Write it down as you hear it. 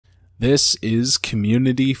This is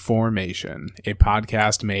Community Formation, a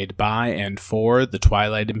podcast made by and for the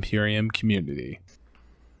Twilight Imperium community.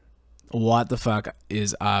 What the fuck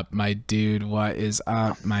is up, my dude? What is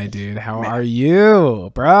up, my dude? How are you,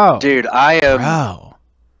 bro? Dude, I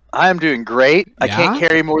am doing great. Yeah? I can't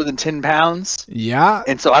carry more than 10 pounds. Yeah.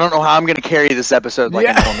 And so I don't know how I'm going to carry this episode like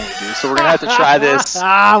I normally do. So we're going to have to try this.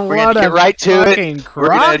 We're going to get right to it.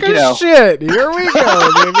 Crock of shit. Here we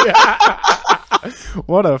go, baby.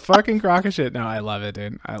 What a fucking crock of shit. No, I love it,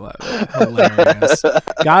 dude. I love it. Hilarious.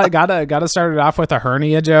 Gotta start it off with a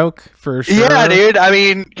hernia joke for sure. Yeah, dude. I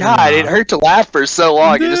mean, God, it hurt to laugh for so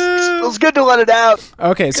long. It just feels good to let it out.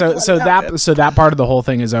 Okay, so that part of the whole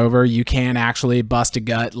thing is over. You can actually bust a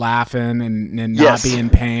gut laughing and not be in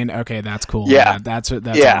pain. Okay, that's cool. Yeah, man. That's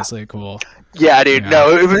honestly cool. Yeah, dude. Yeah.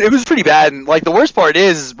 No, it was pretty bad. And like the worst part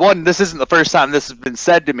is, one, this isn't the first time this has been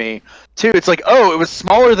said to me. Two, it's like, oh, it was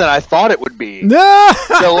smaller than I thought it would be. No.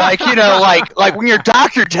 So like, you know, like when your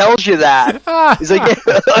doctor tells you that, he's like,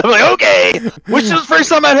 I'm like, okay, which is the first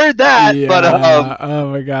time I heard that. Yeah. But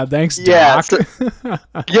oh my God, thanks, Doc. Yeah,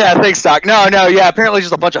 yeah, thanks, Doc. No, yeah. Apparently,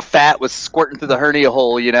 just a bunch of fat was squirting through the hernia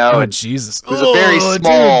hole. You know. Oh Jesus! It was a very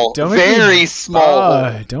small, very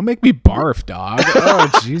small. hole. Don't make me barf, dog.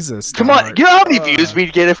 Oh Jesus! Come on, you know how many views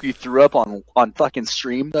we'd get if we threw up on fucking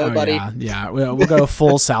stream, though, buddy? Yeah. We'll go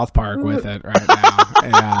full South Park with it right now.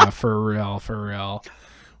 Yeah, for real. Well,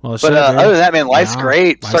 but other than that, man, life's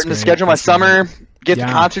great. Starting to schedule my summer. Get the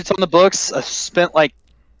concerts on the books. I spent like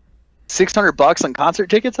 $600 on concert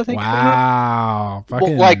tickets, I think. Wow.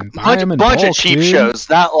 Well, like bunch of cheap shows,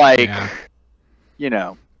 not like you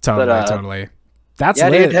know. Totally. That's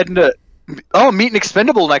lit. Dude, heading to Meet and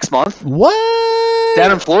Expendable next month. What?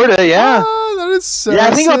 Down in Florida, yeah. Oh, that is so I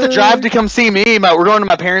think sick. I'll have to drive to come see me. We're going to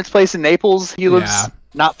my parents' place in Naples. He lives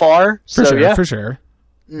not far. For sure.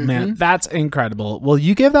 Mm-hmm. Man, that's incredible. Well,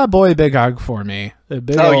 you give that boy a big hug for me.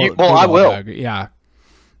 I will. Hug. Yeah.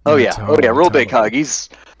 Oh yeah. Real big hug. He's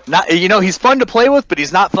not, he's fun to play with, but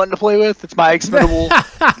he's not fun to play with. It's my expendable.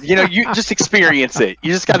 You just experience it.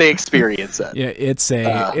 You just got to experience it. Yeah, it's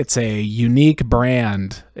a unique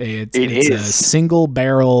brand. It's a single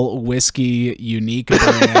barrel whiskey unique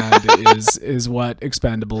brand is what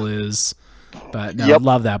expendable is. But no,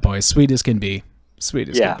 love that boy. Sweet as can be.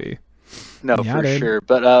 Can be. No, for sure.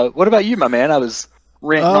 But what about you, my man? I was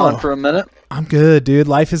ranting on for a minute. I'm good, dude.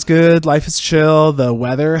 Life is good. Life is chill. The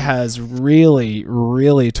weather has really,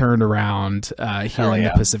 really turned around here in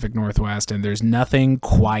the Pacific Northwest, and there's nothing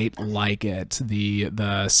quite like it.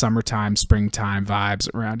 The summertime, springtime vibes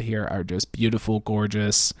around here are just beautiful,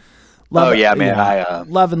 gorgeous. Man.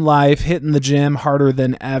 Loving life, hitting the gym harder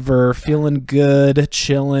than ever, feeling good,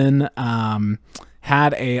 chilling.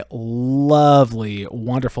 Had a lovely,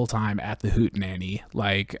 wonderful time at the Hootenanny.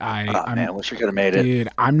 Like I wish we could have made it. Dude,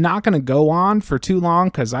 I'm not gonna go on for too long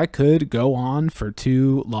because I could go on for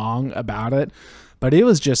too long about it, but it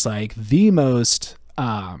was just like the most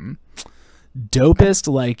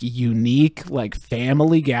dopest, like unique, like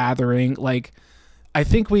family gathering. Like I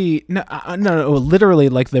think literally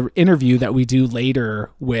like the interview that we do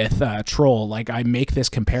later with Troll. Like I make this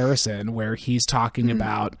comparison where he's talking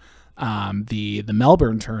about the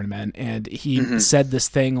Melbourne tournament, and he said this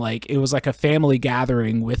thing like it was like a family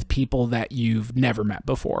gathering with people that you've never met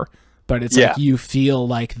before, but it's like you feel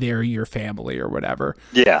like they're your family or whatever.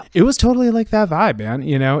 Yeah, it was totally like that vibe, man.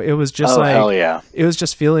 It was just it was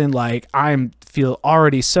just feeling like feel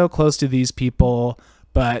already so close to these people,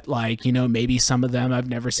 but like maybe some of them I've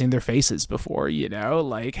never seen their faces before.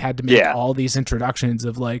 Like had to make all these introductions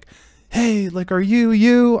of like, hey, like, are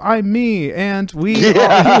you, I'm me, and we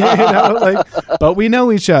are, but we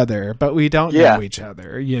know each other, but we don't know each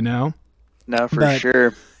other, No, for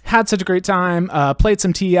sure. Had such a great time, played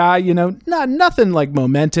some TI, nothing like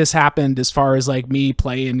momentous happened as far as like me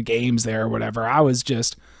playing games there or whatever. I was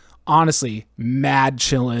just honestly mad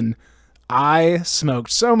chilling. I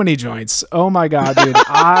smoked so many joints. Oh my God, dude.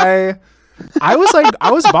 I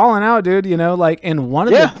was balling out, dude, and one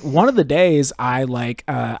of the days I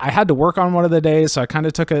had to work on one of the days, so I kind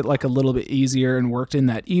of took it like a little bit easier and worked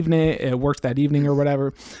that evening or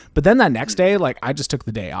whatever. But then that next day, like I just took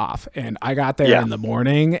the day off, and I got there in the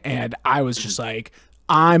morning, and I was just like,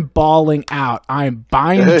 I'm balling out. I'm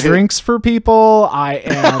buying drinks for people. I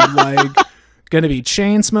am like gonna be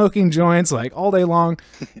chain smoking joints like all day long.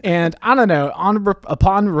 And I don't know,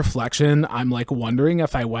 upon reflection, I'm like wondering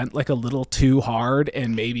if I went like a little too hard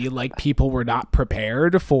and maybe like people were not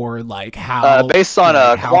prepared for like how based on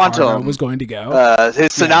how Quantum hard I was going to go.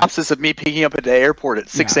 His synopsis of me picking up at the airport at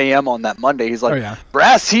 6 a.m. on that Monday, he's like,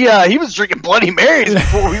 Brass, he was drinking Bloody Marys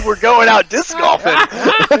before we were going out disc golfing.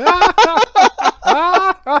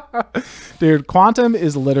 Dude, Quantum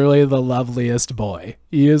is literally the loveliest boy.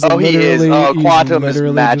 He is Quantum is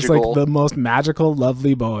magical. Just like the most magical,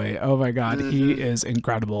 lovely boy. Oh my god, he is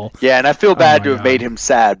incredible. Yeah, and I feel bad to have made him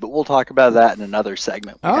sad, but we'll talk about that in another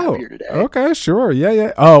segment we have here today. Okay, sure.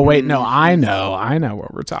 Yeah. Oh wait, no, I know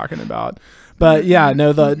what we're talking about. But yeah,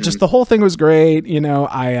 no, just the whole thing was great. You know,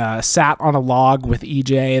 I sat on a log with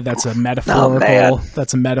EJ. That's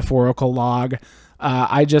a metaphorical log.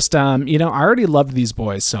 I just, you know, I already loved these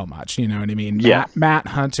boys so much. You know what I mean? Yeah. Matt,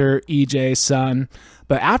 Hunter, EJ, Sun.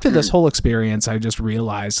 But after this whole experience, I just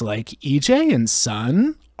realized like EJ and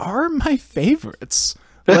Sun are my favorites.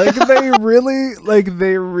 Like they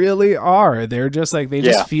really are. They're just like, they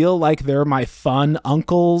just feel like they're my fun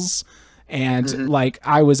uncles. And like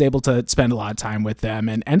I was able to spend a lot of time with them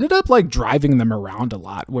and ended up like driving them around a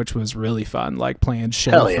lot, which was really fun. Like playing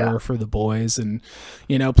chauffeur for the boys and,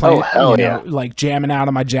 you know, playing, like jamming out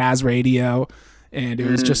on my jazz radio. And it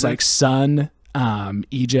was just like Sun,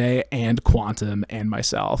 EJ and Quantum and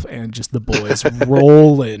myself and just the boys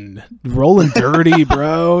rolling dirty,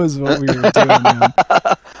 bro, is what we were doing, man.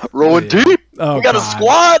 Rolling deep. Oh, we got a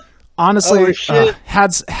squad. Honestly,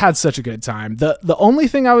 had such a good time. The only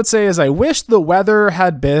thing I would say is I wish the weather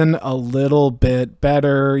had been a little bit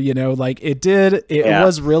better. You know, like it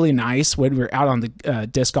was really nice when we were out on the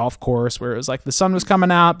disc golf course where it was like the sun was coming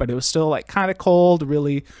out, but it was still like kind of cold,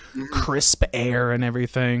 really crisp air and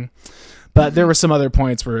everything. But there were some other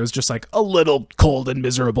points where it was just like a little cold and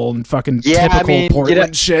miserable and fucking typical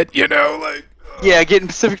Portland shit, you know, like. Yeah, getting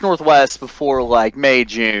Pacific Northwest before like May,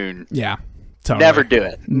 June. Yeah. Totally. Never do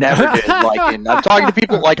it. Like, and I'm talking to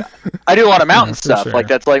people like I do a lot of mountain stuff. Sure. Like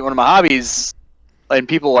that's like one of my hobbies. And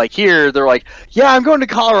people like here, they're like, "Yeah, I'm going to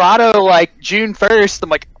Colorado like June 1st." I'm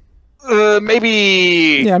like,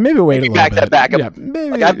 maybe. Yeah, maybe wait a little bit. That back up. Yeah,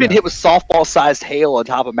 maybe, like, I've been hit with softball-sized hail on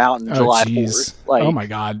top of mountain July 4th. Like, oh my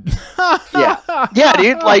god. yeah,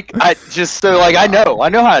 dude. Like I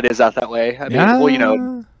know how it is out that way. I mean, well, you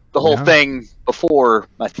know. The whole thing before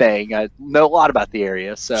my thing, I know a lot about the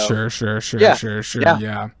area. So sure. Yeah. For sure,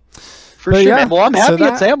 man. Well, I'm happy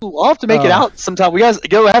at Sam. I'll have to make it out sometime. We guys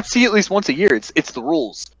have to see it at least once a year. It's the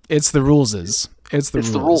rules. It's the rules.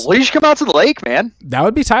 Well, you should come out to the lake, man. That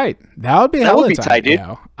would be tight. That would be hella tight, dude. You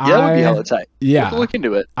know? Yeah, that would be hella tight. Yeah, we'll look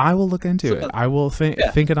into it. I will look into it. I will think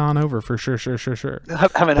it on over for sure.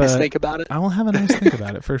 Have a nice think about it. I will have a nice think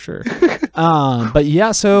about it for sure. But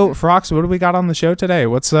yeah, so Frox, what do we got on the show today?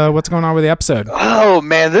 What's going on with the episode? Oh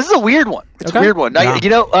man, this is a weird one. It's a weird one. Now, you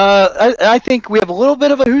know, I think we have a little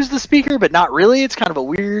bit of a who's the speaker, but not really. It's kind of a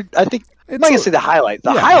weird. I think. I'm not gonna say the highlight.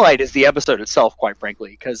 The highlight is the episode itself, quite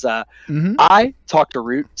frankly, because I talked to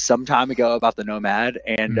Root some time ago about the Nomad,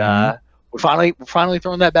 and we're finally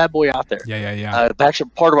throwing that bad boy out there. Yeah.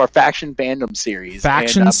 Actually, part of our faction fandom series.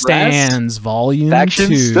 Faction Stands Volume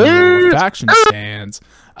 2. Faction Stands.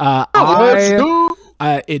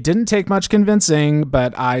 It didn't take much convincing,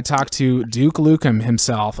 but I talked to DukeLukeM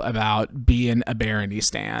himself about being a Barony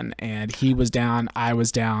stan, and he was down, I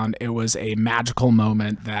was down. It was a magical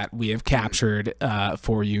moment that we have captured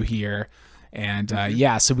for you here. And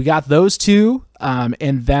so we got those two,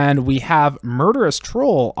 and then we have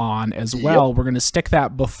MurderousTroll on as well. We're going to stick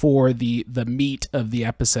that before the meat of the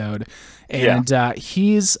episode. And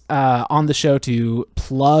he's on the show to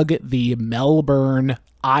plug the Melbourne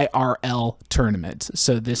IRL tournament.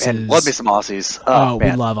 So this is love me some Aussies.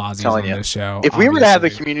 We love Aussies on this show. If we were to have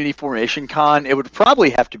a community formation con, it would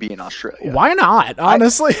probably have to be in Australia. Why not?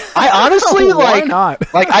 Honestly, I honestly why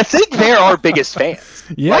not? Like I think they're our biggest fans.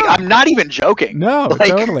 Yeah, like I'm not even joking. No,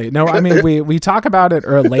 totally. No, I mean we talk about it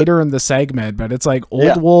later in the segment, but it's like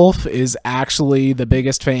Old Wolf is actually the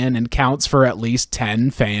biggest fan and counts for at least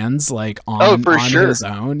 10 fans, like on his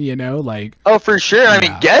own. You know, like for sure. I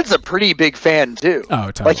mean, Ged's a pretty big fan too.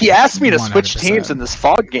 Oh, totally. Like he asked me to switch 100%. teams in this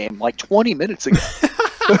fog game like 20 minutes ago.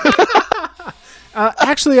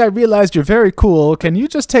 Actually, I realized you're very cool. Can you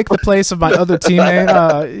just take the place of my other teammate?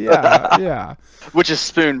 Yeah. Which is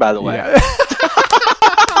Spoon, by the way. Yeah.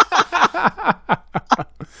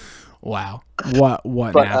 Wow. What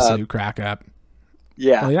an absolute crack up.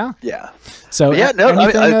 Yeah. Well, yeah. So it's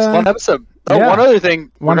a fun episode. Oh, one other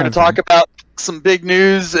thing. We're going to talk about some big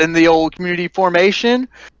news in the old community formation.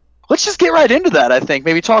 Let's just get right into that, I think.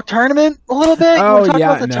 Maybe talk tournament a little bit. Oh,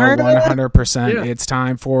 yeah. No, 100%. Yeah. It's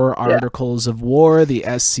time for Articles of War, the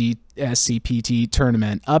SCPT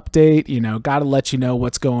tournament update. You know, got to let you know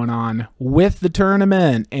what's going on with the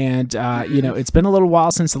tournament. And, you know, it's been a little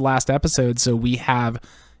while since the last episode, so we have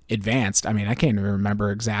advanced. I mean, I can't even remember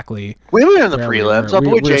exactly. We were in the prelims. Our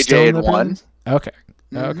boy JJ had won. Okay.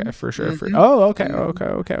 Okay, for sure.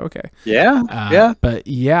 Okay. Yeah. But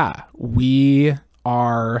yeah, we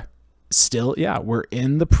are still, we're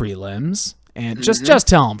in the prelims. And just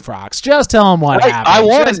tell him, Frox. Just tell him what happened. I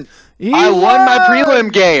won. I won my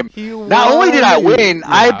prelim game. Not only did I win,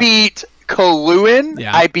 I beat CoolGuy.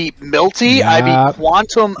 I beat Milty. I beat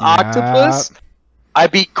Quantum Octopus. I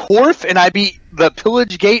beat Korf, and I beat the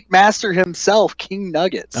Pillage Gate Master himself, King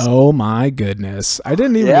Nuggets. Oh my goodness! I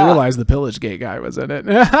didn't even realize the Pillage Gate guy was in it.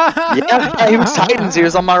 yeah, he was Titans. He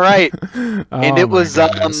was on my right, and it was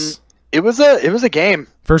it was a game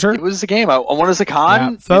for sure. It was a game. I won as a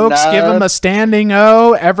con. Folks, give him a standing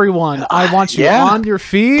O. Everyone, I want you on your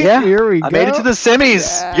feet. Yeah. Here we go. I made it to the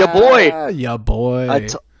semis. Ya boy. Ya boy.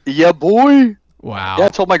 Ya boy. Wow. Yeah, I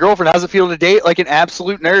told my girlfriend, how's it feel to date like an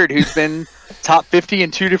absolute nerd who's been top 50 in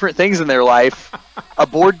 2 different things in their life? A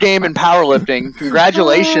board game and powerlifting.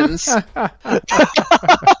 Congratulations.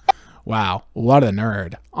 Wow. What a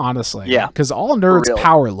nerd, honestly. Yeah. Because all nerds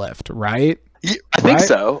powerlift, right? Yeah, I think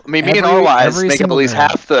so. I mean, me and our wives make up at least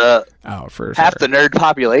half the the nerd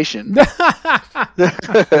population.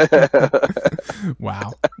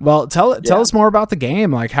 Wow. Well, tell us more about the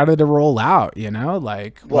game. Like, how did it roll out? You know,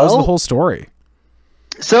 like, what was the whole story?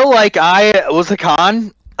 So, like, I was a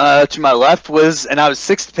con. To my left was, and I was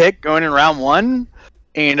 6th pick going in round 1,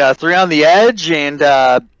 and 3 on the edge, and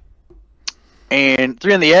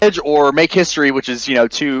 3 on the edge, or make history, which is, you know,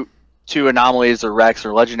 two anomalies or Rex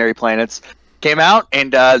or legendary planets came out,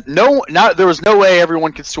 and there was no way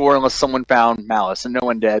everyone could score unless someone found Malice, and no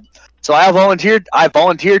one did. So I volunteered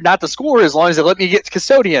not to score as long as they let me get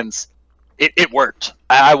custodians. It worked.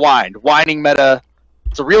 I whined. Whining meta.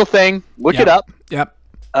 It's a real thing. Look it up. Yep.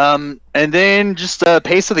 And then just the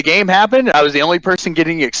pace of the game happened. I was the only person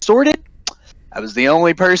getting extorted. I was the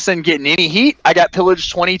only person getting any heat. I got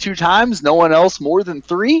pillaged 22 times. No one else more than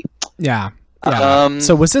 3. Yeah.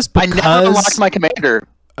 So was this because... I never unlocked my commander.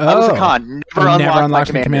 I was a con. Never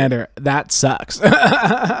unlocked my commander. That sucks.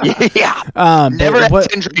 Yeah. Never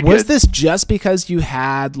was this just because you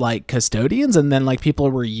had like custodians and then like people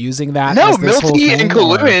were using that? No, Milty and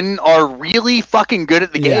CoolGuy are really fucking good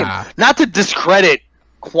at the game. Not to discredit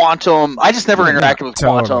Quantum. I just never interacted with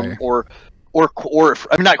Quantum or I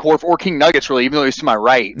mean not Korf or King Nuggets really, even though he's to my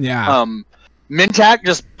right. Yeah. Mintac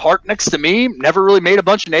just parked next to me, never really made a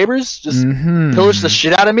bunch of neighbors, just pillaged the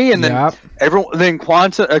shit out of me, and then then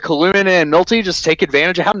Quantum, CoolGuy and Milty just take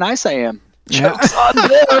advantage of how nice I am. Jokes on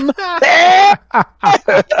them.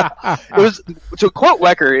 It was, to quote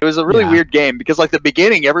Wecker, it was a really weird game because like the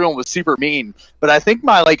beginning everyone was super mean, but I think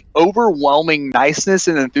my like overwhelming niceness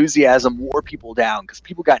and enthusiasm wore people down because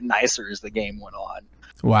people got nicer as the game went on.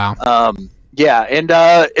 Wow. Yeah, and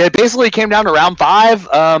it basically came down to round 5.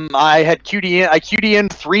 I had QD in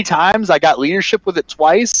 3 times. I got leadership with it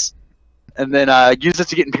twice, and then used it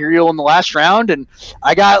to get Imperial in the last round. And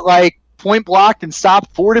I got like point blocked and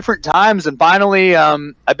stopped 4 different times. And finally,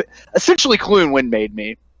 essentially, CoolGuy win made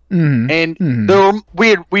me. And we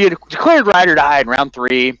had declared ride or die in round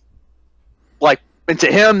 3. Like, and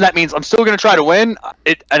to him that means I'm still going to try to win.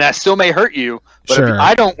 And I still may hurt you, but if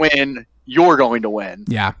I don't win, you're going to win.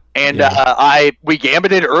 Yeah. And we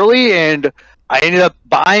gambited early, and I ended up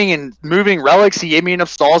buying and moving relics. He gave me enough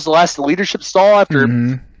stalls to last the leadership stall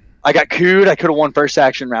after I got cooed. I could have won first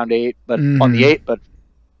action round 8, but on the 8, but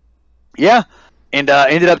yeah. And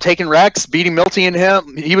ended up taking Rex, beating Milty and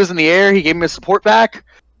him. He was in the air. He gave me a support back,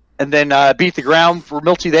 and then beat the ground for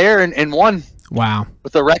Milty there and won. Wow.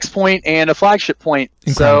 With a Rex point and a flagship point.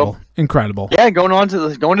 Incredible. So, incredible. Yeah, going to the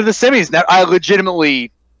semis. Now I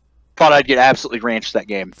legitimately thought I'd get absolutely ranched that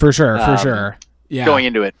game. For sure. Yeah. Going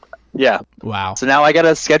into it. Yeah. Wow. So now I got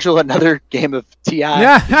to schedule another game of TI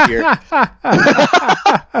this year.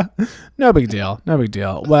 No big deal. No big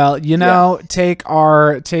deal. Well, you know, take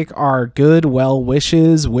our good well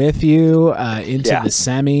wishes with you into the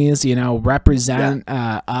semis. You know, represent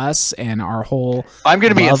us and our whole. I'm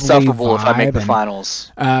going to be insufferable if I make the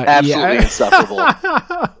finals. Absolutely insufferable.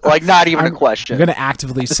 Like not even a question. I'm going to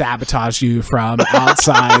actively sabotage you from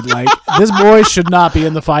outside. Like this boy should not be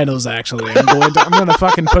in the finals. Actually, I'm going to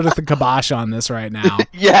fucking put the kibosh on this right now.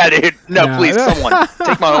 Yeah, dude. No, please, someone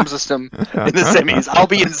take my home system in the semis. I'll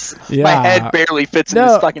be in. My head barely fits in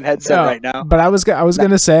this fucking headset right now. But I was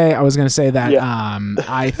gonna say that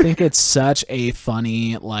I think it's such a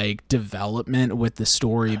funny like development with the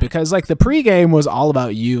story because like the pregame was all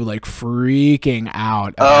about you like freaking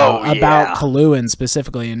out about CoolGuy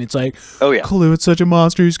specifically, and it's like CoolGuy's such a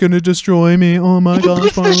monster, he's gonna destroy me. Oh my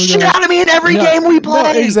gosh, the shit out of me in every game we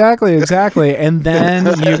play. No, exactly. And then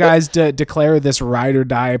you guys did declare this ride or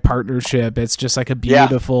die partnership. It's just like a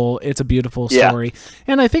beautiful, it's a beautiful story.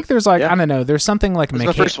 And I think there's like, I don't know, there's something like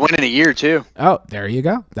my first win in a year too. Oh, there you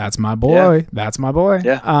go. That's my boy. Yeah. That's my boy.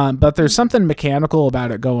 Yeah. But there's something mechanical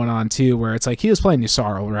about it going on too, where it's like he was playing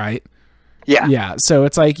Yusarl, right? Yeah. Yeah. So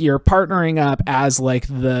it's like you're partnering up as like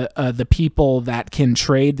the people that can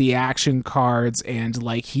trade the action cards, and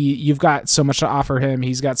like you've got so much to offer him.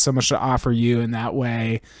 He's got so much to offer you in that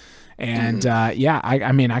way. And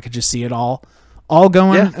I mean, I could just see it all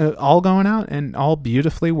going out and all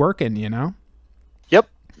beautifully working, you know? Yep.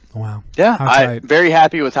 Wow. Yeah. I'm very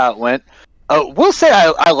happy with how it went. We'll say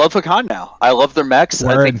I love Hakan now. I love their mechs.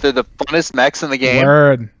 Word. I think they're the funnest mechs in the game.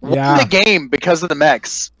 Word. Yeah. Won the game because of the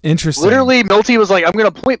mechs. Interesting. Literally, Milty was like, I'm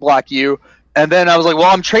going to point block you. And then I was like,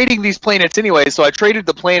 well, I'm trading these planets anyway. So I traded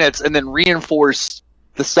the planets and then reinforced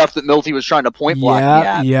the stuff that Milty was trying to point block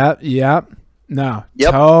me at. Yep. No,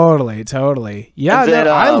 totally. Yeah, then,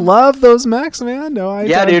 I love those mechs, man. No,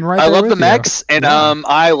 dude, I love the mechs. And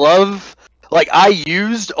I love... Like, I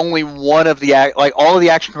used only one of the all of the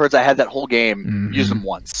action cards I had that whole game. Used them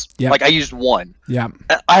once. Yep. Like, I used one. Yeah.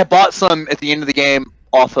 I bought some at the end of the game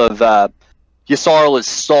off of Yusarl's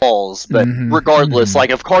stalls, but regardless, like,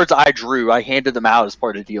 of cards I drew, I handed them out as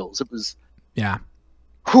part of deals. It was... Yeah.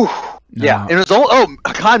 Whew. No. Yeah. And it was a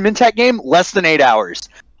Hakan Mintek game, less than 8 hours.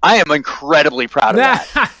 I am incredibly proud of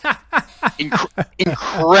that.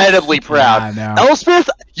 Incredibly proud. Yeah, I know. Elspeth,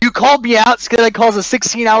 you called me out because I caused a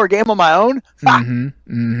 16-hour game on my own.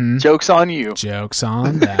 Joke's on you. Joke's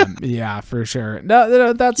on them. Yeah, for sure.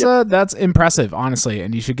 No, that's impressive, honestly,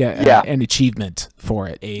 and you should get an achievement for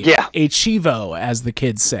it. A Chivo, as the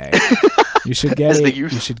kids say. You should get you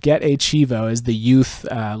should get a Chivo, as the youth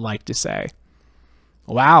like to say.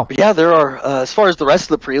 Wow. But yeah, there are, as far as the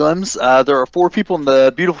rest of the prelims, there are 4 people in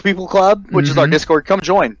the Beautiful People Club, which is our Discord. Come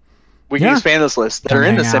join. We can expand this list that are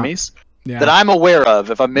in the semis that I'm aware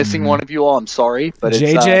of. If I'm missing one of you all, I'm sorry. But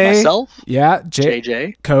it's myself. Yeah.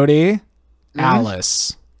 JJ. Cody.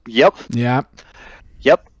 Alice. Yep.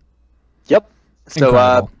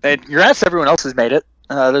 So, and congrats to everyone else who's made it.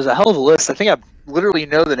 There's a hell of a list. I think I literally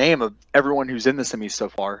know the name of everyone who's in the semis so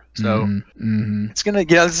far. So it's going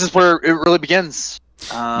to, this is where it really begins.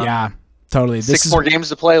 Yeah, totally. Six more games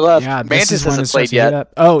to play left. Yeah, Mantis hasn't played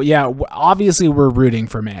yet. Oh, yeah. Obviously, we're rooting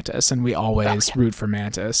for Mantis, and we always root for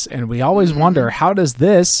Mantis. And we always wonder, how does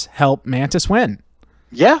this help Mantis win?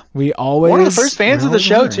 Yeah. We always... One of the first fans of the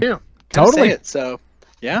show, too. Totally. Say it, so,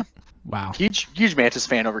 yeah. Wow. Huge Mantis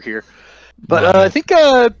fan over here. But I think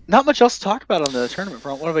not much else to talk about on the tournament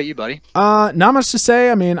front. What about you, buddy? Not much to say.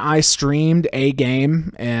 I mean, I streamed a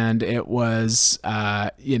game, and it was,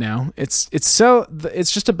 it's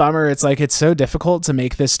just a bummer. It's like it's so difficult to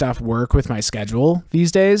make this stuff work with my schedule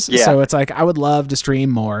these days. Yeah. So it's like I would love to stream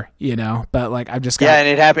more, but like I've just got... Yeah, and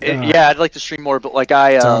it happened. I'd like to stream more, but like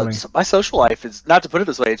totally. My social life is, not to put it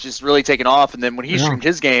this way, it's just really taken off. And then when he streamed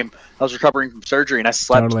his game, I was recovering from surgery, and I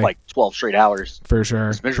slept like 12 straight hours. For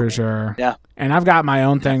sure. Yeah. And I've got my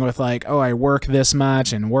own thing with like, I work this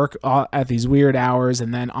much and work at these weird hours,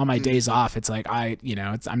 and then on my days off, it's like I'm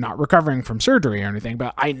not recovering from surgery or anything,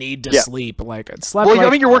 but I need to sleep. Like I slept. Well, I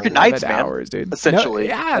mean, you're working nights, hours, dude. Essentially.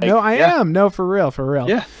 No, I am. No, for real.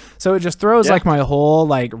 Yeah. So it just throws like my whole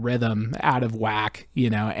like rhythm out of whack,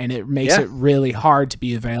 and it makes it really hard to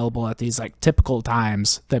be available at these like typical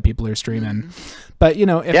times that people are streaming. But if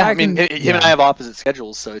him and I have opposite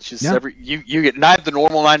schedules, so it's just you get not the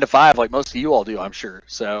normal 9 to 5 like most of you all do, I'm sure.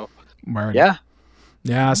 So yeah.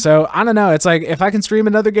 So I don't know. It's like if I can stream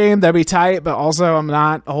another game, that'd be tight. But also, I'm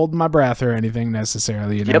not holding my breath or anything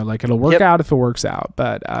necessarily. Like it'll work out if it works out.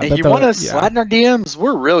 But you want to slide in our DMs?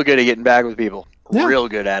 We're real good at getting back with people. Real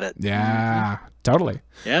good at it. Yeah. Totally.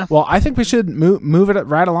 Yeah. Well, I think we should move it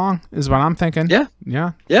right along. Is what I'm thinking.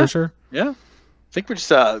 Yeah. For sure. Yeah. I think we're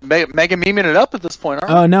just mega memeing it up at this point,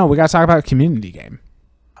 aren't we? Oh, no. We got to talk about community game.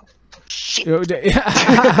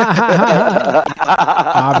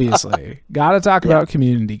 Obviously. Got to talk about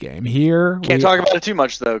community game. Here Can't talk about it too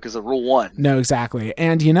much, though, because of Rule 1. No, exactly.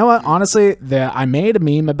 And you know what? Honestly, I made a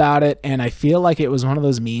meme about it, and I feel like it was one of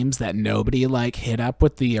those memes that nobody, like, hit up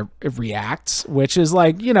with the reacts, which is,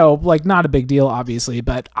 like, like, not a big deal, obviously,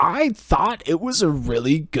 but I thought it was a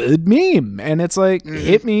really good meme. And it's like,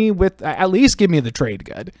 hit me with, at least give me the trade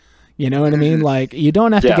good. You know what I mean? Like, you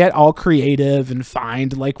don't have to get all creative and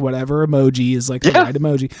find, like, whatever emoji is, like, the right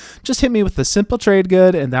emoji. Just hit me with the simple trade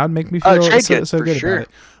good, and that would make me feel so good about it.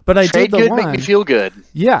 But I did the one... make me feel good.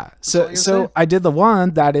 Yeah. So I did the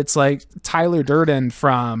one that it's, like, Tyler Durden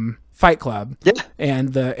from Fight Club. Yeah.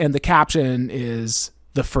 And the caption is,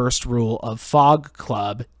 the first rule of Fog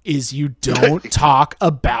Club is you don't talk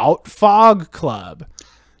about Fog Club.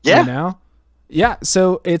 You know? Yeah,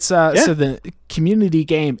 so it's so the community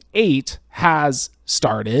game 8 has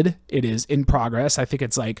started. It is in progress. I think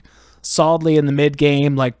it's like solidly in the mid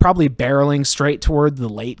game, like probably barreling straight toward the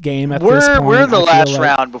late game at this point. We're in the last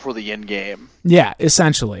round before the end game. Yeah,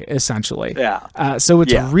 essentially. Yeah. So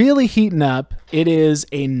it's really heating up. It is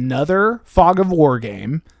another Fog of War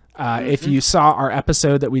game. If you saw our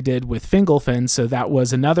episode that we did with Fingelfin, so that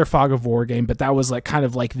was another Fog of War game, but that was like kind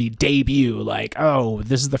of like the debut, like, oh,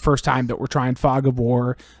 this is the first time that we're trying Fog of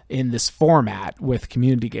War in this format with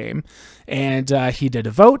community game. And he did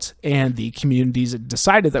a vote, and the communities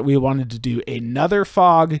decided that we wanted to do another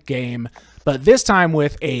Fog game, but this time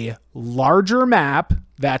with a larger map.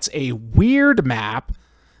 That's a weird map.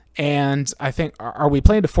 And I think, are we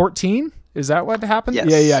playing to 14? Is that what happened?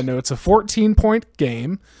 Yes. Yeah. No, it's a 14-point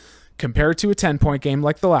game compared to a 10-point game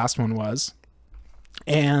like the last one was.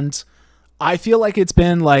 And I feel like it's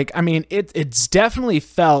been like, I mean, it's definitely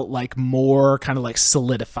felt like more kind of like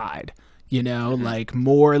solidified, you know, like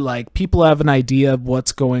more like people have an idea of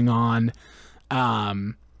what's going on.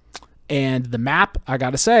 And the map, I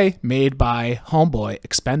gotta say, made by homeboy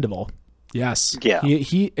Expendable. Yes. Yeah.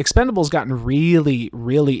 He Expendable's gotten really,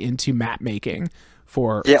 really into map making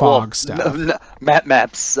for Fog stuff.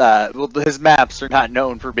 Maps. His maps are not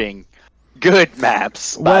known for being good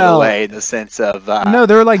maps, by the way, in the sense of no,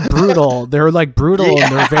 they're like brutal. They're like brutal,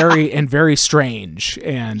 and they're very strange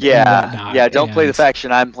and whatnot. Yeah. Don't play the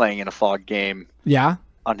faction I'm playing in a Fog game. Yeah.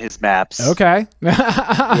 On his maps. Okay.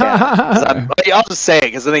 I'll just say it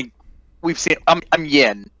because I think we've seen. I'm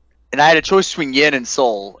Yin, and I had a choice between Yin and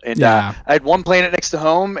Sol, and I had one planet next to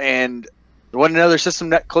home, and there wasn't another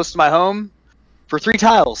system close to my home for 3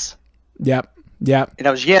 tiles. Yep. And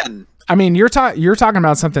I was Yin. I mean, you're talking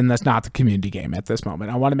about something that's not the community game at this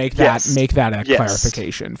moment. I want to make that a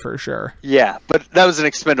clarification for sure. Yeah, but that was an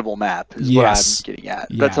expendable map is what I'm getting at.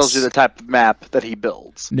 That tells you the type of map that he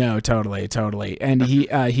builds. No, totally. And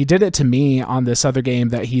he did it to me on this other game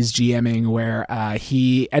that he's GMing where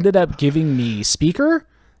he ended up giving me Speaker.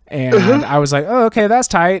 And I was like, oh, okay, that's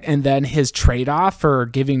tight. And then his trade-off for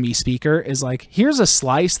giving me Speaker is like, here's a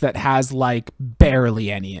slice that has like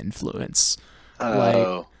barely any influence.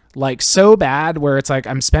 Like so bad where it's like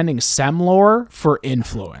I'm spending Semlore for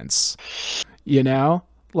influence, you know?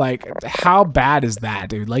 Like how bad is that,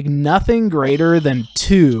 dude? Like nothing greater than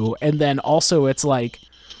 2, and then also it's like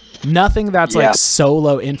nothing that's like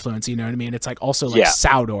solo influence, you know what I mean? It's like also like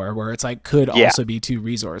Saudor where it's like could also be 2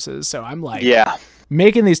 resources. So I'm like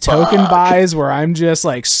making these token buys where I'm just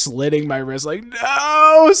like slitting my wrist like,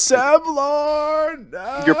 no, Semlore,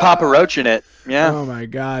 no. You're Papa Roaching it. Yeah. Oh my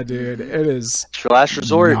god, dude. It is your last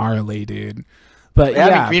resort. Gnarly, dude. But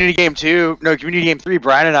Community Game 2, no, Community Game 3,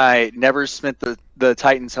 Brian and I never spent the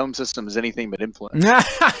Titan's home system as anything but influence.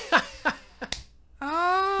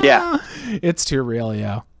 It's too real,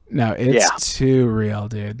 yo. No, it's too real,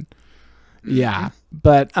 dude. Yeah.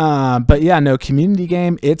 But yeah, no, community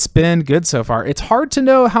game, it's been good so far. It's hard to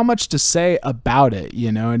know how much to say about it,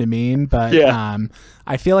 you know what I mean? But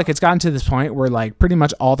I feel like it's gotten to this point where like pretty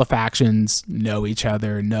much all the factions know each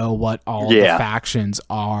other, know what all the factions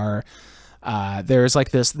are. There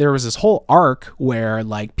was this whole arc where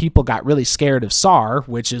like people got really scared of SAR,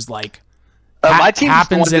 which is like my team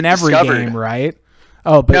happens in every game, right?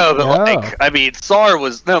 Oh, but like, I mean, SAR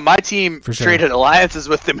was my team traded alliances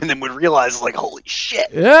with them and then would realize like, holy shit.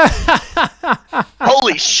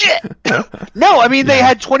 Holy shit. No, I mean, they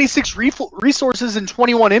had 26 resources and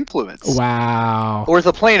 21 influence. Wow. Worth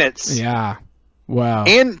of planets. Yeah. Wow.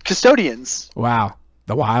 And custodians. Wow.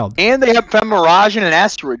 The wild. And they have a Mirage and an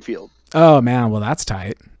asteroid field. Oh, man. Well, that's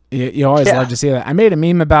tight. You always love to see that. I made a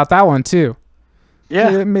meme about that one, too. Yeah.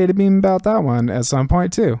 I made a meme about that one at some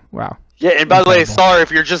point, too. Wow. Yeah, and by the way, sorry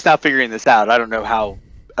if you're just now figuring this out. I don't know how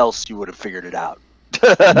else you would have figured it out.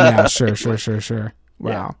 Yeah, sure.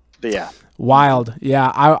 Wow. Yeah. Wild.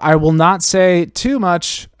 Yeah, I will not say too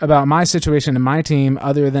much about my situation and my team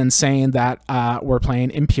other than saying that we're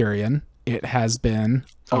playing Empyrean. It has been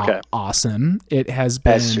awesome. It has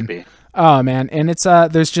been... As should be. Oh man, and it's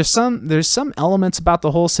there's some elements about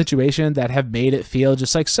the whole situation that have made it feel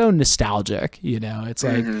just like so nostalgic, you know. It's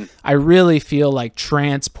like I really feel like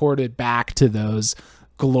transported back to those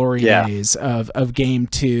glory days of game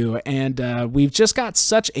 2, and we've just got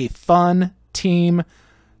such a fun team.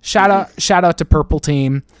 Shout out to Purple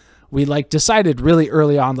Team. We like decided really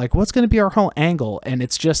early on like what's going to be our whole angle, and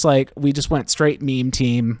it's just like we just went straight meme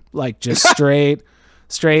team, like just straight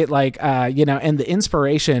like you know, and the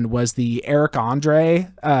inspiration was the Eric Andre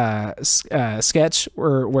sketch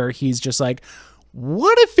where he's just like,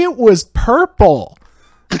 what if it was purple?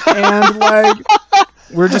 And like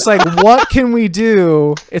we're just like, what can we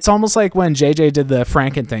do? It's almost like when JJ did the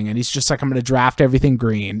Franken thing, and he's just like, I'm going to draft everything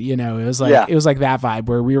green. You know, it was like that vibe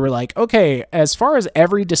where we were like, okay, as far as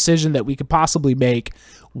every decision that we could possibly make,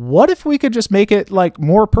 what if we could just make it like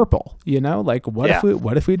more purple? You know, like what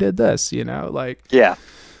if we did this? You know, like yeah.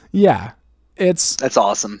 That's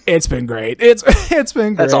awesome. It's been great. It's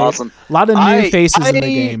been great. That's awesome. A lot of new faces in the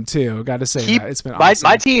game too. Got to say that it's been awesome.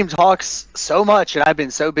 My team talks so much, and I've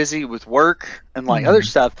been so busy with work and like other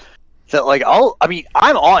stuff that like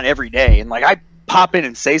I'm on every day, and like I pop in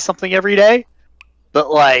and say something every day,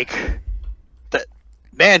 but like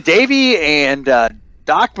Davey and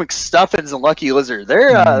Doc McStuffins and Lucky Lizard,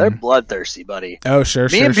 they're bloodthirsty, buddy. Oh, sure,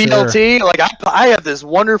 Me and BLT, like I have this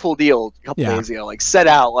wonderful deal a couple days ago, like set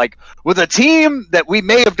out like with a team that we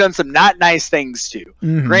may have done some not nice things to.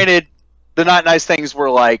 Granted, the not nice things were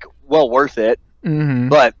like well worth it,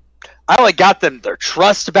 but I like got them their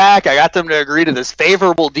trust back. I got them to agree to this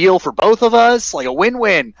favorable deal for both of us, like a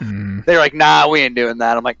win-win. They're like, nah, we ain't doing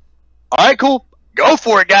that. I'm like, all right, cool. Go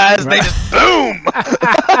for it, guys. And they just boom.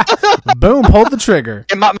 Boom, pulled the trigger.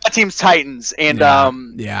 And my team's Titans. And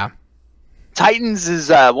Titans is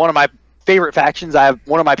one of my favorite factions. I have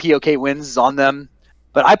one of my POK wins is on them.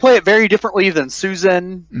 But I play it very differently than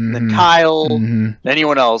Susan, than Kyle, than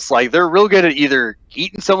anyone else. Like they're real good at either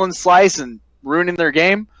eating someone's slice and ruining their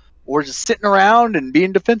game, or just sitting around and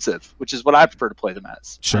being defensive, which is what I prefer to play them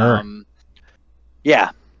as. Sure.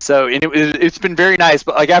 Yeah. So it's been very nice,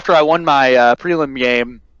 but like after I won my prelim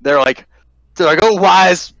game, they're like, "Oh,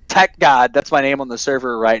 wise tech god, that's my name on the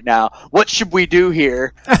server right now. What should we do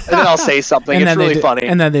here?" And then I'll say something. It's really funny.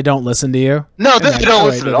 And then they don't listen to you. No, they don't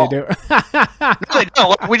listen at all. No, they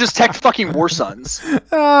don't. We just tech fucking War Sons.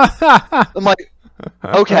 I'm like,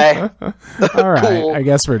 okay, all right. Cool. I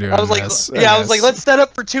guess we're doing. I was like, this, I was like, let's set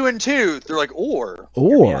up for 2 and 2. They're like, or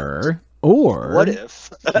what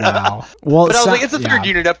if? Wow. Well, but I was like, it's a third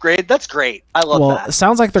unit upgrade. That's great. I love that. It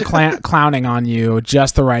sounds like they're clowning on you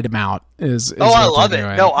just the right amount. I love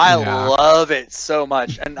it. No, I love it so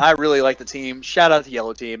much, and I really like the team. Shout out to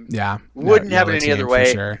Yellow Team. Yeah, wouldn't have it any other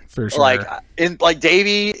way. For sure. Like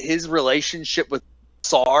Davey, his relationship with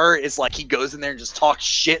SAR is like he goes in there and just talks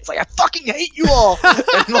shit. It's like, I fucking hate you all.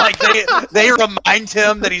 And like they remind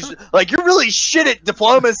him that he's like, you're really shit at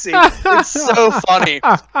diplomacy. It's so funny.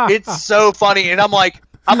 It's so funny. And I'm like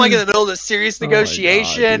in the middle of this serious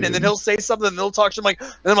negotiation, and then he'll say something, and they'll talk to him like,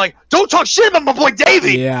 and I'm like, don't talk shit about my boy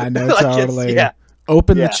Davey. Yeah, no, like, totally.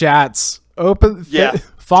 Open the chats.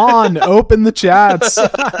 Fawn, open the chats.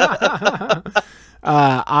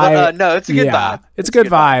 No, it's a good vibe. It's a good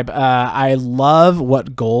vibe. I love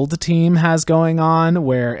what Gold Team has going on,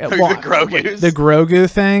 where the Grogu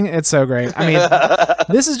thing. It's so great. I mean,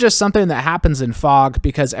 this is just something that happens in Fog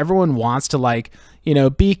because everyone wants to like, you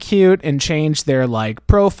know, be cute and change their like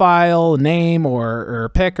profile name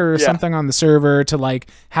or pick or something on the server to like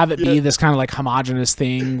have it be this kind of like homogenous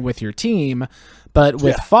thing with your team. But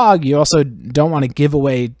with Fog, you also don't want to give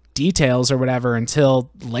away details or whatever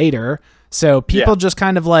until later. So people just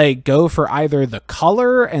kind of like go for either the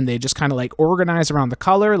color and they just kind of like organize around the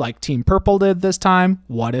color like Team Purple did this time.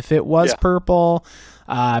 What if it was purple?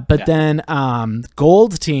 But then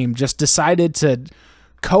Gold Team just decided to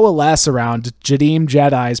coalesce around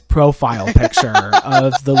jadiimjedi's profile picture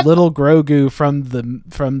of the little Grogu from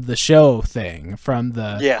the show thing, from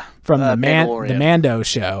the Mando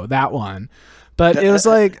show, that one. But it was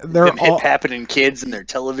like they're all happening kids in their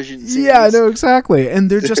television series. Yeah, I know exactly. And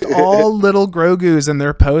they're just all little Grogus, and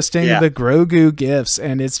they're posting the Grogu gifs,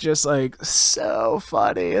 and it's just like so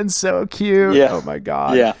funny and so cute. Yeah. Oh my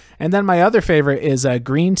god. Yeah. And then my other favorite is a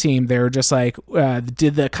Green Team. They were just like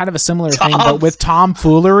did the kind of a similar thing, but with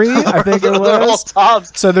tomfoolery. I think it was. They're all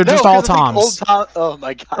Toms. So they're just all Toms. Old Tom. Oh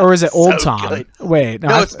my god. Or is it Old Tom? Good. Wait,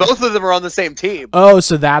 no, it's both of them are on the same team. Oh,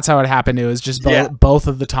 so that's how it happened. It was just both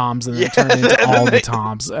of the Toms, and then it turned into all the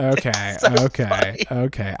Toms. Okay,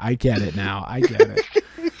 okay. I get it now. I get it.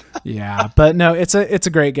 Yeah, but no, it's a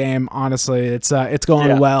great game. Honestly, it's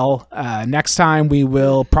going well. Next time we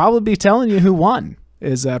will probably be telling you who won.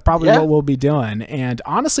 Is probably what we'll be doing. And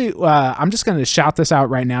honestly, I'm just going to shout this out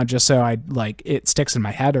right now just so it sticks in my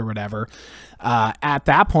head or whatever. At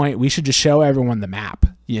that point, we should just show everyone the map,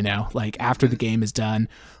 you know, like after the game is done,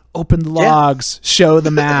 open the logs, show the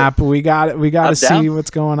map. We got to see what's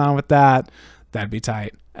going on with that. That'd be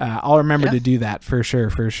tight. I'll remember to do that for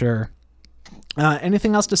sure.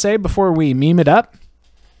 Anything else to say before we meme it up?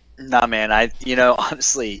 Nah, man,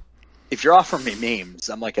 honestly, if you're offering me memes,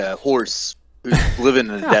 I'm like a horse who's living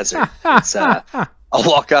in the desert. I'll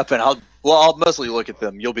walk up and I'll Well, I'll mostly look at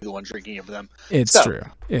them. You'll be the one drinking of them. It's true.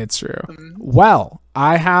 It's true. Well,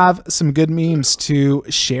 I have some good memes to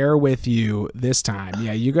share with you this time.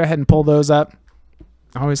 Yeah, you go ahead and pull those up.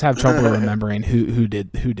 I always have trouble remembering who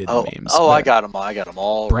did the memes. Oh, I got them.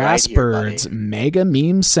 all. Brassbird's right here, Mega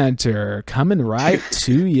Meme Center coming right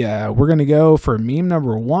to you. We're gonna go for meme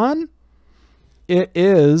number 1.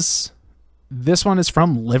 This one is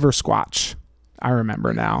from Liver Squatch. I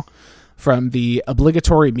remember now. From the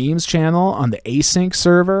obligatory memes channel on the async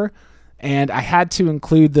server. And I had to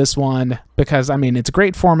include this one because, I mean, it's a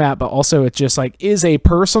great format, but also it just like is a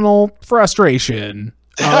personal frustration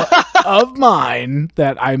of mine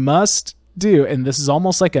that I must do. And this is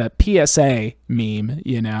almost like a PSA meme,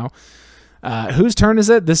 you know. Whose turn is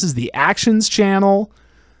it? This is the Actions channel.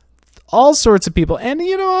 All sorts of people. And,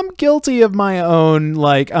 you know, I'm guilty of my own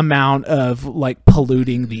like amount of like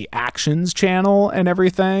polluting the Actions channel and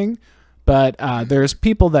everything. But there's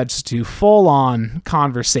people that just do full-on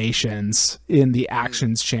conversations in the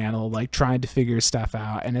Actions channel, like trying to figure stuff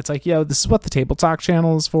out. And it's like, yo, this is what the Table Talk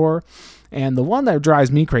channel is for. And the one that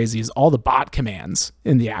drives me crazy is all the bot commands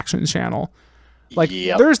in the Actions channel. Like,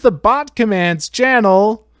 there's the bot commands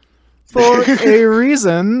channel for a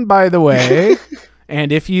reason, by the way.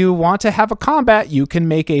 And if you want to have a combat, you can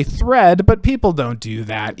make a thread, but people don't do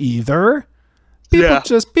that either.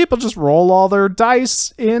 People just roll all their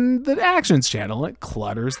dice in the Actions channel. It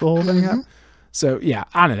clutters the whole thing up. So yeah,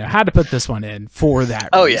 I don't know. Had to put this one in for that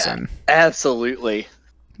reason. Yeah, absolutely.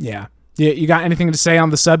 Yeah. You got anything to say on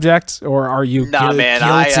the subject, or are you man,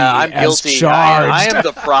 guilty? I'm guilty. I am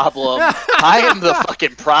the problem. I am the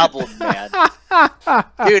fucking problem, man.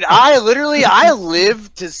 Dude, I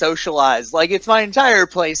live to socialize. Like, it's my entire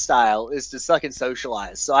play style is to suck and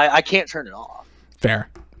socialize. So I can't turn it off. Fair.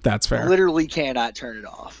 That's fair. Literally cannot turn it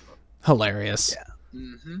off. Hilarious. Yeah.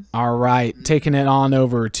 All right. Taking it on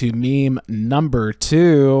over to meme number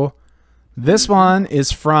 2. This one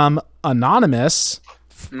is from Anonymous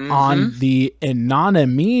on the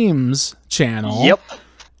Anonymemes channel. Yep.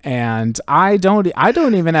 And I don't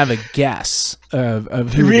even have a guess of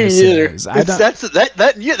who this is.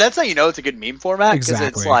 That's how you know it's a good meme format, because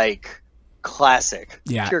it's like classic.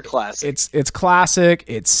 Yeah, pure classic. It's classic.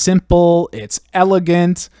 It's simple. It's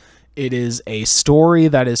elegant. It is a story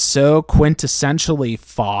that is so quintessentially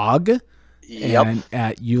Fog. Yep.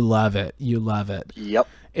 And you love it. You love it. Yep.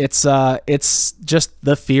 It's just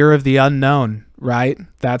the fear of the unknown, right?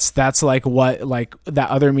 That's like what, like that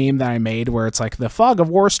other meme that I made where it's like the Fog of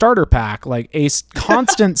War starter pack, like a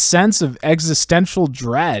constant sense of existential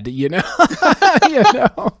dread, you know. You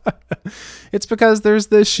know, it's because there's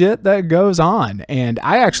this shit that goes on. And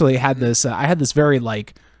I actually had this I had this very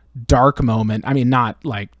like dark moment. I mean, not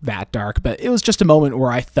like that dark, but it was just a moment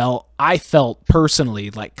where I felt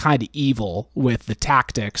personally like kind of evil with the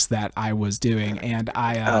tactics that I was doing. And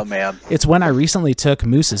oh man, it's when I recently took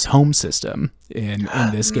Moose's home system in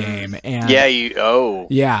this game. And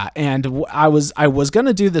and I was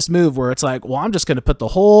gonna do this move where it's like, well, I'm just gonna put the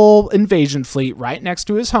whole invasion fleet right next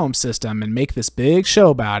to his home system and make this big show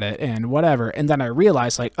about it and whatever. And then I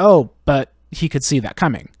realized like, oh, but he could see that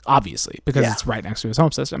coming, obviously, because it's right next to his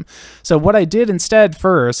home system. So what I did instead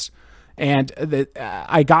first, and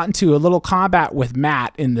I got into a little combat with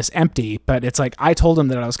Matt in this empty, but it's like I told him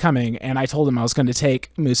that I was coming, and I told him I was going to take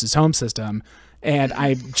Moose's home system, and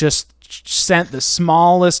I just sent the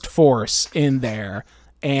smallest force in there.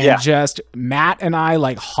 And just Matt and I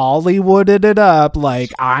like Hollywooded it up.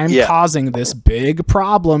 Like I'm causing this big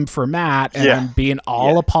problem for Matt, and I'm being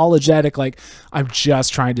all apologetic. Like I'm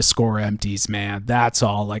just trying to score empties, man. That's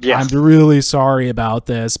all. Like I'm really sorry about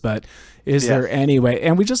this, but is there any way?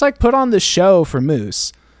 And we just like put on the show for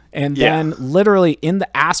Moose. And then literally in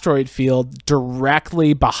the asteroid field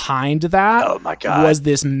directly behind that was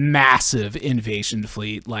this massive invasion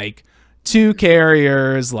fleet, like 2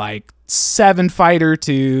 carriers, like 7 fighter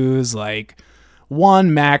 2s, like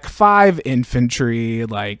 1 mech, 5 infantry,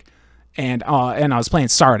 like, and I was playing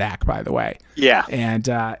Sardak, by the way. Yeah. And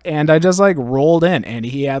I just like rolled in, and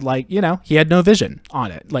he had like, you know, he had no vision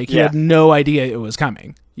on it. Like he had no idea it was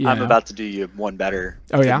coming. I'm about to do you one better.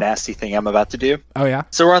 Oh yeah. Nasty thing I'm about to do. Oh yeah.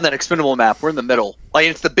 So we're on that expendable map. We're in the middle. Like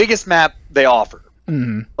it's the biggest map they offer.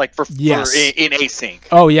 Like for in async.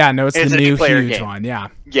 Oh yeah, no, it's and the new huge game. one. Yeah.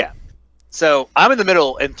 Yeah. So I'm in the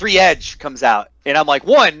middle, and 3 Edge comes out, and I'm like,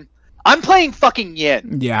 one, I'm playing fucking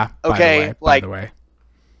Yin. Yeah. Okay. By the way,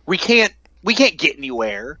 we can't get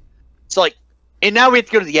anywhere. So like, and now we have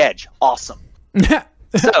to go to the Edge. Awesome.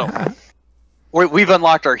 So we've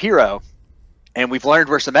unlocked our hero, and we've learned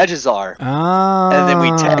where some edges are. Oh. And then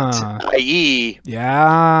we teched IE.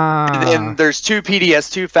 Yeah. And then there's 2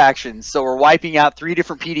 PDS2 factions, so we're wiping out 3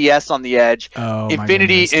 different PDS on the edge. Oh,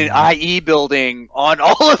 Infinity and IE building on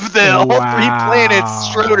all of them, all 3 planets,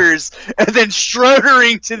 Stroders, and then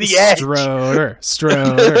Strodering to the edge. Stroder.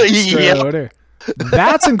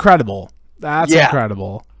 That's incredible. That's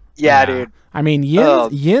incredible. Yeah, dude. I mean,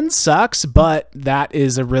 Yin sucks, but that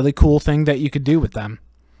is a really cool thing that you could do with them.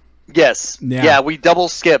 Yes. Yeah, we double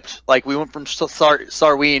skipped. Like, we went from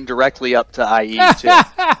Sarween directly up to IE, too.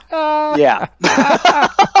 Yeah.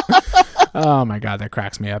 Oh, my God. That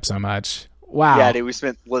cracks me up so much. Wow. Yeah, dude. We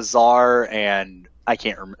spent Lazar and I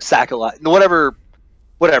can't remember. Sakalai.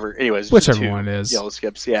 Whatever. Anyways. Whichever one it is. Yellow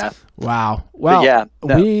skips, yeah. Wow. Well,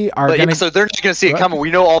 we are going to... So they're not going to see it coming.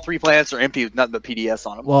 We know all 3 planets are empty with nothing but PDS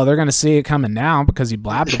on them. Well, they're going to see it coming now because you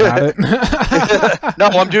blabbed about it. No,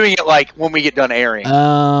 I'm doing it like when we get done airing.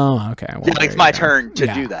 Oh, okay. Well, it's my turn to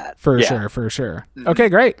do that. For sure. Mm-hmm. Okay,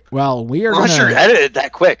 great. Well, we are going to... Unless you're edited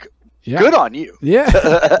that quick. Yeah. Good on you.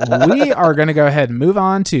 Yeah. We are going to go ahead and move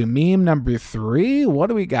on to meme number 3. What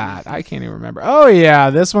do we got? I can't even remember. Oh, yeah.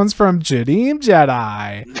 This one's from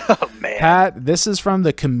jadiimjedi. Oh, man. Pat, this is from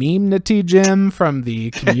the community gym from the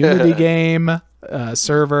community game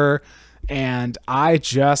server. And I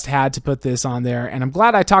just had to put this on there. And I'm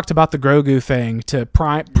glad I talked about the Grogu thing to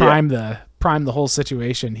prime the whole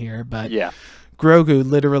situation here. But yeah. Grogu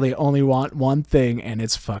literally only want one thing, and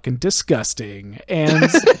it's fucking disgusting. And...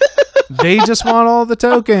 they just want all the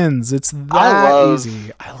tokens. It's that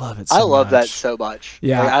easy. I love it so much. I love that so much.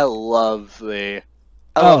 Yeah. Like, I love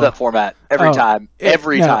that format every time.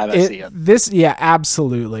 Every time I see it. Yeah,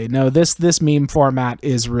 absolutely. No, this meme format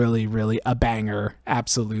is really, really a banger.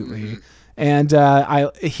 Absolutely. Mm-hmm. And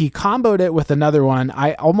he comboed it with another one.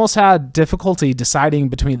 I almost had difficulty deciding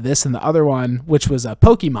between this and the other one, which was a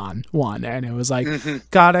Pokemon one. And it was like,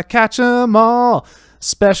 gotta catch 'em all.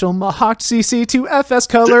 Special Mahawk CC2 FS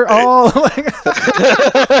color all.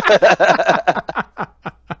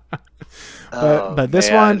 but this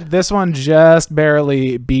one just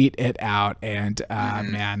barely beat it out, and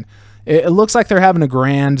man, it looks like they're having a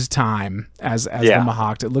grand time as the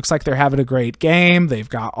Mahawk. It looks like they're having a great game. They've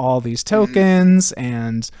got all these tokens,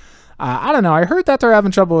 and I don't know. I heard that they're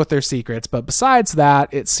having trouble with their secrets, but besides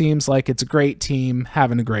that, it seems like it's a great team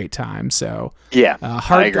having a great time. So yeah,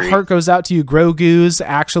 heart goes out to you, Grogu's.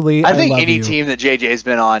 Actually, I think any team that JJ's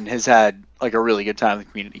been on has had like a really good time in the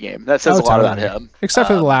community game. That says a lot about him, except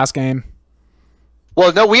for the last game.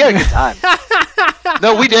 Well, no, we had a good time.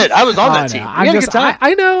 No, we did. I was on that team. We had a good time.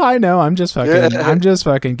 I know. I'm just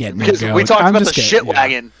fucking getting it going. We talked about the shit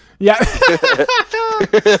wagon. Yeah.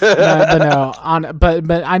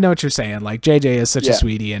 but I know what you're saying. Like, JJ is such a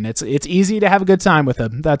sweetie, and it's easy to have a good time with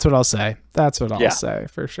him. That's what I'll say. That's what I'll say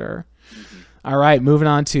for sure. All right, moving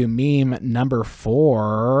on to meme number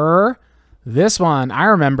 4. This one, I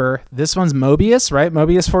remember. This one's Mobius, right?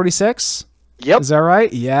 Mobius 46? Yep. Is that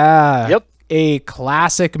right? Yeah. Yep. A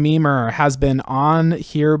classic memer, has been on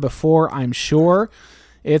here before, I'm sure.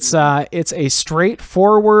 It's a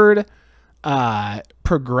straightforward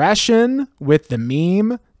progression with the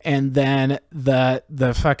meme, and then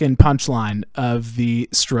the fucking punchline of the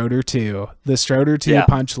Stroder 2. The Stroder 2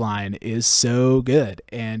 punchline is so good,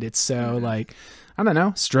 and it's so like, I don't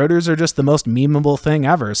know, Stroders are just the most memeable thing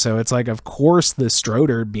ever. So it's like, of course the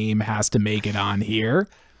Stroder meme has to make it on here.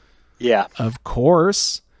 Yeah. Of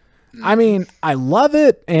course. I mean, I love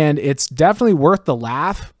it, and it's definitely worth the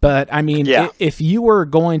laugh. But I mean, if you were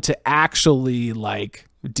going to actually like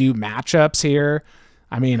do matchups here,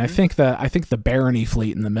 I mean, I think the Barony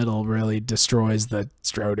fleet in the middle really destroys the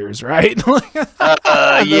Stroders, right? Those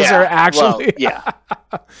are actually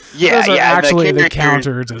those are actually the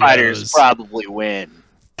counter to fighters those. Probably win.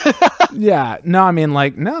 I mean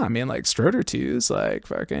like Stroder 2's like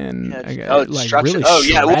fucking really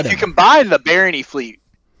well, if you combine the Barony fleet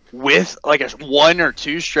with like a 1 or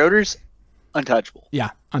 2 Stroders, untouchable. Yeah,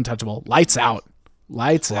 untouchable. Lights out.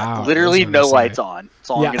 Literally no lights on. That's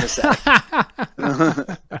all I'm gonna say.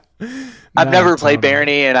 I've never played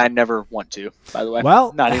Barony, and I never want to, by the way.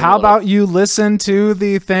 Well, how about you listen to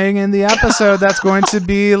the thing in the episode that's going to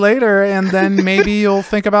be later, and then maybe you'll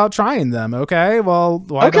think about trying them, okay? Well,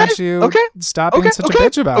 why don't you stop being such a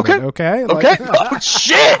bitch about it, okay? Okay. Oh,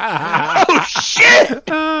 shit! Oh, shit!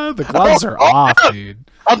 The gloves are off, dude.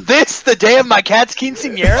 On this, the day of my cat's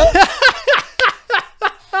quinceañera?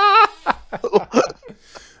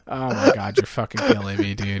 Oh my god, you're fucking killing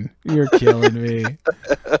me, dude. You're killing me.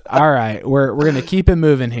 All right, we're gonna keep it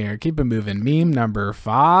moving here. Keep it moving. Meme number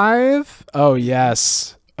 5. Oh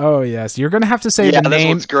yes. Oh yes, you're gonna have to say the name. This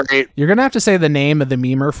one's great. You're gonna have to say the name of the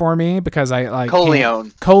memer for me because I like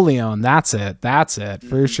Coleon. Coleon. That's it.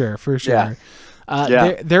 For sure.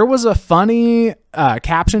 Yeah. There was a funny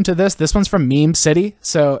caption to this. This one's from Meme City,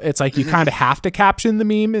 so it's like you kind of have to caption the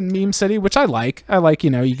meme in Meme City, which I like.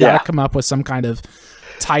 You gotta come up with some kind of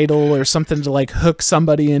title or something to like hook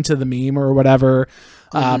somebody into the meme or whatever.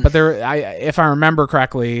 But if I remember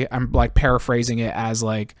correctly, I'm like paraphrasing it as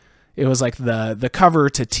like it was like the cover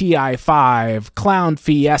to TI4 Clown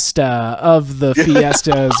Fiesta of the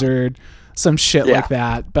Fiestas or some shit like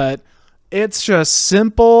that. But it's just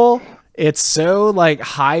simple. It's so like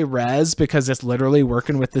high res because it's literally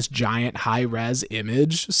working with this giant high res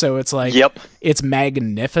image. So it's like it's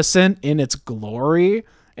magnificent in its glory.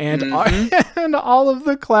 And, and all of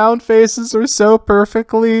the clown faces are so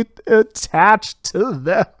perfectly attached to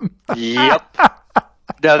them. Yep.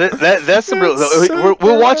 No, that's the real. So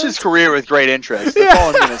we'll watch his career with great interest. That's all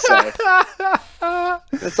I'm gonna say.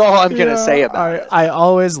 That's all I'm gonna say about it. I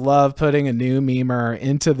always love putting a new memer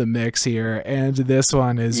into the mix here, and this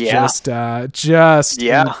one is just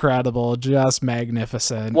incredible, just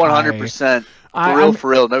magnificent. 100%. For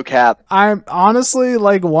real, no cap. I honestly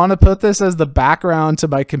like want to put this as the background to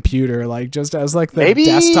my computer, like just as like the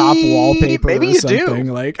desktop wallpaper or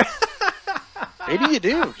something. Like maybe you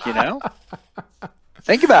do, you know?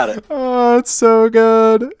 Think about it. Oh, it's so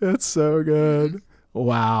good. It's so good.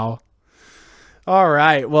 Wow. All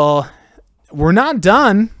right. Well, we're not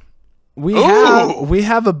done. We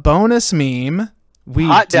have a bonus meme. We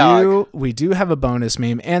do have a bonus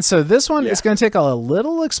meme. And so this one is going to take a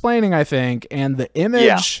little explaining, I think, and the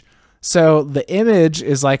image so the image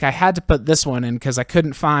is like I had to put this one in cuz I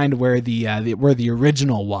couldn't find where the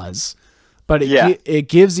original was. But it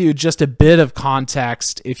gives you just a bit of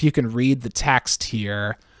context if you can read the text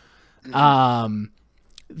here.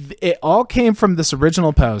 It all came from this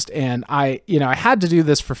original post, and I had to do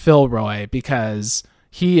this for Phil Roy because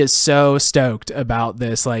he is so stoked about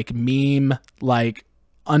this like meme, like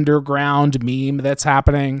underground meme that's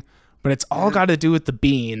happening, but it's all got to do with the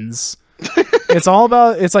beans.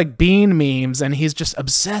 It's like bean memes, and he's just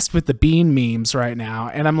obsessed with the bean memes right now,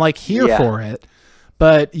 and I'm like here for it.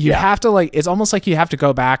 But you have to like, it's almost like you have to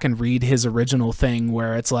go back and read his original thing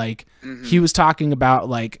where it's like, he was talking about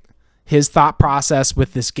like his thought process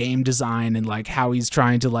with this game design and like how he's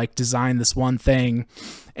trying to like design this one thing.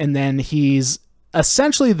 And then he's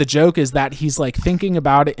essentially, the joke is that he's like thinking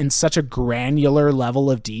about it in such a granular level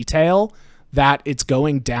of detail that it's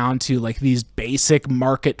going down to like these basic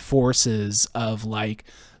market forces of like,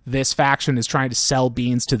 this faction is trying to sell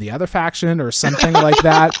beans to the other faction or something like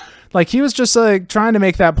that. Like he was just like trying to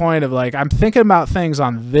make that point of like, I'm thinking about things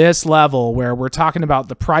on this level where we're talking about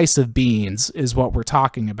the price of beans is what we're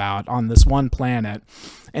talking about on this one planet.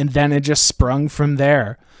 And then it just sprung from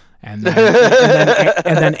there. And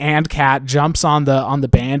then Antcat jumps on the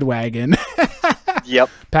bandwagon. Yep.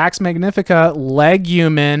 Pax Magnifica,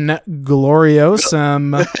 Legumin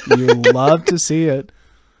Gloriosum. You love to see it.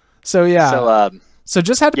 So yeah. So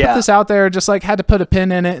just had to put this out there, just like had to put a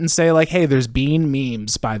pin in it and say like, hey, there's bean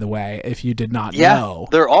memes, by the way, if you did not know.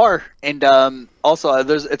 There are. And also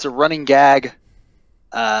it's a running gag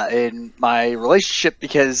in my relationship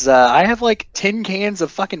because I have like 10 cans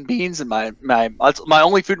of fucking beans in my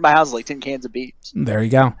only food in my house is like 10 cans of beans. There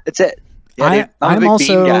you go. That's it. Yeah, I'm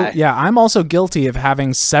also bean guy. I'm also guilty of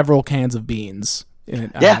having several cans of beans in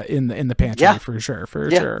the pantry for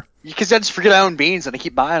sure. Because I just forget I own beans and I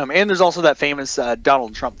keep buying them. And there's also that famous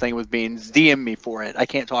Donald Trump thing with beans. DM me for it. I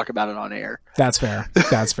can't talk about it on air. That's fair.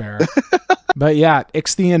 That's fair. But yeah,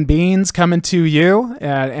 Ixthian beans coming to you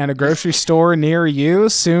at a grocery store near you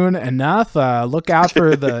soon enough. Look out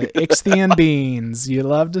for the Ixthian beans. You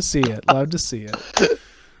love to see it. Love to see it.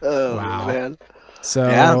 Oh, wow, man.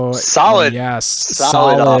 So solid. Yes,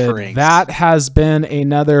 solid offerings. That has been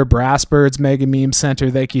another Brassbird's Mega Meme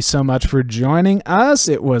Center. Thank you so much for joining us.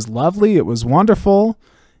 It was lovely. It was wonderful.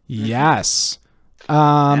 Yes.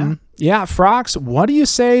 Frox, what do you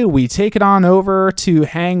say we take it on over to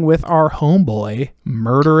hang with our homeboy,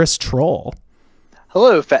 MurderousTroll?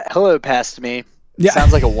 Hello, past me. Yeah.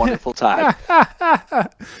 Sounds like a wonderful time.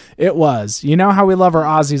 It was. You know how we love our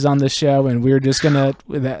Aussies on this show, and we're just going to,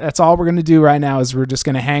 that's all we're going to do right now is we're just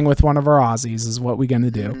going to hang with one of our Aussies is what we're going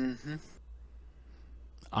to do.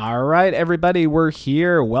 All right, everybody, we're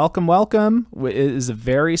here. Welcome, welcome. It is a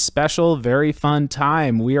very special, very fun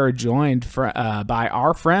time. We are joined by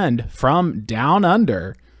our friend from Down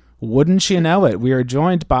Under. Wouldn't you know it? We are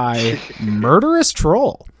joined by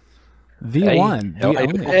MurderousTroll. The one. The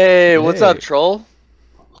only. Hey, what's up, Troll?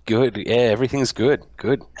 Good. Yeah, everything's good.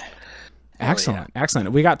 Good. Excellent,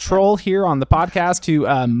 excellent. We got Troll here on the podcast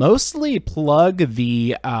to mostly plug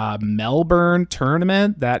the Melbourne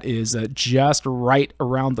tournament that is just right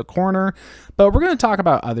around the corner, but we're going to talk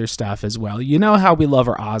about other stuff as well. You know how we love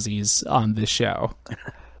our Aussies on this show.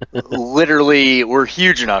 Literally, we're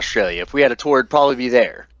huge in Australia. If we had a tour, it'd probably be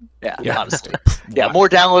there. Yeah. Honestly. Yeah, more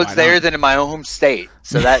downloads there than in my home state.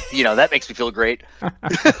 So that, that makes me feel great.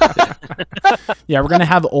 Yeah, we're going to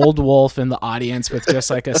have Old Wolf in the audience with just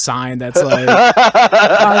like a sign that's like,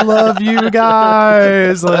 I love you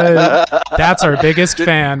guys. Like, that's our biggest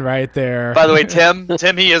fan right there. By the way, Tim,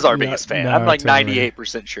 he is our biggest fan. I'm like totally.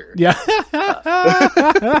 98% sure. Yeah.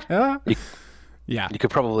 Yeah, you could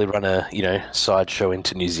probably run a sideshow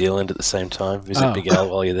into New Zealand at the same time. Visit Big Al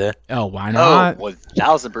while you're there. Oh, why not?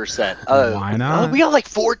 1000%. Oh, why not? We got like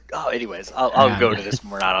 4. Oh, anyways, I'll go to this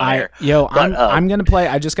when we're not on air. I'm gonna play.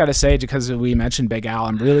 I just gotta say, because we mentioned Big Al,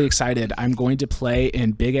 I'm really excited. I'm going to play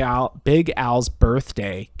in Big Al's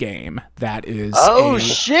birthday game. That is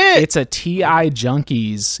shit! It's a TI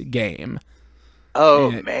Junkies game.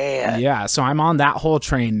 Oh, man. Yeah, so I'm on that whole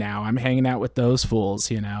train now. I'm hanging out with those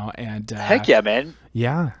fools, and heck yeah, man.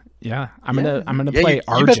 Yeah. I'm gonna play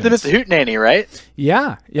Argent. You met them at the Hootenanny, right?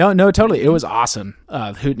 Yeah, no, totally. It was awesome.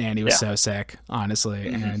 Hootenanny was so sick, honestly,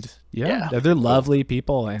 and they're lovely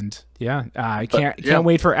people, and I can't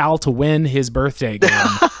wait for Al to win his birthday game.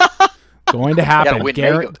 Going to happen,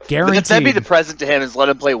 guaranteed. That'd be the present to him, is let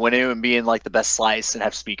him play Winnu and be in like the best slice and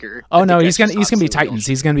have speaker. Oh no, he's gonna be Titans.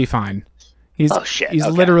 He's gonna be fine. He's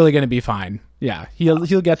literally going to be fine. Yeah,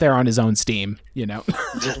 he'll get there on his own steam,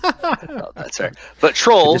 Oh, that's right. But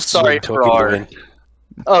Troll, sorry for our...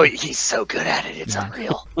 Oh, he's so good at it. It's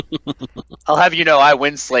unreal. I'll have you know, I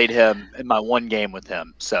win-slayed him in my one game with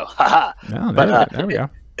him. So, haha. There we go.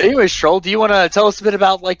 Anyways, Troll, do you want to tell us a bit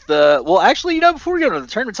about like the... Well, actually, before we go to the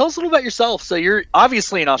tournament, tell us a little about yourself. So you're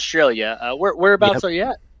obviously in Australia. Whereabouts are you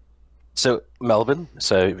at? So Melbourne.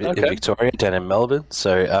 So in Victoria, down in Melbourne.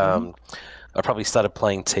 So I probably started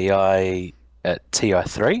playing TI at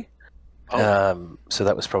TI4. So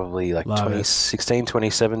that was probably like 2016,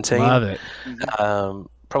 2017. Love it.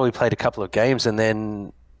 Probably played a couple of games, and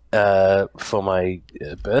then for my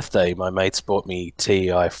birthday, my mates bought me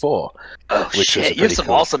TI4. Oh, shit. You have some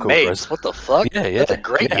awesome mates. What the fuck? Yeah. That's a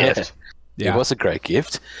great gift. Yeah. It was a great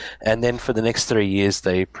gift. And then for the next 3 years,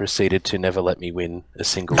 they proceeded to never let me win a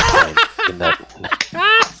single game in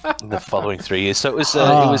the following 3 years. So it was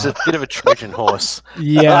a bit of a Trojan horse.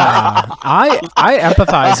 Yeah, I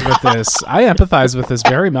empathize with this. I empathize with this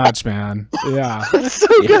very much, man. Yeah, that's so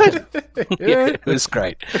good. Yeah, it was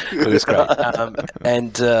great. It was great.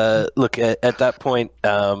 Look, at that point,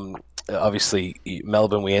 obviously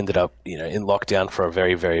Melbourne, we ended up in lockdown for a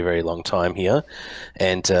very, very, very long time here,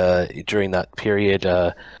 and during that period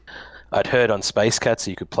I'd heard on Space Cats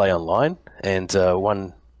that you could play online, and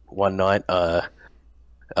one night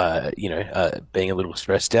being a little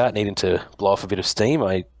stressed out, needing to blow off a bit of steam,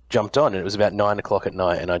 I jumped on, and it was about 9 o'clock at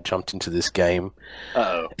night, and I jumped into this game.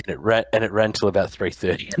 And it ran till about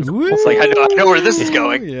 3:30. It's like, I know where this is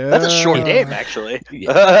going. Yeah. That's a short game, actually.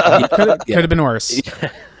 Could have been worse. It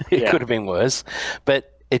could have been worse,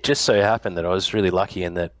 but it just so happened that I was really lucky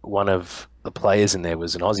in that one of the players in there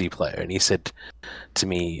was an Aussie player, and he said to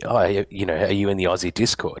me, "Oh, are you in the Aussie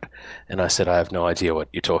Discord?" And I said, "I have no idea what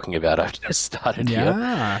you're talking about. I've just started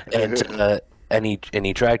here." And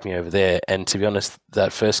he dragged me over there. And to be honest,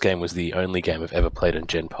 that first game was the only game I've ever played on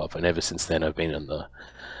Gen Pop, and ever since then I've been on the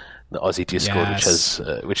Aussie Discord,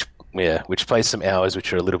 which plays some hours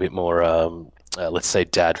which are a little bit more let's say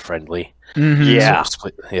dad friendly. Mm-hmm.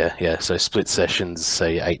 Yeah. So split sessions,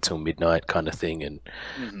 say 8 till midnight kind of thing, and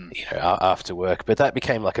after work. But that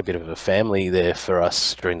became like a bit of a family there for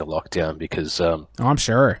us during the lockdown, because I'm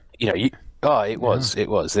sure. It was.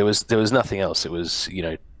 There was nothing else. It was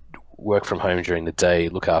work from home during the day,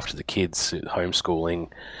 look after the kids, homeschooling,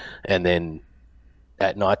 and then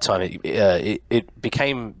at night time it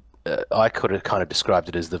became. I could have kind of described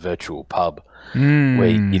it as the virtual pub, where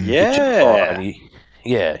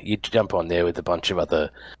you jump on there with a bunch of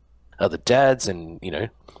other dads, and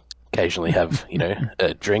occasionally have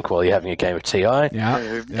a drink while you're having a game of TI.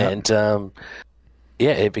 And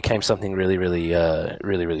it became something really, really,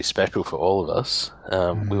 really, really special for all of us.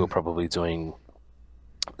 We were probably doing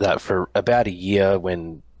that for about a year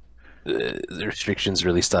when the restrictions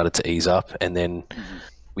really started to ease up, and then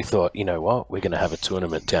we thought, you know what, we're going to have a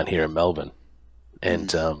tournament down here in Melbourne,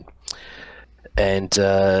 and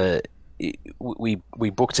we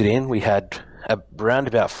booked it in. We had around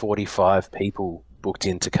about 45 people booked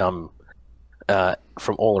in to come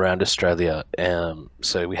from all around Australia.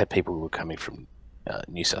 So we had people who were coming from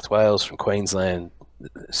New South Wales, from Queensland,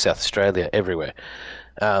 South Australia, everywhere.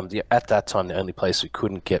 At that time, the only place we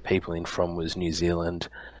couldn't get people in from was New Zealand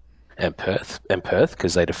and Perth,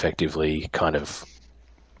 because they'd effectively kind of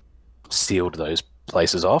sealed those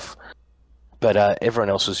places off. But everyone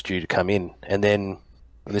else was due to come in, and then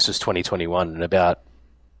this was 2021, and about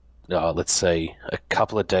let's say a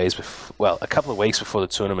couple of weeks before the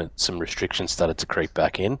tournament, some restrictions started to creep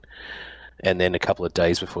back in, and then a couple of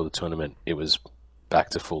days before the tournament, it was back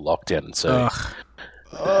to full lockdown, and so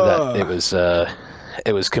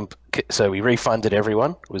so we refunded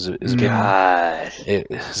everyone. It was a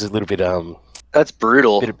little bit that's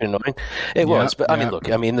brutal. A bit annoying. It was, but I mean, look,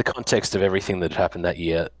 in the context of everything that happened that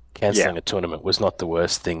year, cancelling a tournament was not the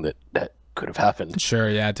worst thing that could have happened. Sure,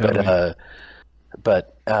 yeah, totally.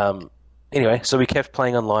 But anyway, so we kept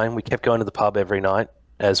playing online. We kept going to the pub every night,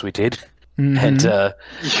 as we did, and a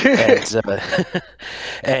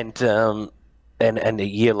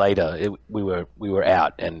year later, we were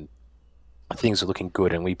out, and things were looking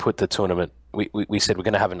good. And we put the tournament. We said we're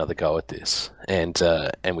going to have another go at this, and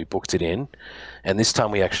we booked it in. And this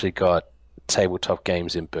time we actually got Tabletop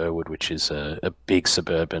Games in Burwood, which is a big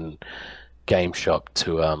suburban game shop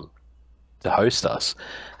to host us,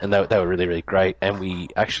 and they were really, really great. And we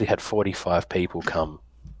actually had 45 people come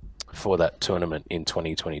for that tournament in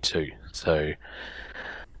 2022. So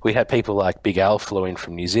we had people like Big Al flew in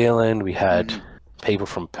from New Zealand. We had people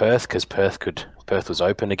from Perth, because Perth was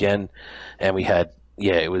open again, and we had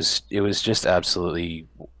it was just absolutely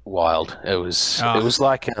wild. It was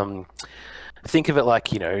like think of it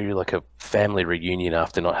like, like a family reunion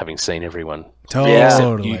after not having seen everyone.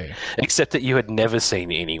 Totally. Except that you had never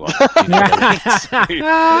seen anyone.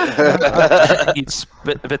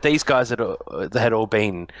 But these guys had all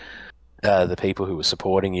been the people who were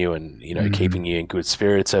supporting you and keeping you in good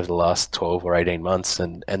spirits over the last 12 or 18 months,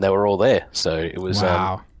 and they were all there. So it was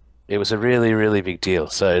it was a really, really big deal.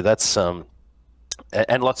 So that's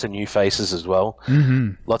and lots of new faces as well.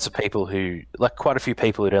 Lots of people quite a few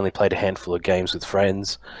people who'd only played a handful of games with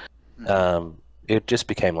friends. It just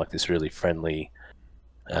became like this really friendly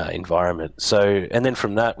environment. So, and then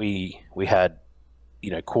from that, we had,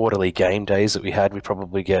 quarterly game days that we had. We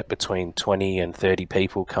probably get between 20 and 30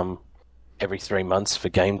 people come every 3 months for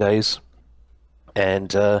game days.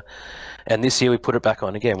 And this year we put it back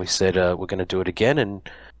on again. We said we're going to do it again, and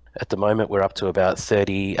at the moment we're up to about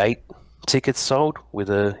 38 tickets sold with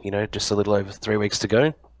just a little over 3 weeks to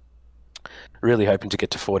go. Really hoping to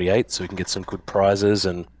get to 48 so we can get some good prizes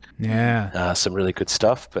and some really good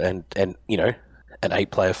stuff. And an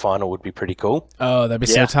 8-player final would be pretty cool. Oh, that'd be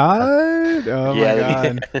so tight. Oh my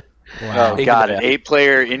god. Wow. Oh god, an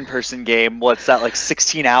 8-player in-person game. What's that, like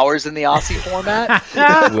 16 hours in the Aussie format?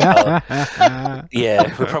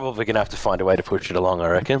 Yeah, we're probably gonna have to find a way to push it along, I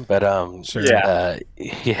reckon. But sure.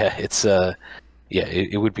 It's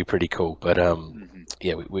it would be pretty cool. But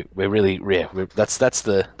we're really that's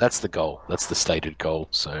the goal. That's the stated goal.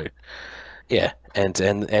 So and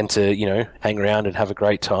to hang around and have a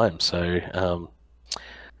great time. So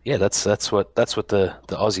that's what the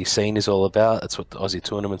Aussie scene is all about. That's what the Aussie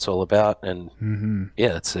tournament's all about, and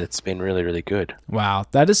it's been really, really good. Wow,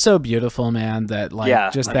 that is so beautiful, man. That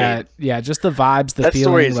just the vibes, the that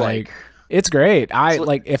feeling, like it's great.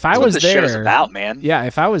 If I was there, show's about, man. Yeah,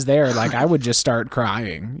 if I was there, I would just start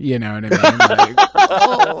crying. You know what I mean?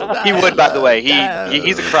 He would, by the way.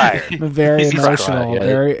 He's a crier. Very emotional.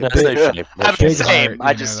 Very big heart.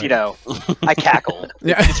 I just I cackle.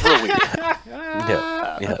 It's real weird.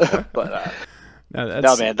 But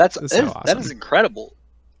no, man, that's so awesome. That is incredible.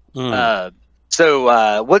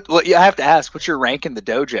 So what I have to ask, what's your rank in the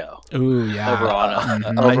dojo? Ooh, yeah.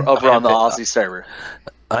 Over on the Aussie server.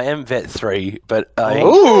 I am vet 3, but okay.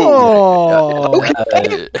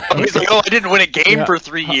 He's like, I didn't win a game for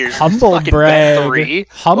 3 years. Humble brag.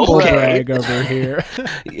 Humble brag over here.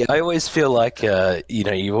 I always feel like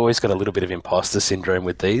you've always got a little bit of imposter syndrome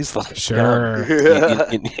with these. Like, sure.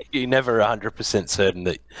 You're never 100% certain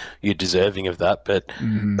that you're deserving of that. But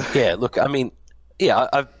look, I mean,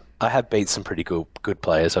 I have beat some pretty good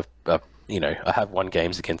players. I have won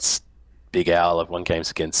games against Big Al. I've won games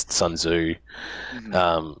against Sun Tzu.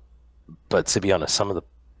 But to be honest, some of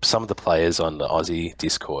the players on the Aussie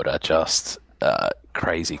Discord are just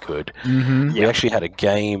crazy good. We actually had a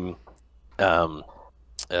game a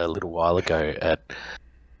little while ago at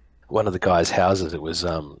one of the guys' houses. It was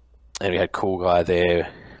and we had CoolGuy there.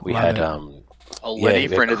 We had Lenny,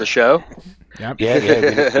 friend of the show. Yep.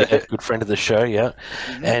 Good friend of the show,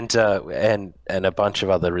 and a bunch of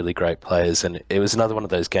other really great players. And it was another one of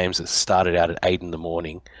those games that started out at 8 in the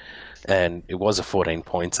morning, and it was a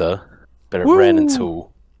 14-pointer, but it ran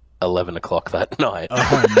until 11 o'clock that night.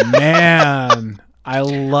 Oh man! I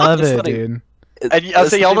love it, like, dude. And I'll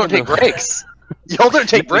say y'all don't take breaks. Y'all don't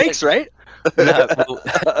take breaks, right? No,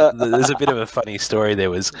 well, there's a bit of a funny story. There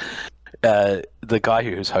was the guy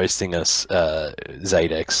who was hosting us,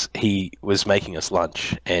 Zadex. He was making us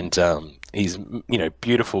lunch, and he's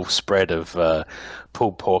beautiful spread of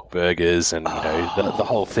pulled pork burgers and the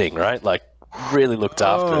whole thing, right? Like really looked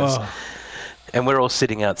after us. And we're all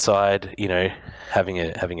sitting outside, having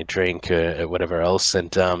a drink or whatever else,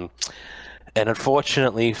 and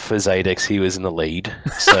unfortunately for Zadex, he was in the lead.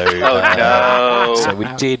 So, no! So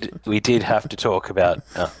we did have to talk about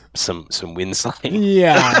some winslaying.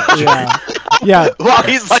 Yeah. While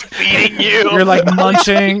he's like feeding you, You're like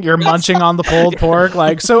munching. You're munching on the pulled pork.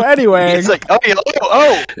 Like, so anyway, it's like, I'm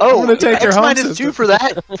gonna take your home -2 for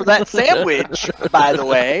that sandwich. By the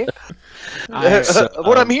way,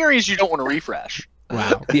 what I'm hearing is you don't want to refresh.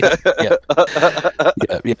 Wow. Yeah.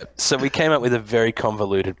 So we came up with a very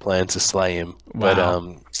convoluted plan to slay him, but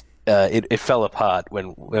it fell apart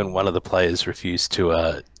when one of the players refused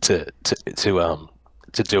to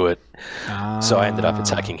do it. So I ended up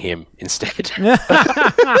attacking him instead.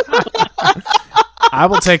 I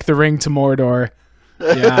will take the ring to Mordor.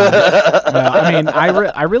 Yeah. Well, I mean,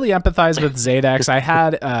 I really empathize with Zadex. I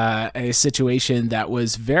had a situation that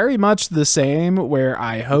was very much the same where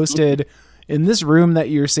I hosted. In this room that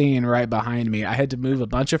you're seeing right behind me, I had to move a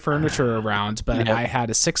bunch of furniture around, but I had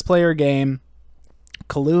a 6-player game.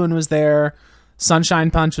 Kalun was there.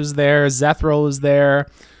 Sunshine Punch was there. Zethral was there.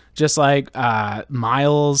 Just like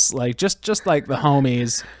Miles, like just like the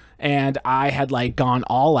homies. And I had like gone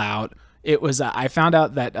all out. It was I found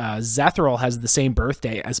out that Zethral has the same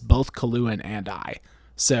birthday as both Kalun and I.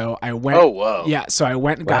 So I went. Oh, whoa. Yeah, so I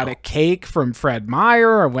went and got a cake from Fred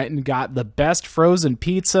Meyer. I went and got the best frozen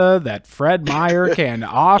pizza that Fred Meyer can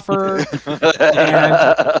offer. And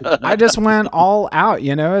I just went all out,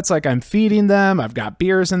 It's like I'm feeding them. I've got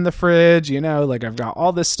beers in the fridge, like I've got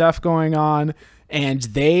all this stuff going on. And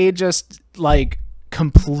they just like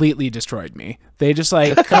completely destroyed me. They just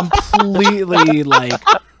like completely like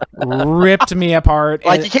ripped me apart.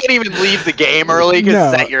 Like, you can't even leave the game early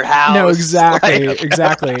because it's at your house. No, exactly,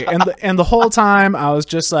 exactly. And the whole time I was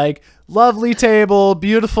just like, lovely table,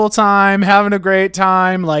 beautiful time, having a great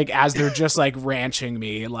time. Like, as they're just like ranching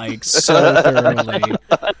me, like so thoroughly.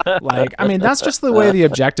 Like, I mean, that's just the way the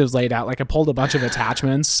objective's laid out. Like, I pulled a bunch of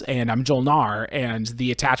attachments, and I'm Jolnar, and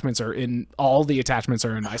all the attachments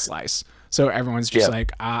are in my slice. So everyone's just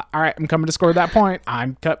like, all right, I'm coming to score that point.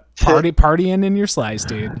 I'm partying in your slice,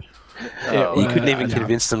 dude. You couldn't even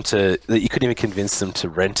convince them to. You couldn't even convince them to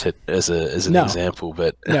rent it as an example.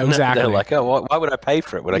 But no, exactly. They're like, oh, why would I pay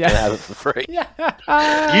for it when I can have it for free?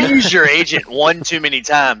 You use your agent one too many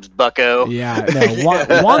times, Bucko. Yeah,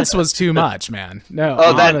 no, once was too much, man. No.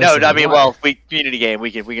 Oh, I mean, well, community game.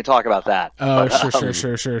 We can talk about that. Oh,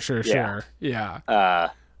 sure. Yeah.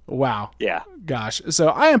 Wow. Yeah. Gosh. So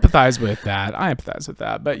I empathize with that.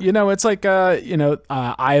 But, it's like,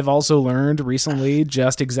 I've also learned recently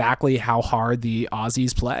just exactly how hard the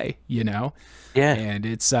Aussies play, Yeah. And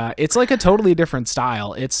it's like a totally different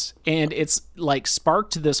style. It's like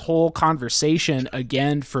sparked this whole conversation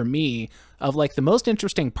again for me of like the most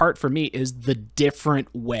interesting part for me is the different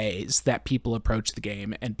ways that people approach the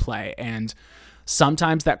game and play. And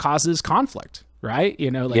sometimes that causes conflict. Right?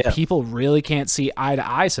 People really can't see eye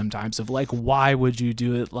to eye sometimes of like, why would you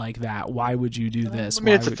do it like that? Why would you do this? I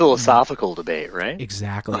mean, it's a philosophical debate, right?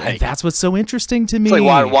 Exactly. And that's what's so interesting to me. It's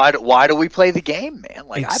like, why do we play the game, man?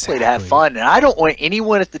 Like, I play to have fun, and I don't want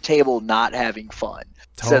anyone at the table not having fun.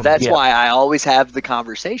 Totally. So that's why I always have the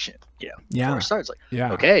conversation. Before it starts,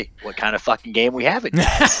 okay, what kind of fucking game we having?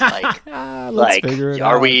 Like, let's figure it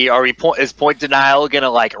out. Is point denial gonna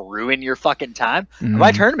like ruin your fucking time?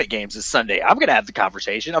 My tournament games is Sunday. I'm gonna have the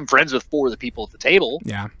conversation. I'm friends with 4 of the people at the table.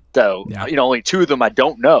 Yeah. So only 2 of them I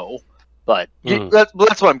don't know. But that's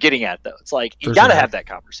what I'm getting at, though. It's like you got to have that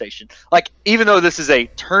conversation. Like, even though this is a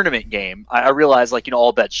tournament game, I realize like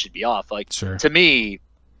all bets should be off. Like to me.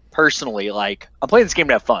 Personally, like, I'm playing this game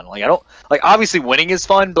to have fun. Like, I don't like, obviously winning is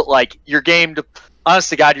fun, but like your game to, honest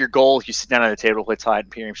to God, your goal if you sit down at a table to play Tide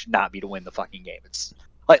Imperium should not be to win the fucking game. It's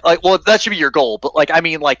like well, that should be your goal, but like, I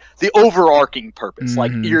mean, like the overarching purpose,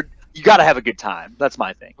 like you got to have a good time. That's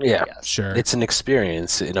my thing. Yeah, sure. It's an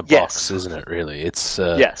experience in a box, isn't it? Really, it's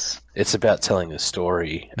it's about telling a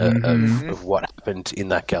story of what happened in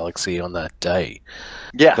that galaxy on that day.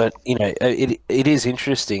 Yeah, but it is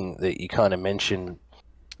interesting that you kind of mention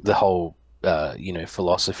the whole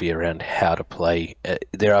philosophy around how to play.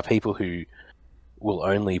 There are people who will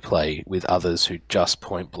only play with others who just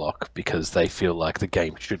point block because they feel like the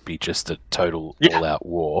game should be just a total all-out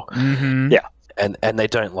war. Yeah, and they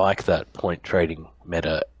don't like that point trading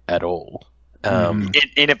meta at all. And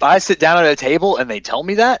if I sit down at a table and they tell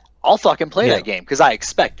me that, I'll fucking play that game because I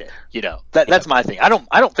expect it. You know, that's my thing. I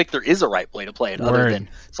don't think there is a right way to play it other than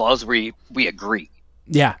as long as we agree.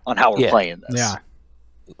 Yeah. On how we're playing this. Yeah.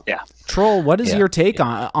 Yeah. Troll, what is your take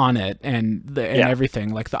on it and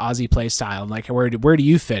everything, like the Aussie play style? Like where do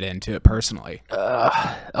you fit into it personally?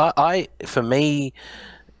 For me,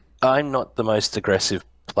 I'm not the most aggressive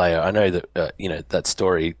player. I know that you know, that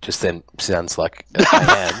story just then sounds like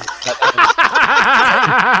I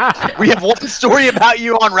am. We have one story about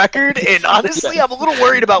you on record, and honestly, I'm a little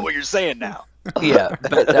worried about what you're saying now. Yeah,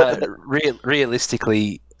 but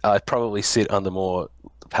realistically, I probably sit on the more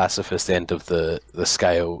pacifist end of the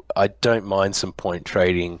scale. I don't mind some point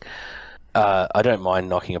trading. I don't mind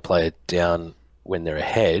knocking a player down when they're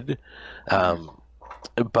ahead,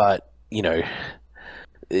 but you know,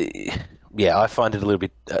 I find it a little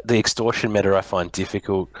bit the extortion meta I find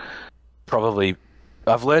difficult. Probably,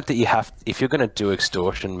 I've learned that if you're going to do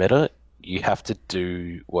extortion meta, you have to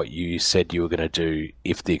do what you said you were going to do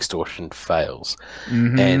if the extortion fails.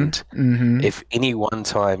 And if any one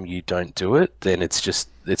time you don't do it, then it's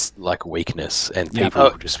like weakness, and people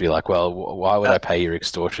will just be like, well, why would I pay your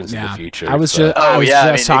extortions in the future? I was just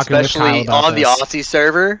talking especially with Kyle about on the Aussie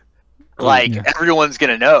server. Like everyone's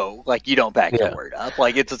gonna know, like you don't back your word up.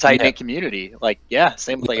 Like it's a tight knit community. Like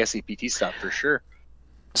same with like SCPT stuff for sure.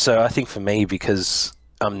 So I think for me, because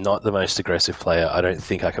I'm not the most aggressive player, I don't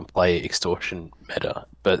think I can play extortion meta.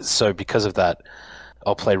 But so because of that,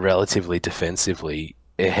 I'll play relatively defensively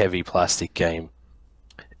a heavy plastic game.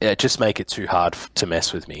 Just make it too hard to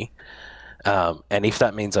mess with me. And if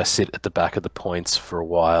that means I sit at the back of the points for a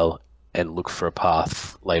while and look for a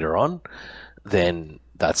path later on, then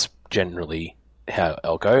that's generally how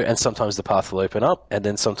I'll go. And sometimes the path will open up, and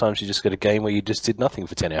then sometimes you just get a game where you just did nothing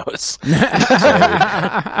for 10 hours.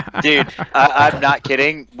 Dude, I'm not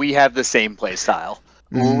kidding. We have the same play style.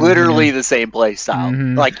 Literally the same play style.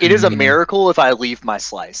 Like, it is a miracle if I leave my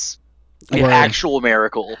slice. An actual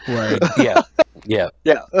miracle. Right. Yeah.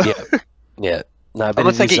 No, but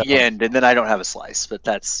I'm thinking Yen, and then I don't have a slice, but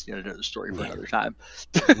that's another story for another time.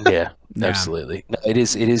 Absolutely. No, it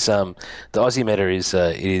is. The Aussie meta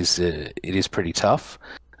is pretty tough,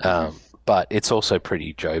 but it's also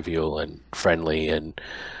pretty jovial and friendly, and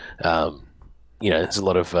there's a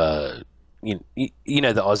lot of the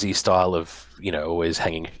Aussie style of always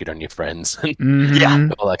hanging shit on your friends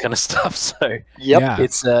and all that kind of stuff. So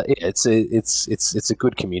it's a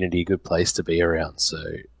good community, good place to be around. So.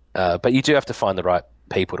 But you do have to find the right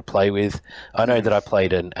people to play with. I know that I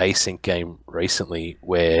played an async game recently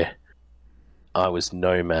where I was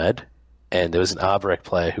Nomad, and there was an Arborec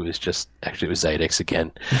player who was actually it was Zadex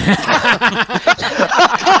again.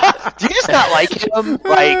 Do you just not like him?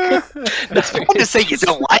 Like, it's fun to say you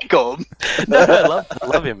don't like him. No, I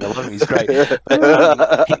love him. I love him. He's great.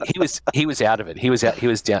 But, he was out of it. He was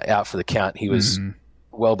out for the count. He was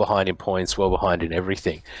well behind in points, well behind in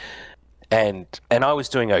everything. And I was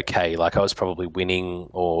doing okay. Like, I was probably winning,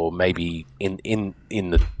 or maybe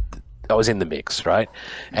I was in the mix, right?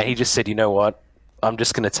 And he just said, "You know what? I'm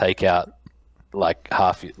just going to take out like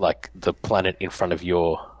half, like the planet in front of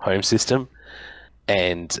your home system,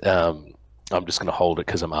 and I'm just going to hold it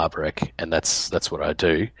because I'm Arborec, and that's what I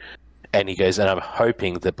do." And he goes, "And I'm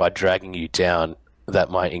hoping that by dragging you down,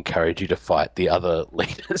 that might encourage you to fight the other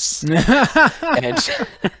leaders." and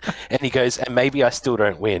he goes, "And maybe I still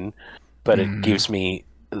don't win, but it gives me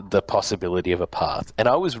the possibility of a path." And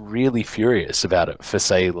I was really furious about it for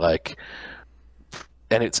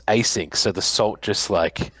and it's async, so the salt just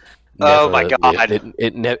oh my god,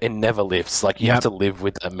 it never lifts. Like, you have to live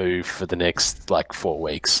with that move for the next 4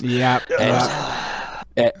 weeks. And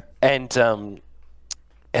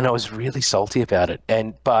I was really salty about it.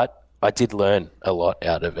 But I did learn a lot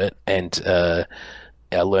out of it, and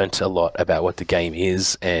I learned a lot about what the game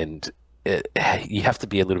is, and you have to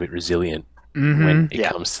be a little bit resilient when it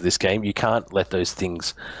comes to this game. You can't let those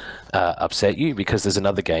things upset you, because there's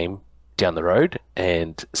another game down the road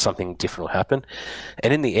and something different will happen.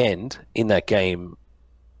 And in the end, in that game,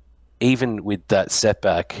 even with that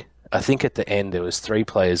setback, I think at the end there was 3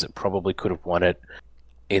 players that probably could have won it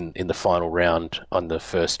in the final round on the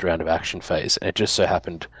first round of action phase. And it just so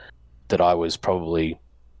happened that I was probably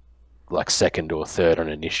second or third on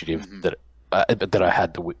initiative, that I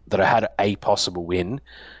had a possible win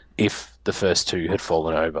if the first 2 had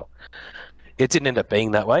fallen over. It didn't end up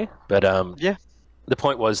being that way, but the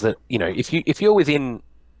point was that if you're within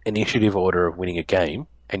initiative order of winning a game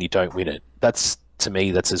and you don't win it, to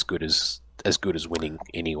me that's as good as as good as winning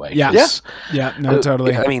anyway. Yeah, yeah, no,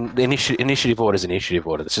 totally. I mean, the initiative order is an initiative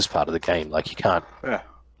order. That's just part of the game. Like you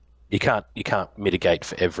can't mitigate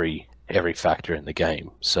for every factor in the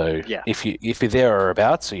game. So if you're there or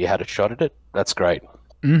about, so you had a shot at it, that's great.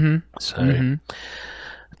 So,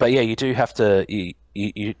 but yeah, you do have to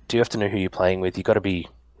you do have to know who you're playing with. You got to be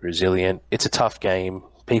resilient. It's a tough game.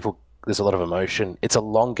 There's a lot of emotion. It's a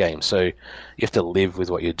long game, so you have to live with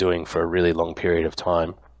what you're doing for a really long period of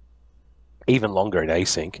time, even longer in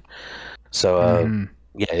async. So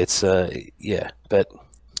it's but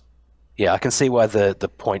yeah, I can see why the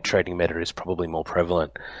point trading meta is probably more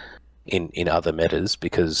prevalent in other metas,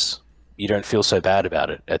 because you don't feel so bad about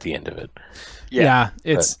it at the end of it. Yeah,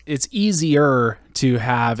 it's easier to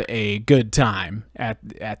have a good time at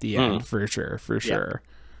the end, for sure.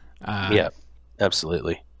 Yeah,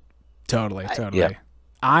 absolutely. Totally. Yeah.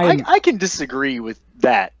 I can disagree with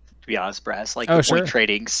that, to be honest, Brass. Like the point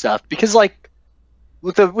trading stuff, because like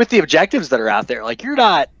with the objectives that are out there, like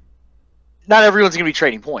not everyone's gonna be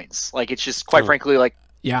trading points. Like it's just quite frankly like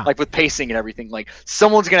with pacing and everything, like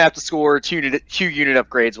someone's gonna have to score two unit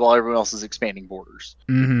upgrades while everyone else is expanding borders.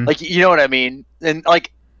 Like you know what I mean? And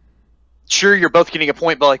like sure, you're both getting a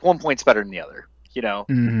point, but like one point's better than the other. You know?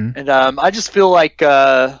 And I just feel like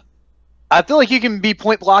you can be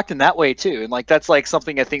point blocked in that way too, and like that's like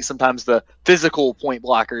something I think sometimes the physical point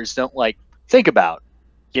blockers don't like think about,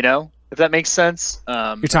 you know, if that makes sense.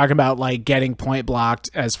 You're talking about like getting point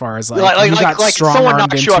blocked as far as like someone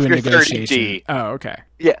knocks you off your third empty. Oh, okay.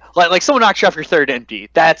 Yeah, like someone knocks you off your third empty.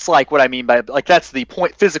 That's like what I mean by like that's the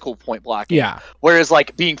physical point blocking. Yeah. Whereas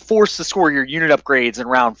like being forced to score your unit upgrades in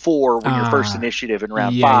round 4 when you're first initiative in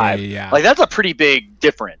round 5, like that's a pretty big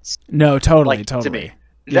difference. No, totally, like, totally. To me.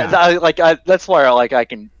 Yeah. That's why I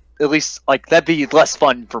can at least like that'd be less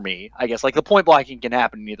fun for me, I guess. Like the point blocking can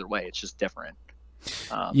happen either way; it's just different.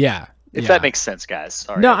 If that makes sense, guys.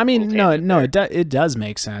 Sorry, no, I mean it does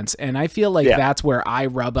make sense, and I feel like that's where I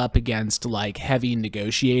rub up against like heavy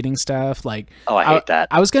negotiating stuff. Like, I hate that.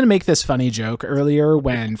 I was gonna make this funny joke earlier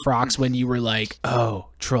when Frox, when you were like, "Oh,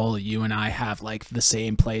 Troll, you and I have like the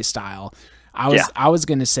same play style." I was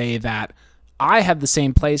gonna say that I have the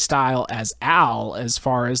same play style as Al as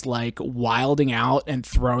far as like wilding out and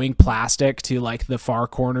throwing plastic to like the far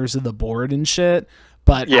corners of the board and shit.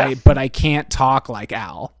 But I can't talk like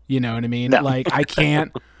Al. You know what I mean? No. Like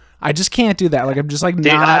I just can't do that. Like I'm just like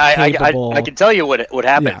not capable. I can tell you what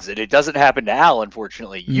happens, and it doesn't happen to Al,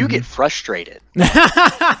 unfortunately. You get frustrated.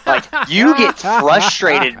 Like you get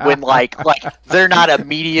frustrated when like they're not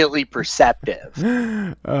immediately perceptive.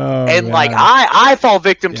 And like I fall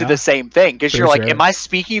victim to the same thing, because you're like, am I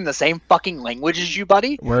speaking the same fucking language as you,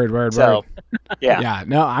 buddy? Word. Yeah.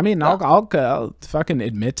 No, I mean I'll fucking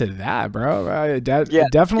admit to that, bro. I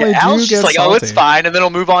definitely do Al's just like, salty. oh, it's fine, and then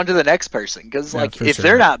I'll move on to the next person, because like if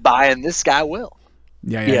they're not buying, this guy will.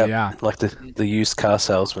 Yeah. Like the used car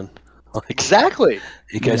salesman. Like, exactly.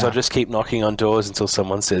 He goes, I'll just keep knocking on doors until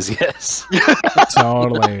someone says yes.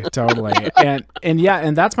 Totally.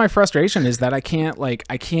 And that's my frustration, is that I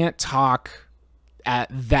can't talk at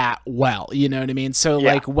that well, you know what I mean? So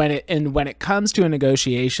like when it comes to a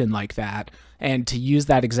negotiation like that, and to use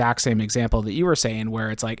that exact same example that you were saying,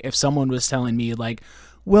 where it's like if someone was telling me like,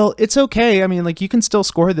 well, it's okay, I mean, like you can still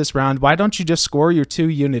score this round, why don't you just score your 2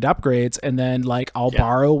 unit upgrades, and then like I'll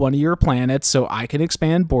borrow one of your planets so I can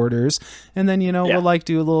expand borders, and then we'll like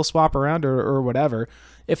do a little swap around or whatever.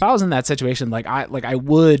 If I was in that situation, like I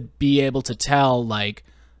would be able to tell like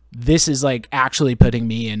this is like actually putting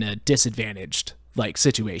me in a disadvantaged like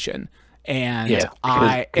situation. And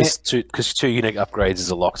because 2 unit upgrades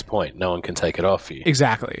is a locked point, no one can take it off you.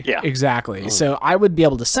 Exactly. So I would be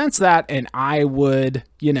able to sense that, and I would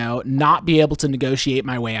not be able to negotiate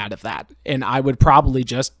my way out of that, and I would probably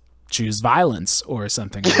just choose violence or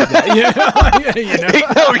something like that.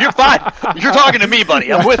 No, you're fine, you're talking to me,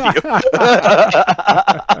 buddy, I'm with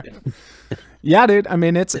you. Yeah, dude, I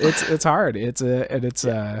mean it's hard, it's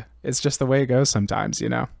just the way it goes sometimes,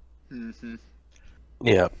 Yeah.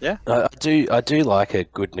 I do like a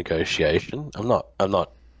good negotiation. I'm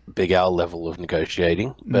not Big Al level of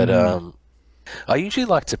negotiating, but I usually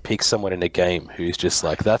like to pick someone in a game who's just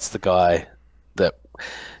like, that's the guy that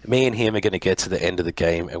me and him are going to get to the end of the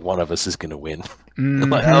game, and one of us is going to win.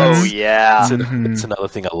 Like, it's another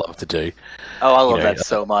thing I love to do. Oh, I love that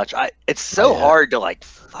so much. It's so hard to like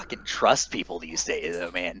fucking trust people these days,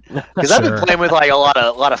 though, man. Because I've been playing with like a lot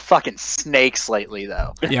of fucking snakes lately,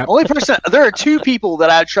 though. Only person, there are 2 people that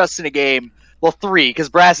I trust in a game. Well, 3, because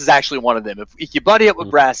Brass is actually one of them. If you buddy up with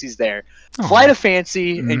Brass, he's there. Flight of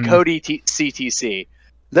Fancy and Cody CTC,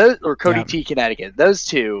 those, or Cody T Connecticut. Those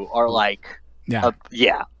 2 are like,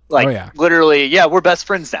 Like, literally, yeah, we're best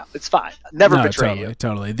friends now. It's fine. Never betray you.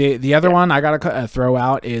 Totally. The other one I gotta throw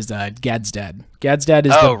out is Ged's Dead. Ged's Dead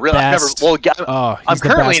is the really? best. I'm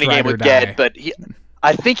currently in a game with Ged, but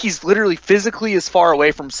I think he's literally physically as far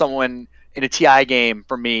away from someone in a TI game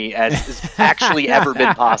for me as has actually ever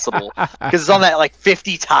been possible, because it's on that like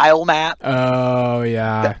 50 tile map. Oh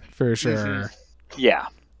yeah, for sure. Yeah.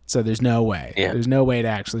 So there's no way. Yeah. There's no way to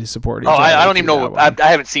actually support each other. Oh, I don't even know. I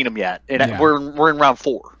haven't seen him yet, and we're in round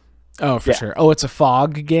 4. Oh, for sure. Oh, it's a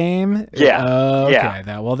fog game. Yeah. Okay.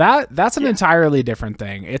 That's an entirely different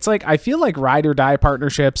thing. It's like I feel like ride or die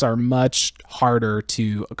partnerships are much harder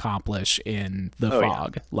to accomplish in the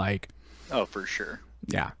fog. Yeah. Like. Oh, for sure.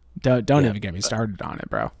 Yeah. Don't even get me started on it,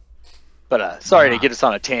 bro. But sorry to get us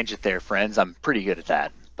on a tangent there, friends. I'm pretty good at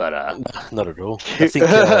that. But not at all. I think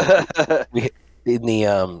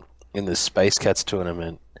in the Space Cats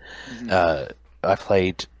tournament, I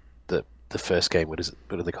played the first game. What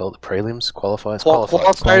do they call it? The prelims, qualifiers,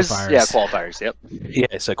 qualifiers. Yeah, qualifiers. Yep.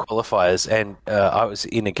 Yeah, so qualifiers, and I was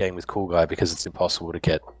in a game with CoolGuy because it's impossible to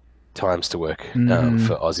get times to work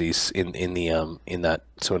for Aussies in that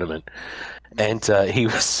tournament, and he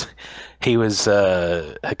was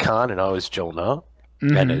Hakan and I was Jolnar.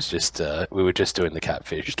 And it was just we were just doing the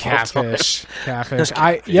catfish. Catfish.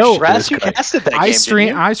 Brass, you casted that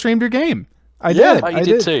game. I streamed your game. I did. I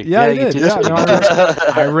did too. Yeah, I did. Yeah, no,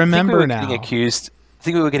 I remember now. I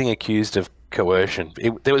think we were getting accused of coercion.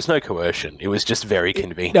 There was no coercion. It was just very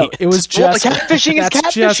convenient. No, it was just catfishing is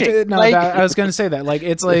catfishing. I was going to say that. Like,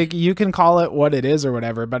 it's like you can call it what it is or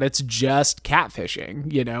whatever, but it's just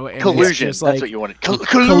catfishing. You know, and collusion. Just like, that's what you wanted.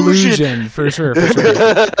 Collusion for sure.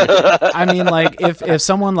 I mean, like if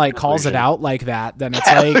someone like calls it out like that, then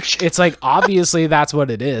it's like obviously that's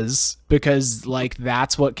what it is, because like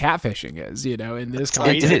that's what catfishing is. You know, in this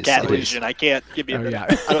context, it is catfishing. I can't give you.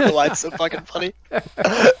 I don't know why it's so fucking funny.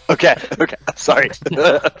 Okay. Sorry.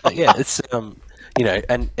 Yeah, it's you know,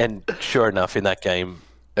 and sure enough, in that game,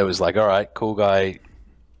 it was like, all right, CoolGuy,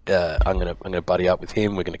 I'm gonna buddy up with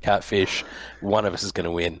him. We're gonna catfish. One of us is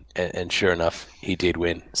gonna win, and sure enough, he did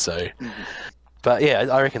win. So, but yeah,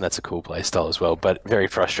 I reckon that's a cool play style as well. But very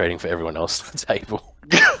frustrating for everyone else at the table.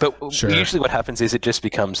 But usually, what happens is it just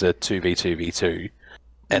becomes a 2v2v2,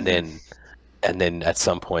 and then at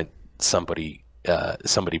some point somebody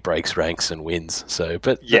breaks ranks and wins. So,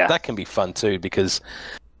 but that can be fun too, because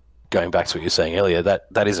going back to what you were saying earlier,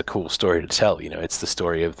 that is a cool story to tell. You know, it's the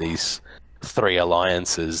story of these 3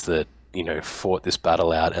 alliances that, you know, fought this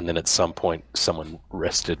battle out, and then at some point someone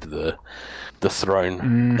wrested the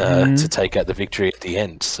throne to take out the victory at the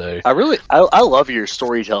end. So I love your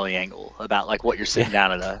storytelling angle about like what you're sitting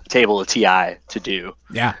down at a table of TI to do.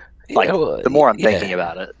 Yeah. Like the more I'm thinking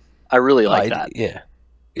about it, I really like that. Yeah.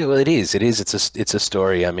 Yeah, well, it is. It's a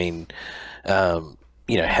story. I mean,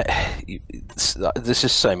 you know, there's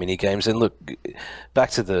just so many games. And look,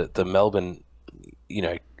 back to the Melbourne, you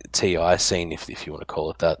know, TI scene, if you want to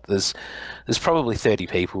call it that. There's probably 30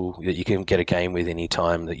 people that you can get a game with any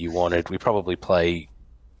time that you wanted. We probably play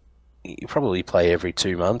every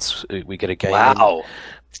 2 months. We get a game. Wow.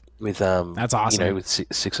 With that's awesome. You know, with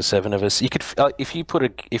 6 or 7 of us, you could if you put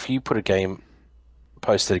a game,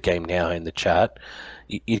 posted a game now in the chat,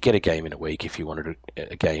 you'd get a game in a week if you wanted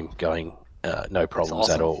a game going, no problems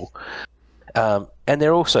at all. And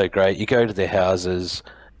they're also great. You go to their houses,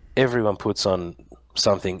 everyone puts on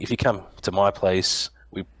something. If you come to my place,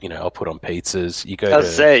 I'll put on pizzas. You go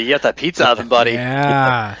you got that pizza oven, buddy.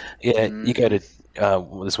 Yeah. You go to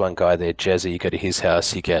there's one guy there, Jezza. You go to his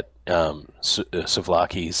house, you get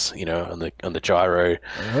souvlaki's, you know, on the gyro.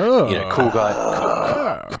 Oh. You know,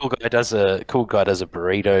 CoolGuy does a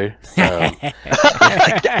burrito.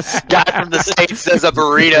 Guy from the States does a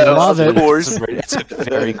burrito. Of course, it's a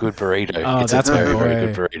very good burrito. Oh, it's that's a very, my boy. very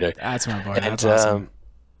good burrito. That's my boy. And that's awesome.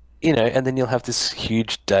 You know, and then you'll have this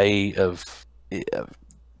huge day of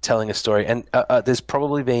telling a story. And there's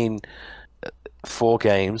probably been 4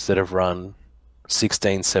 games that have run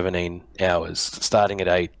 16, 17 hours, starting at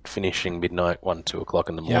 8, finishing midnight, 1, 2 o'clock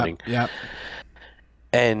in the morning. Yep.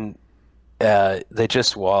 And they're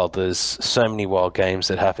just wild. There's so many wild games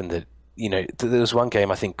that happen that, you know, there was one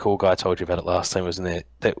game, I think CoolGuy told you about it last time, wasn't there,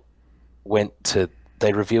 that went to,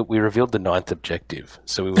 we revealed the 9th objective.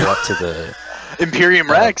 So we were up to the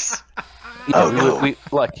Imperium Rex. We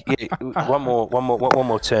one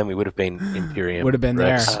more turn, we would have been Imperium. Would have been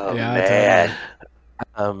Rex. there. Oh, yeah,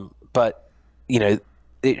 man. But you know,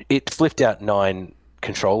 it flipped out 9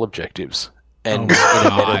 control objectives, And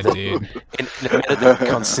God, in a meta that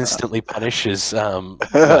consistently punishes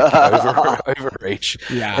overreach.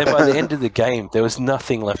 Yeah. And by the end of the game, there was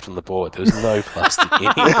nothing left on the board. There was no plastic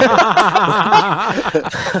anywhere.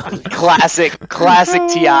 Classic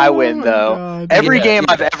TI win, though. God. Every game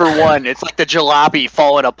I've ever won, it's like the jalopy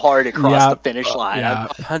falling apart across the finish line. Yeah.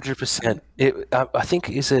 100%. I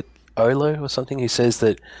think, is it Olo or something who says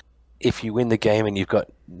that if you win the game and you've got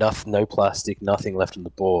no plastic, nothing left on the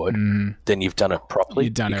board, then you've done it properly.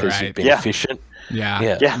 You've done it because right. you've been efficient.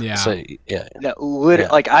 Yeah. So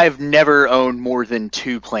like I've never owned more than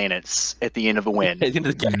 2 planets at the end of a win. At the end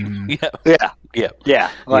of the game. Yeah.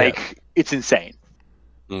 Like it's insane.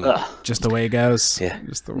 Just the way it goes. Yeah.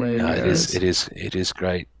 Just the way it goes. It is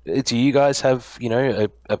great. Do you guys have,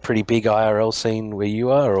 a pretty big IRL scene where you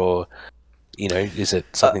are, or, is it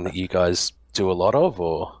something that you guys do a lot of,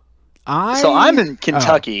 or? So I'm in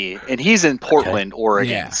Kentucky and he's in Portland,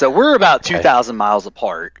 Oregon. Yeah. So we're about 2,000 miles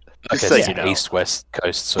apart. Okay, so you know. East-west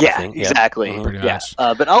coast sort of thing. Exactly. Pretty Yeah,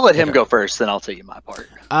 much. but I'll let him go first, then I'll tell you my part.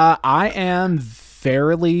 I am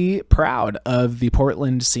fairly proud of the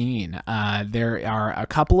Portland scene. There are a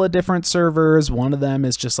couple of different servers. One of them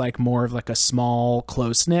is just like more of like a small,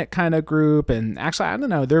 close-knit kind of group, and actually, I don't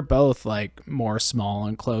know, they're both like more small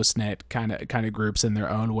and close-knit kind of groups in their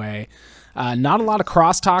own way. Not a lot of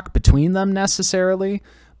crosstalk between them necessarily,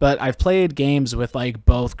 but I've played games with like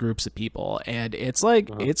both groups of people, and it's like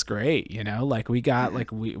it's great, like we got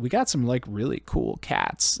we got some like really cool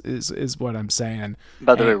cats is what I'm saying.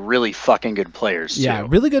 By the way, really fucking good players too. Yeah,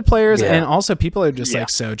 really good players, and also people are just like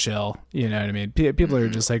so chill. You know what I mean? People are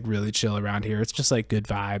just like really chill around here. It's just like good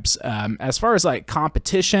vibes. As far as like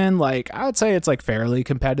competition, like I would say it's like fairly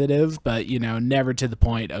competitive, but never to the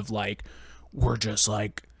point of like we're just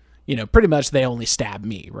like. Pretty much they only stab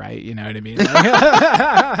me, right? You know what I mean?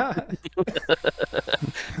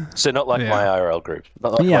 So not like my IRL group.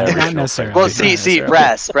 Not like not necessarily. Well, see,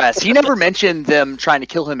 Brass. He never mentioned them trying to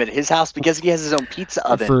kill him at his house because he has his own pizza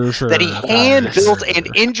oven that he hand-built and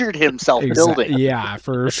injured himself building. Yeah,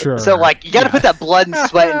 for sure. So, like, you got to put that blood and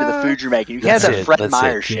sweat into the food you're making. You can't have that Fred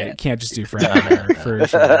Meyer shit. Yeah, you can't just do Fred Meyer, for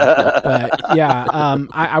sure. But, yeah,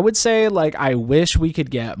 I would say, like, I wish we could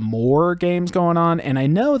get more games going on, and I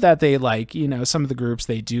know that they like some of the groups,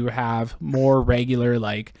 they do have more regular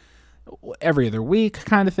like every other week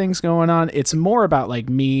kind of things going on. It's more about like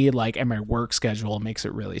me like and my work schedule makes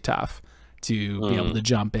it really tough to be able to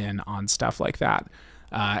jump in on stuff like that.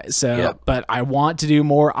 But I want to do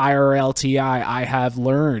more IRL TI. I have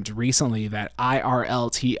learned recently that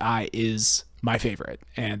IRL TI is my favorite,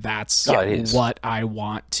 and that's what I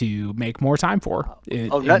want to make more time for.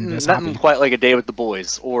 Nothing quite like a day with the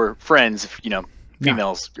boys or friends, if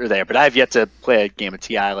females are there, but I have yet to play a game of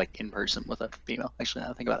TI like in person with a female. Actually,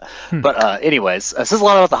 now I think about it. But anyways, this is a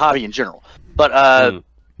lot about the hobby in general. But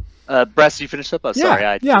Bress, you finished up? Sorry,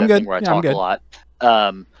 I'm good. Where I talk a lot.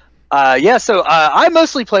 So I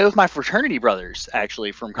mostly play with my fraternity brothers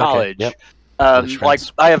actually from college. Okay, yep. Like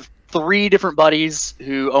I have 3 different buddies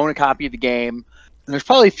who own a copy of the game, and there's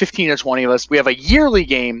probably 15 or 20 of us. We have a yearly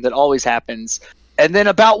game that always happens, and then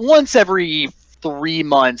about once every 3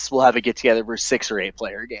 months we'll have a get together for a 6 or 8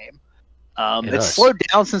 player game. It's slowed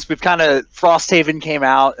down since we've kind of Frosthaven came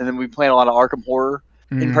out, and then we played a lot of Arkham Horror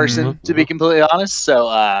in person, to be completely honest. So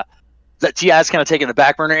that TI's kind of taken the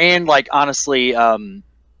back burner, and like honestly, I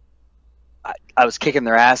was kicking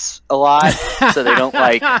their ass a lot, so they don't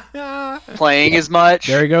like playing as much.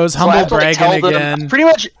 There he goes, humble bragging again. Pretty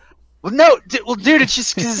much. Well, dude, it's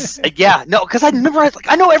just because because I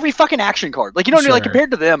know every fucking action card. Like like compared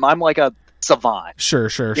to them, I'm like a savant. Sure.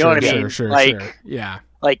 You know what I mean? Sure. Yeah.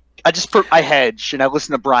 Like I hedge and I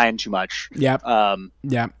listen to Brian too much. Yep.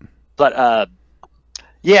 But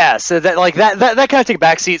so that like that kind of take a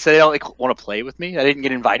backseat, so they don't like want to play with me. I didn't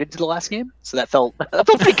get invited to the last game, so that felt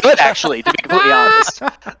pretty good actually, to be completely honest.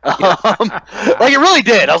 Like it really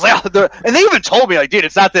did. I was like, and they even told me like, dude,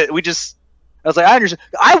 it's not that we just. I was like, I understand.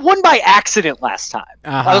 I won by accident last time.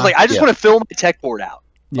 I was like, I just want to fill my tech board out.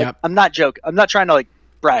 Like, I'm not joking. I'm not trying to like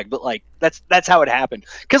brag, but like that's how it happened.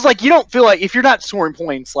 Because like you don't feel like if you're not scoring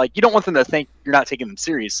points, like you don't want them to think you're not taking them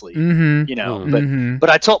seriously. But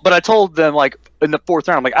I told them like in the 4th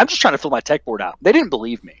round, I'm like, I'm just trying to fill my tech board out. They didn't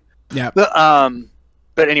believe me. Yeah.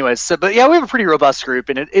 But anyways, we have a pretty robust group,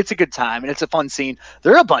 and it's a good time, and it's a fun scene.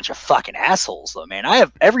 They're a bunch of fucking assholes, though, man. I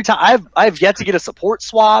have yet to get a support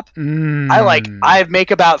swap. I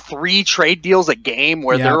make about 3 trade deals a game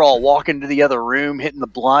where they're all walking to the other room, hitting the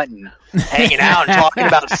blunt, and hanging out and talking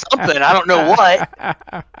about something. I don't know what.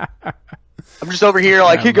 I'm just over here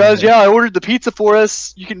like, hey guys, I ordered the pizza for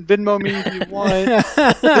us. You can Venmo me if you want.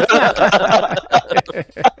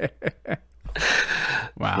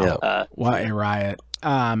 Wow. What a riot.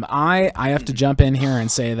 I have to jump in here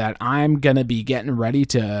and say that I'm going to be getting ready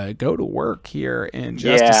to go to work here in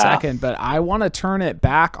just a second, but I want to turn it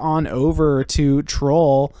back on over to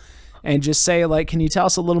Troll and just say, like, can you tell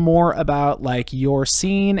us a little more about, like, your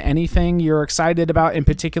scene, anything you're excited about in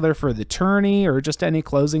particular for the tourney, or just any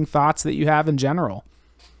closing thoughts that you have in general?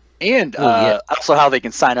 And also how they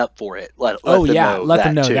can sign up for it. Let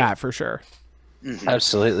them know that for sure. Mm-hmm.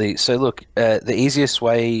 Absolutely. So look, the easiest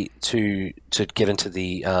way to get into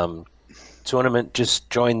the tournament, just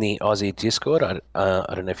join the Aussie Discord. I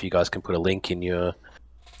don't know if you guys can put a link in your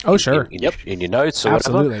in your notes or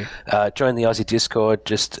Absolutely. whatever. Join the Aussie Discord.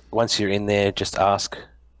 Just once you're in there, just ask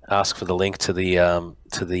for the link to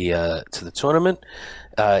the tournament.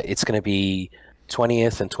 It's going to be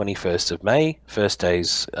 20th and 21st of May. First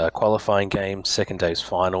day's qualifying game, second day's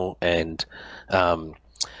final, and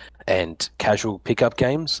casual pickup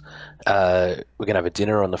games. We're going to have a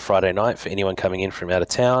dinner on the Friday night for anyone coming in from out of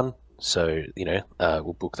town. So,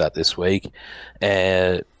 we'll book that this week.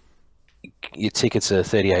 Your tickets are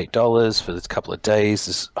 $38 for the couple of days.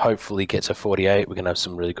 This hopefully gets to 48. We're going to have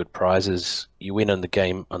some really good prizes. You win on the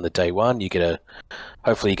game on the day one,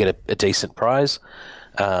 hopefully you get a decent prize,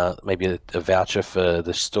 maybe a voucher for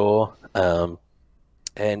the store.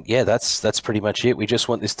 And yeah, that's pretty much it. We just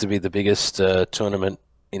want this to be the biggest tournament,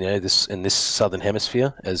 in this southern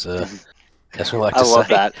hemisphere, as we like to say. I love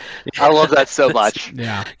that. I love that so much.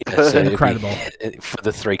 Yeah, so incredible for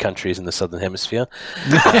the 3 countries in the southern hemisphere.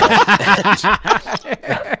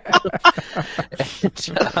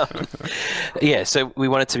 So we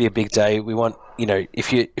want it to be a big day. We want,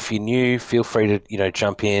 if you're new, feel free to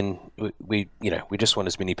jump in. We just want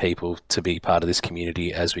as many people to be part of this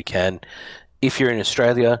community as we can. If you're in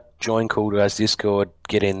Australia, join CoolGuy's Discord,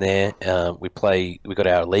 get in there. We've got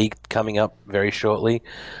our league coming up very shortly,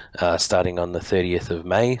 starting on the 30th of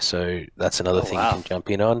May. So that's another thing you can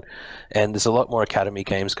jump in on. And there's a lot more academy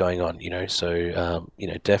games going on, so,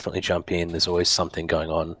 definitely jump in. There's always something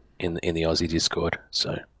going on in the Aussie Discord.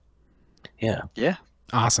 So, yeah. Yeah.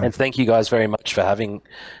 Awesome. And thank you guys very much for having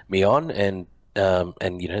me on and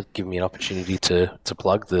giving me an opportunity to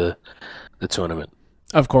plug the tournament.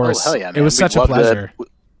 Of course. Oh, hell yeah, man. It was such a pleasure.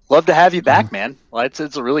 Love to have you back, man. Well, it's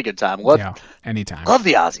a really good time. Anytime. Love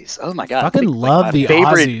the Aussies. Oh my god. Fucking love the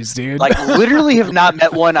Aussies, dude. Like, literally have not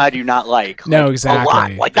met one I do not like. No, exactly. A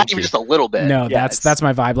lot. Like, not even just a little bit. No, that's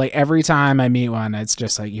my vibe. Like, every time I meet one, it's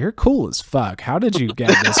just like, you're cool as fuck. How did you get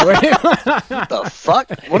this way? What the fuck?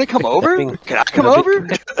 Want to come over? Can I come over?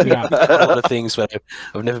 Yeah. A lot of things, but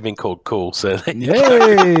I've never been called cool, so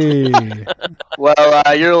yay.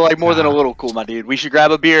 Well, you're like more than a little cool, my dude. We should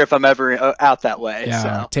grab a beer if I'm ever out that way.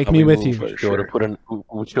 Yeah, so. take me with you. We'll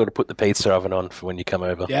sure to put the pizza oven on for when you come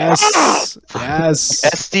over. Yes. Yes.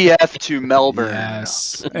 SDF to Melbourne.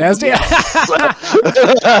 Yes. SDF.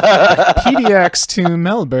 PDX to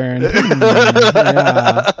Melbourne.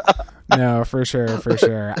 Yeah. No, for sure.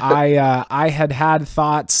 I had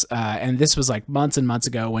thoughts, and this was like months and months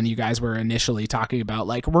ago when you guys were initially talking about,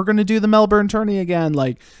 like, we're going to do the Melbourne tourney again.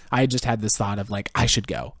 Like, I just had this thought of, like, I should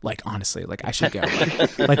go. Like, honestly, like, I should go.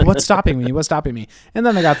 Like what's stopping me? And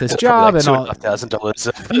then I got this job and all.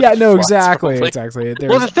 $1,000. Yeah, no, exactly. Well,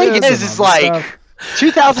 the thing is like,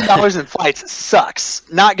 $2,000 in flights sucks.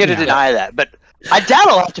 Not going to deny that, but I doubt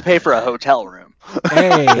I'll have to pay for a hotel room.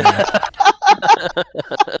 Hey.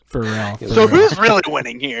 For real. So who's really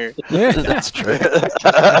winning here? Yeah, that's true.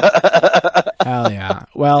 Hell yeah.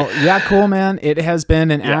 Well, yeah, cool, man. It has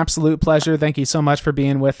been an absolute pleasure. Thank you so much for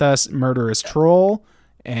being with us, MurderousTroll.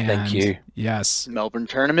 And thank you. Yes. Melbourne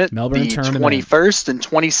tournament. Melbourne tournament. 21st and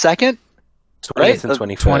 22nd. 20th and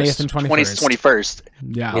 21st. 20th and 21st. 21st.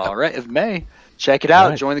 Yeah. All right, of May. Check it out.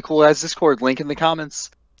 Right. Join the CoolGuy Discord. Link in the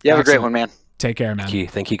comments. You have a great one, man. Take care, man.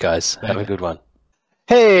 Thank you guys. Have a good one.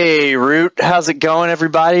 Hey, Root. How's it going,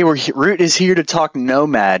 everybody? Root is here to talk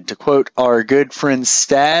Nomad, to quote our good friend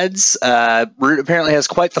Stads. Root apparently has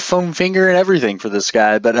quite the foam finger and everything for this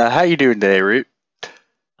guy, but how you doing today, Root?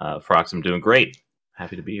 Frox, I'm doing great.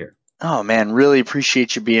 Happy to be here. Oh, man, really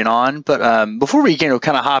appreciate you being on. But before we kind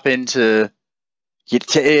of hop into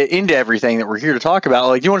everything that we're here to talk about,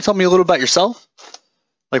 like, do you want to tell me a little about yourself?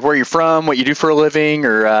 Like, where you're from, what you do for a living,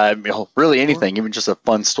 or really anything, even just a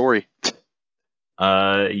fun story.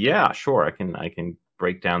 Yeah, sure. I can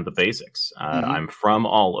break down the basics. I'm from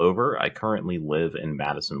all over. I currently live in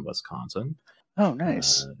Madison, Wisconsin. Oh,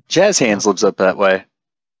 nice. Jazz Hands lives up that way.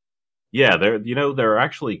 Yeah, there are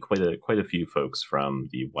actually quite a few folks from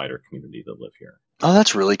the wider community that live here. Oh,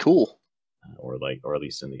 that's really cool. Or at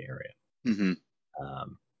least in the area. Mm-hmm.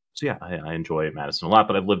 So yeah, I enjoy Madison a lot,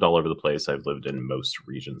 but I've lived all over the place. I've lived in most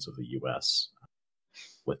regions of the U.S.,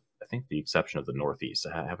 with I think the exception of the Northeast.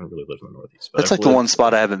 I haven't really lived in the Northeast. But that's like the one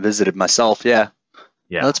spot I haven't visited myself. Yeah.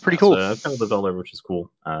 Yeah, that's pretty cool. So I've kind of lived all over, which is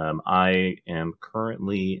cool. I am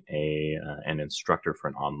currently an instructor for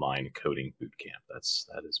an online coding boot camp.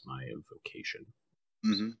 That is my vocation.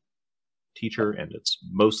 Teacher, and it's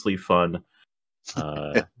mostly fun.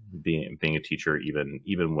 Being a teacher,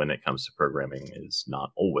 even when it comes to programming, is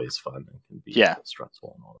not always fun. It can be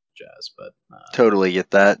stressful and all that jazz. But totally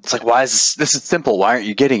get that. It's like, why is this is simple? Why aren't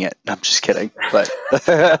you getting it? I'm just kidding. But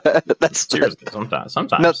that's seriously, sometimes.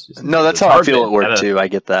 No, that's how I feel at work too. I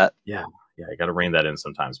get that. Yeah, I got to rein that in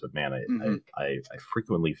sometimes. But man, I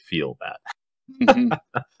frequently feel that.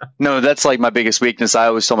 No, that's like my biggest weakness. I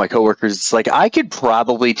always tell my coworkers, it's like, I could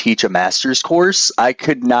probably teach a master's course. I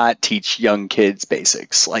could not teach young kids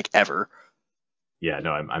basics, like, ever. Yeah,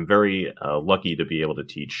 no, I'm very lucky to be able to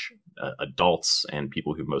teach adults and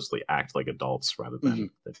people who mostly act like adults rather than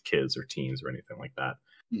kids or teens or anything like that.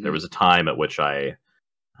 There was a time at which I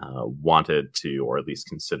wanted to, or at least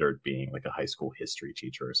considered being like a high school history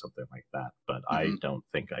teacher or something like that. But I don't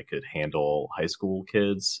think I could handle high school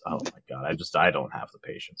kids. Oh my God. I don't have the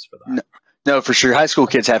patience for that. No, for sure. High school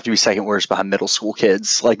kids have to be second worst behind middle school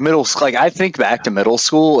kids. Like I think back to middle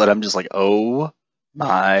school and I'm just like, oh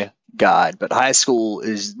my God. But high school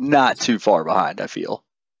is not too far behind, I feel.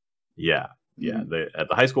 Yeah. The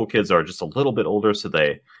high school kids are just a little bit older. So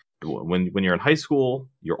when you're in high school,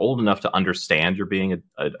 you're old enough to understand you're being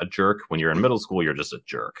a jerk. When you're in middle school, you're just a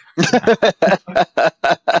jerk.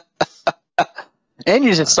 And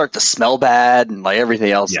you just start to smell bad and like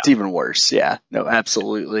everything else. It's even worse. Yeah, no,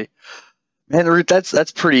 absolutely. Man,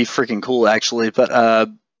 that's pretty freaking cool, actually. But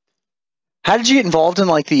how did you get involved in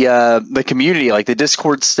like the community, like the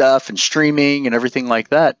Discord stuff and streaming and everything like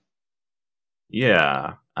that?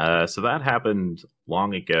 Yeah. So that happened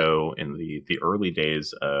long ago in the early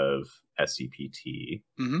days of SCPT.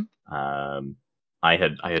 I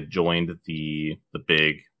had joined the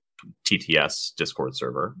big TTS Discord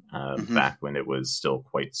server back when it was still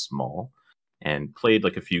quite small, and played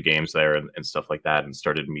like a few games there and stuff like that, and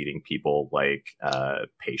started meeting people like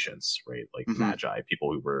Patience, right? Like Magi,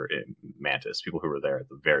 people who were in Mantis, people who were there at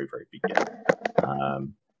the very, very beginning.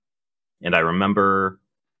 And I remember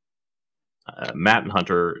Matt and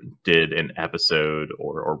Hunter did an episode,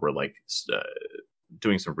 or were like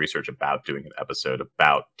doing some research about doing an episode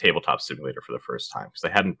about Tabletop Simulator for the first time, because they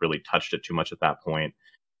hadn't really touched it too much at that point,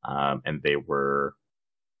 and they were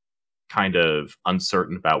kind of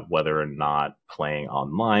uncertain about whether or not playing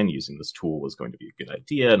online using this tool was going to be a good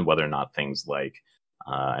idea, and whether or not things like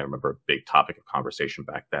I remember a big topic of conversation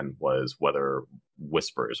back then was whether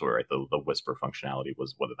whispers, or the whisper functionality,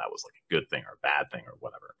 was whether that was like a good thing or a bad thing or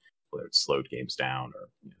whatever, whether it slowed games down or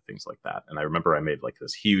things like that. And I remember I made like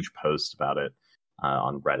this huge post about it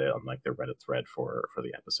on Reddit, on like the Reddit thread for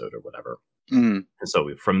the episode or whatever. And so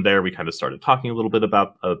from there, we kind of started talking a little bit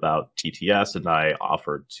about TTS, and I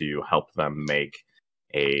offered to help them make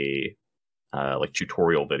a like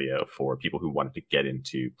tutorial video for people who wanted to get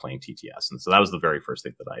into playing TTS. And so that was the very first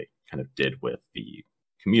thing that I kind of did with the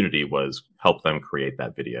community, was help them create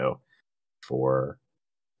that video for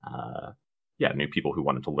new people who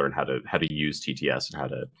wanted to learn how to use TTS and how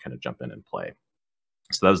to kind of jump in and play.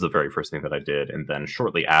 So that was the very first thing that I did. And then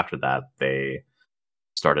shortly after that, they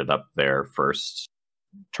started up their first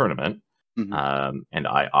tournament. And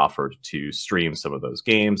I offered to stream some of those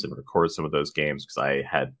games and record some of those games, because I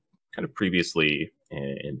had kind of previously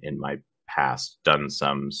in my past done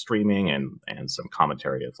some streaming and some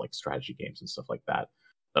commentary of like strategy games and stuff like that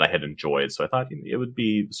I had enjoyed. So I thought it would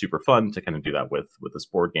be super fun to kind of do that with this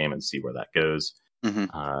board game and see where that goes.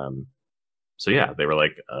 So yeah, they were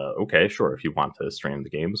like, okay, sure, if you want to stream the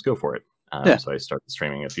games, go for it. So I started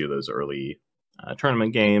streaming a few of those early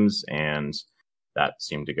tournament games, and that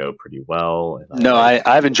seemed to go pretty well. And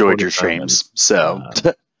I've enjoyed your streams. So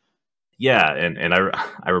yeah, and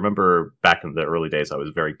I remember back in the early days, I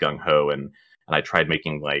was very gung-ho, and I tried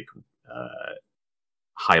making like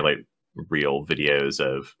highlight reel videos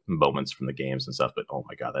of moments from the games and stuff, but oh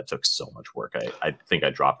my God, that took so much work. I think I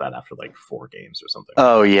dropped that after like 4 games or something.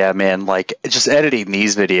 Oh yeah, man, like just editing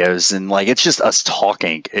these videos, and like it's just us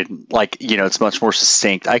talking, and like, it's much more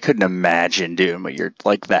succinct. I couldn't imagine doing what you're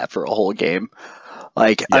like that for a whole game.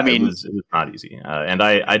 Like, yeah, I mean, it was not easy, and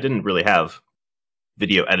I didn't really have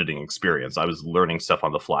video editing experience. I was learning stuff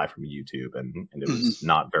on the fly from YouTube, and it was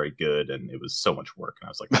not very good, and it was so much work. And I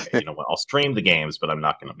was like, okay, you know what? I'll stream the games, but I'm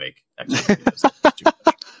not going to make extra videos. Too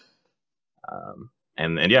much.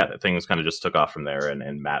 And yeah, things kind of just took off from there.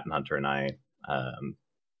 And Matt and Hunter and I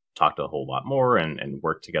talked a whole lot more and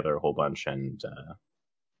worked together a whole bunch, and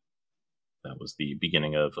that was the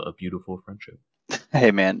beginning of a beautiful friendship.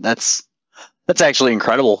 Hey man, that's actually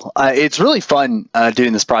incredible. It's really fun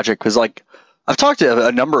doing this project because like I've talked to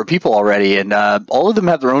a number of people already, and all of them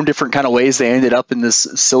have their own different kind of ways they ended up in this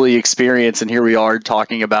silly experience, and here we are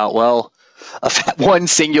talking about, well, one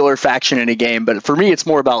singular faction in a game. But for me, it's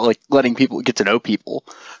more about like letting people get to know people,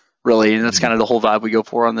 really, and that's kind of the whole vibe we go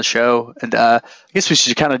for on the show. And I guess we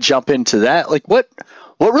should kind of jump into that. Like, what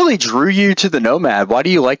really drew you to the Nomad? Why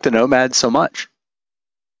do you like the Nomad so much?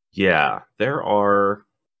 Yeah, there are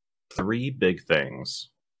 3 big things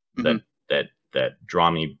that draw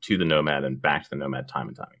me to the Nomad and back to the Nomad time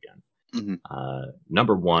and time again.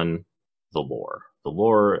 Number 1, the lore. The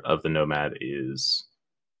lore of the Nomad is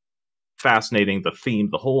fascinating. The theme,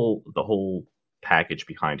 the whole package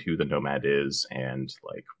behind who the Nomad is and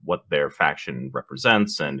like what their faction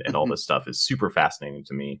represents and all this stuff is super fascinating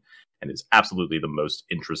to me, and is absolutely the most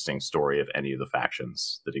interesting story of any of the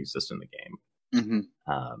factions that exist in the game.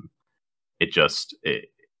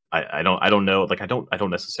 I don't know, like I don't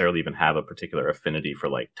necessarily even have a particular affinity for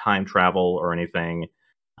like time travel or anything.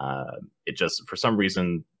 It just, for some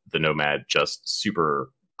reason, the Nomad just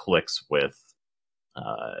super clicks with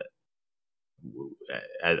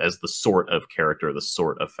as the sort of character, the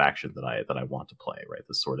sort of faction that I want to play, right?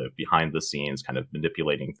 The sort of behind the scenes kind of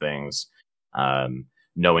manipulating things,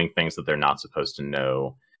 knowing things that they're not supposed to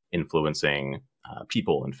know, influencing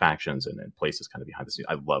people and factions and places kind of behind the scenes.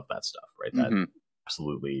 I love that stuff, right? That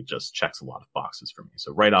absolutely just checks a lot of boxes for me.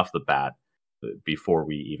 So right off the bat, before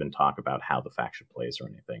we even talk about how the faction plays or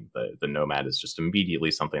anything, the Nomad is just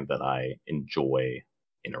immediately something that I enjoy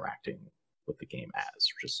interacting with the game as.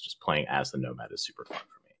 Just playing as the Nomad is super fun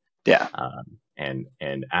for me. Yeah.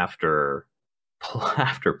 And after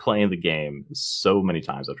playing the game so many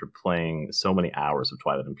times, after playing so many hours of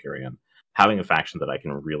Twilight Imperium, having a faction that I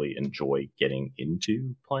can really enjoy getting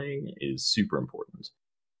into playing is super important.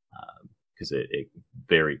 Because it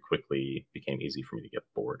very quickly became easy for me to get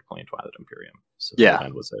bored playing Twilight Imperium. So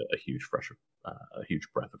that was a huge breath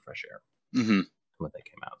of fresh air when they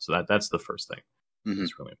came out. So that's the first thing.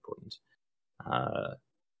 That's really important.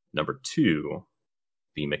 Number 2,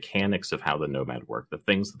 the mechanics of how the Nomad work, the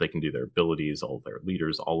things that they can do, their abilities, all of their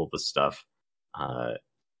leaders, all of the stuff,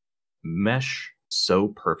 mesh so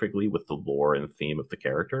perfectly with the lore and theme of the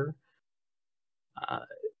character.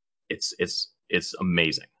 It's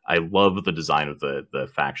amazing. I love the design of the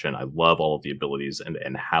faction. I love all of the abilities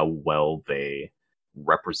and how well they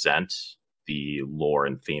represent the lore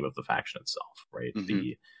and theme of the faction itself, right?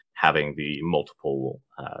 Having the multiple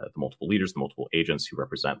leaders, the multiple agents who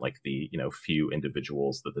represent like the few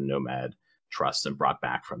individuals that the Nomad trusts and brought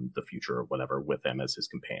back from the future or whatever with them as his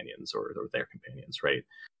companions or their companions, right?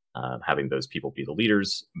 Having those people be the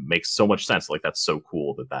leaders makes so much sense. Like that's so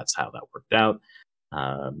cool that's how that worked out.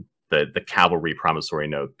 The cavalry promissory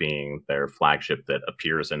note being their flagship that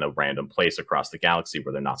appears in a random place across the galaxy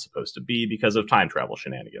where they're not supposed to be because of time travel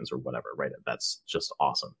shenanigans or whatever, right? That's just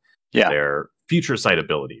awesome. Yeah. Their future sight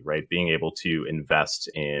ability, right? Being able to invest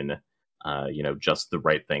in, just the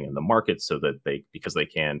right thing in the market so that because they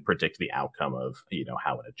can predict the outcome of,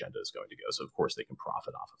 how an agenda is going to go. So of course they can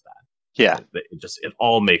profit off of that. Yeah. It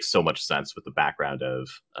all makes so much sense with the background of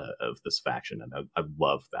this faction. And I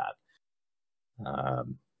love that.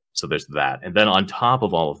 So there's that. And then on top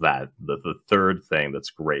of all of that, the third thing that's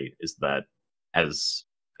great is that as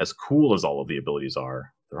cool as all of the abilities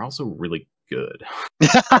are, they're also really good.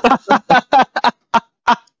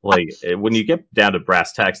 Like when you get down to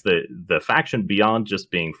brass tacks, the faction, beyond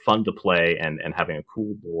just being fun to play and having a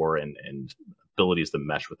cool lore and abilities that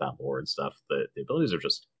mesh with that lore and stuff, the abilities are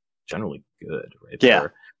just generally good, right? Yeah.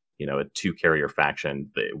 They're, a 2-carrier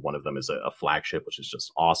faction. One of them is a flagship, which is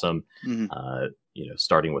just awesome.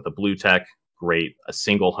 Starting with a blue tech, great. A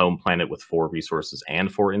single home planet with 4 resources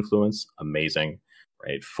and 4 influence, amazing,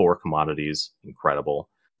 right? 4 commodities,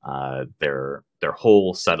 incredible. Their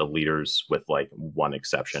whole set of leaders, with like one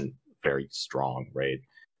exception, very strong, right?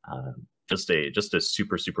 Just a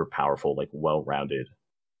super, super powerful, like well-rounded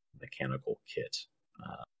mechanical kit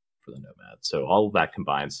for the Nomad. So all of that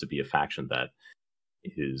combines to be a faction that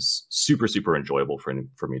is super, super enjoyable for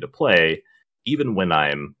me to play, even when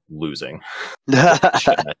I'm losing,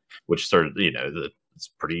 which sort of, it's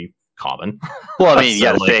pretty common. Well, I mean, you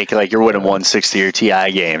gotta think like you're winning 160 your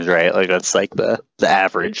TI games, right? Like that's like the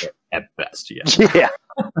average at best. Yeah.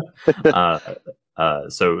 Yeah.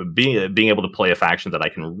 So being able to play a faction that I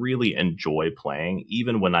can really enjoy playing,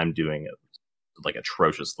 even when I'm doing it like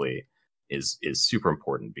atrociously, is super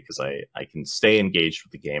important, because I can stay engaged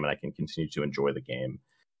with the game and I can continue to enjoy the game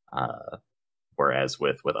Whereas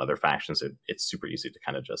with other factions, it's super easy to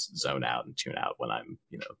kind of just zone out and tune out when I'm,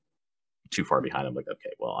 you know, too far behind. I'm like,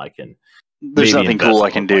 okay, well, I can. There's nothing cool I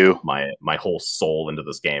can do. My whole soul into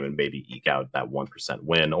this game and maybe eke out that 1%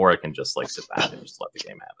 win, or I can just like sit back and just let the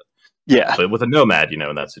game have it. Yeah. But with a Nomad, you know,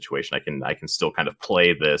 in that situation, I can still kind of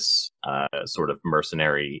play this sort of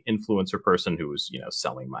mercenary influencer person who was, you know,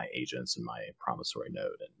 selling my agents and my promissory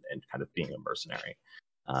note and kind of being a mercenary,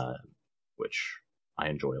 which I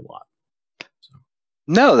enjoy a lot. So.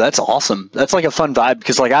 No, that's awesome. That's like a fun vibe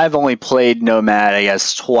because like I've only played Nomad, I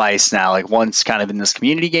guess, twice now. Like once kind of in this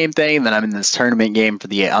community game thing, and then I'm in this tournament game for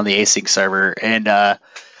on the async server, and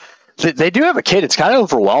they do have a kit. It's kind of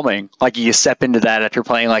overwhelming. Like you step into that after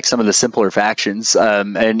playing like some of the simpler factions,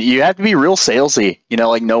 and you have to be real salesy. You know,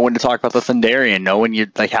 like know when to talk about the Thunderian, know when you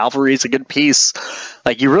like cavalry is a good piece.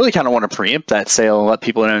 Like you really kind of want to preempt that sale and let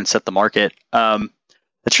people know and set the market.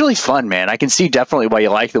 It's really fun, man. I can see definitely why you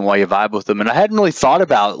like them, why you vibe with them. And I hadn't really thought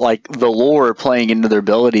about like the lore playing into their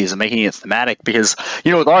abilities and making it thematic because,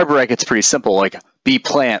 you know, with Arborec, it's pretty simple. Like be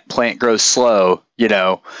plant grows slow, you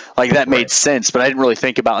know, like that made sense. But I didn't really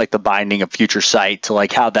think about like the binding of future sight to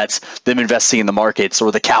like how that's them investing in the markets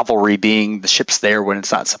or the cavalry being the ships there when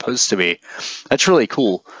it's not supposed to be. That's really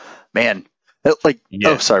cool, man. Like,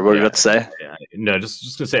 oh, sorry, what were you about to say? Yeah. No,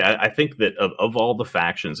 just gonna say, I think that of all the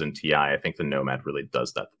factions in TI, I think the Nomad really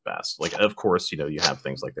does that the best. Like, of course, you know, you have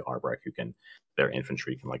things like the Arborec their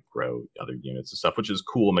infantry can like grow other units and stuff, which is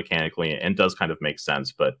cool mechanically and does kind of make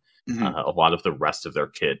sense. But a lot of the rest of their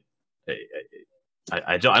kit,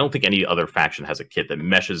 I don't think any other faction has a kit that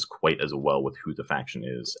meshes quite as well with who the faction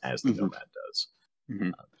is as the Nomad does.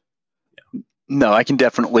 No, I can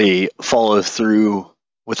definitely follow through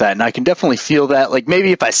with that, and I can definitely feel that. Like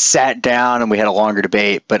maybe if I sat down and we had a longer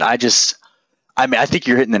debate, but I think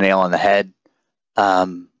you're hitting the nail on the head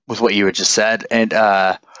with what you had just said. And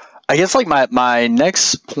I guess like my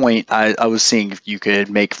next point I was seeing if you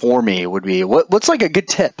could make for me would be what's like a good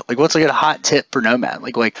tip? Like what's like a hot tip for Nomad?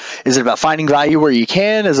 Like is it about finding value where you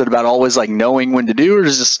can? Is it about always like knowing when to do, or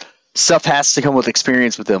is just stuff has to come with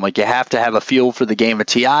experience with them? Like you have to have a feel for the game of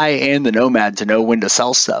TI and the Nomad to know when to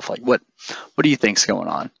sell stuff. Like what do you think's going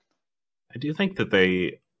on? I do think that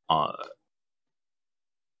they are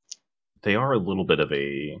a little bit of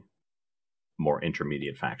a more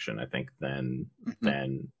intermediate faction, I think, than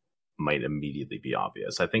might immediately be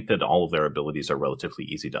obvious. I think that all of their abilities are relatively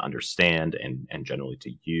easy to understand and generally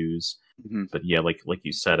to use. But yeah, like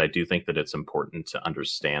you said, I do think that it's important to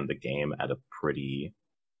understand the game at a pretty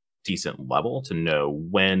decent level to know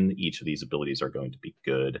when each of these abilities are going to be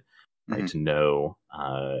good, right? To know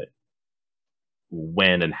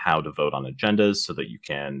when and how to vote on agendas so that you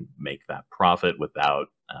can make that profit without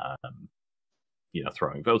you know,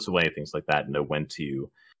 throwing votes away, things like that. Know when to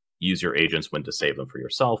use your agents, when to save them for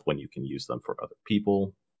yourself, when you can use them for other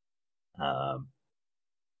people,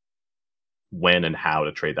 when and how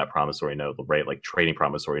to trade that promissory note, right? Like trading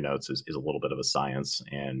promissory notes is a little bit of a science,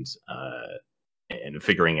 and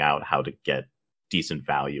figuring out how to get decent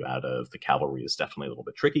value out of the cavalry is definitely a little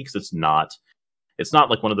bit tricky because it's not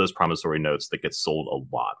like one of those promissory notes that gets sold a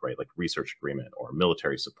lot, right? Like research agreement or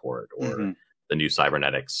military support or the new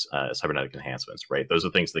cybernetic enhancements, right? Those are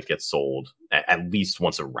things that get sold at least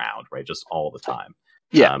once a round, right? Just all the time.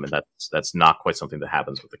 Yeah. And that's not quite something that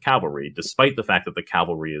happens with the cavalry, despite the fact that the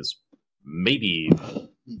cavalry is maybe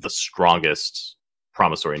the strongest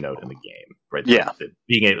promissory note in the game, right? Yeah.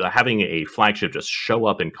 Having a flagship just show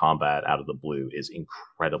up in combat out of the blue is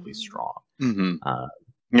incredibly strong. But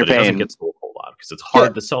it doesn't get sold a whole lot because it's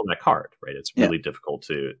hard to sell that card, right? It's really difficult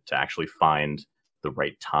to actually find the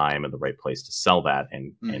right time and the right place to sell that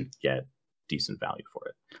and get decent value for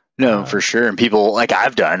it. No, for sure. And people, like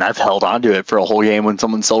I've held on to it for a whole game when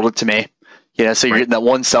someone sold it to me. You know, so you're getting that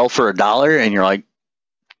one sell for $1 and you're like,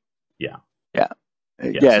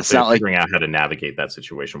 it's so not like figuring out how to navigate that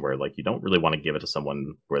situation where like you don't really want to give it to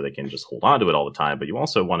someone where they can just hold on to it all the time, but you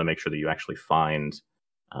also want to make sure that you actually find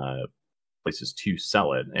places to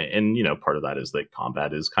sell it. And you know, part of that is that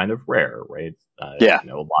combat is kind of rare, right? You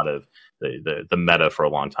know, a lot of the meta for a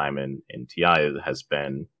long time in TI has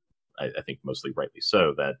been, I think mostly rightly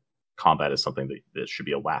so, that combat is something that should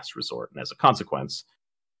be a last resort, and as a consequence,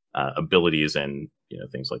 abilities and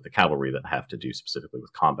things like the cavalry that have to do specifically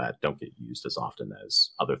with combat don't get used as often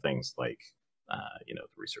as other things like the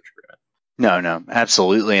research agreement. No,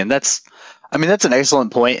 absolutely. And that's an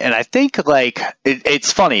excellent point. And I think like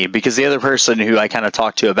it's funny because the other person who I kind of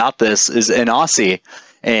talked to about this is an Aussie,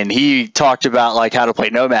 and he talked about like how to play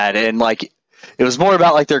Nomad, and like it was more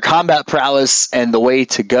about like their combat prowess and the way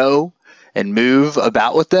to go and move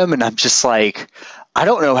about with them. And I'm just like, I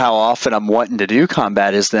don't know how often I'm wanting to do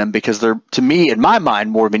combat as them, because they're, to me, in my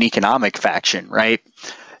mind, more of an economic faction, right?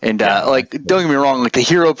 And like, don't get me wrong, like the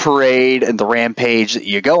hero parade and the rampage that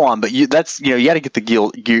you go on, but that's, you know, you got to get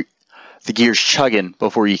the gears chugging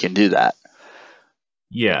before you can do that.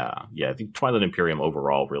 Yeah, I think Twilight Imperium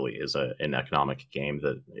overall really is an economic game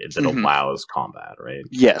that allows combat, right?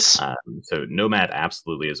 Yes. So Nomad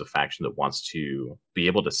absolutely is a faction that wants to be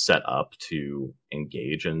able to set up to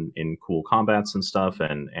engage in cool combats and stuff,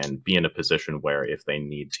 and be in a position where if they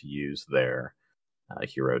need to use their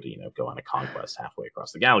hero to, you know, go on a conquest halfway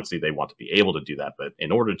across the galaxy, they want to be able to do that. But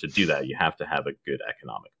in order to do that, you have to have a good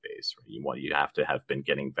economic base. Right? You have to have been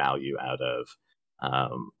getting value out of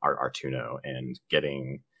Artuno and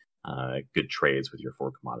getting good trades with your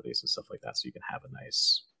 4 commodities and stuff like that, so you can have a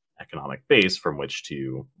nice economic base from which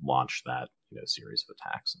to launch that, you know, series of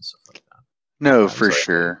attacks and stuff like that. No, for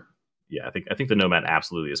sure. I think the Nomad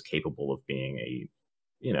absolutely is capable of being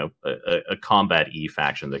a combat-y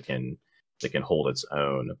faction that can hold its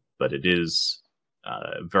own, but it is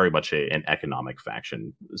very much an economic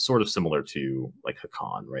faction, sort of similar to like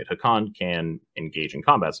Hakan, right? Hakan can engage in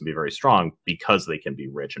combats and be very strong because they can be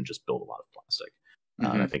rich and just build a lot of plastic.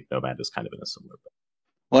 I think Nomad is kind of in a similar boat.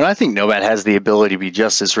 Well, I think Nomad has the ability to be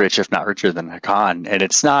just as rich, if not richer, than Hakan, and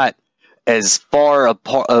it's not as far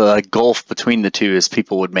a gulf between the two as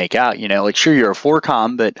people would make out. You know, like, sure, you're a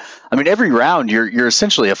 4-com, but I mean, every round you're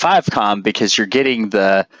essentially a 5-com, because you're getting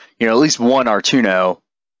the, you know, at least one Artuno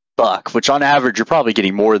buck, which on average you're probably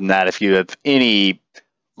getting more than that if you have any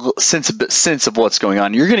sense of what's going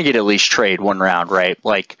on. You're going to get at least trade one round, right?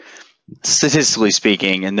 Like, statistically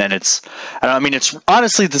speaking. And then it's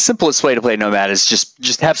honestly the simplest way to play Nomad is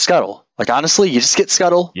just have Scuttle. Like, honestly, you just get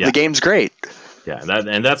Scuttle. Yeah. The game's great. Yeah,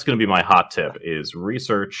 and that's going to be my hot tip, is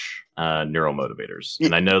research neuromotivators.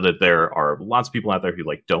 And I know that there are lots of people out there who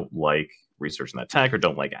don't like researching that tech, or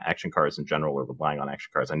don't like action cards in general, or relying on action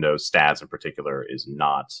cards. I know Stads in particular is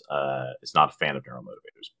not a fan of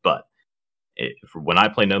neuromotivators, but when I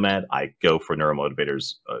play Nomad, I go for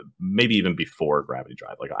neuromotivators, maybe even before Gravity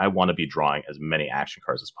Drive. Like, I want to be drawing as many action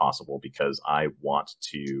cards as possible, because I want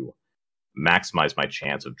to maximize my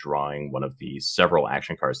chance of drawing one of the several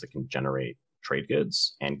action cards that can generate trade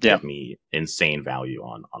goods and give me insane value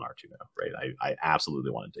on Artuno, right? I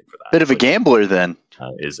absolutely want to dig for that. Bit of a gambler then.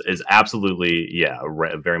 Is absolutely,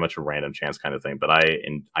 very much a random chance kind of thing, but I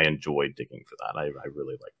enjoy digging for that. I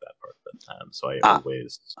really like that part of it. So I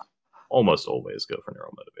almost always go for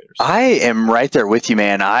neuromotivators. I am right there with you,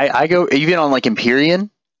 man. I go, even on like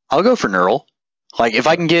Empyrean, I'll go for neural. Like, if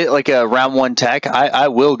I can get like a round 1 tech, I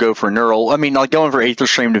will go for neural. I mean, like, going for Aether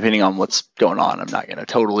Stream depending on what's going on. I'm not going to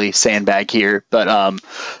totally sandbag here, but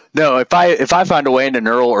no, if I find a way into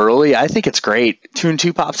neural early, I think it's great. 2 and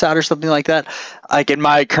 2 pops out or something like that. Like, in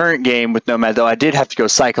my current game with Nomad, though, I did have to go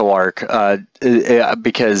Psycho Arc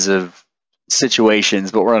because of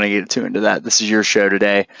situations, but we're going to get into that. This is your show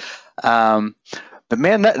today. But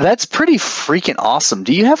man, that's pretty freaking awesome.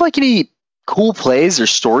 Do you have like any cool plays or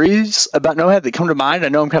stories about Nomad that come to mind? I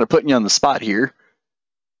know I'm kind of putting you on the spot here.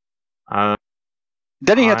 Doesn't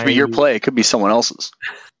have to be your play. It could be someone else's.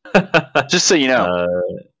 Just so you know.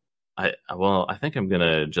 I think I'm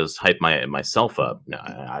gonna just hype myself up. No,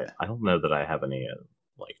 I don't know that I have any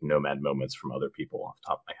like Nomad moments from other people off the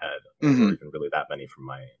top of my head, or even really that many from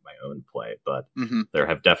my own play. But there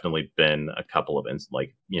have definitely been a couple of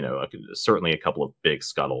certainly a couple of big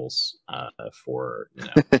scuttles for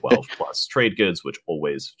 12 plus trade goods, which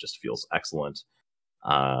always just feels excellent.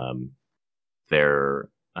 There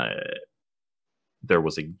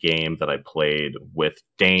was a game that I played with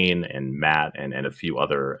Dane and Matt and a few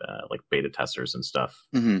other like beta testers and stuff.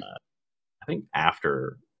 I think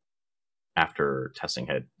after testing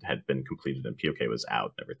had been completed and POK was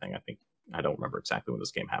out and everything. I don't remember exactly when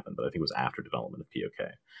this game happened, but I think it was after development of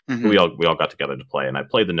POK. We all got together to play, and I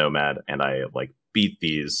played the Nomad, and I like beat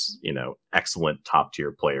these excellent top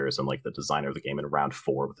tier players and like the designer of the game in round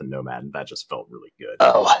 4 with the Nomad, and that just felt really good.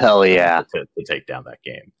 Oh hell yeah! To take down that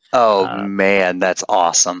game. Oh man, that's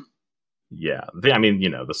awesome. Yeah,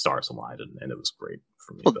 the stars aligned, and it was great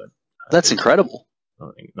for me. Well, but that's incredible.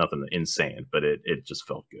 Nothing insane, but it just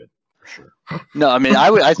felt good. For sure. No, I mean,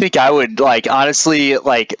 I think I would, like, honestly,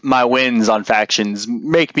 like, my wins on factions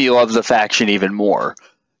make me love the faction even more.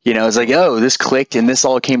 It's like, oh, this clicked and this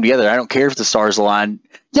all came together. I don't care if the stars align.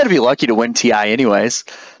 You got to be lucky to win TI anyways.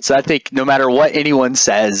 So I think no matter what anyone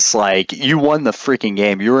says, like, you won the freaking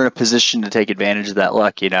game. You were in a position to take advantage of that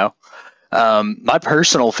luck, My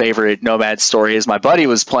personal favorite Nomad story is my buddy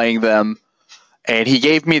was playing them, and he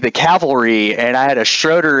gave me the cavalry, and I had a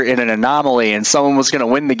Schroeder in an anomaly, and someone was going to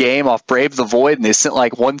win the game off Brave the Void, and they sent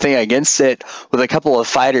like one thing against it with a couple of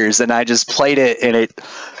fighters, and I just played it, and it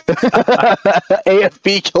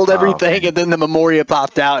AFB killed everything, and then the Memoria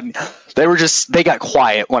popped out, and they got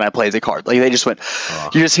quiet when I played the card. Like they just went,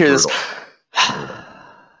 you just hear this.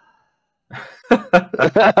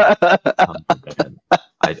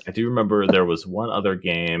 I do remember there was one other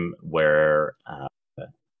game where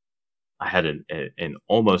I had an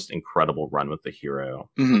almost incredible run with the hero.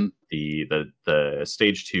 Mm-hmm. The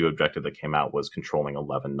stage 2 objective that came out was controlling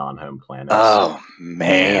 11 non-home planets. Oh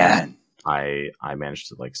man! I managed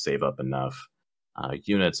to like save up enough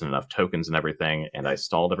units and enough tokens and everything, and I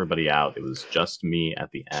stalled everybody out. It was just me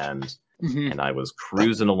at the end, and I was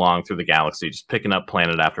cruising along through the galaxy, just picking up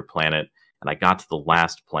planet after planet. And I got to the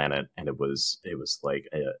last planet, and it was like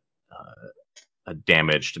a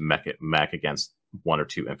damaged mech against 1 or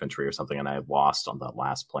 2 infantry or something, and I lost on that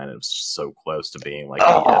last planet. It was so close to being like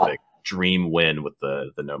an epic dream win with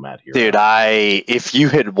the Nomad hero. Dude, if you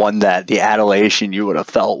had won that, the adulation you would have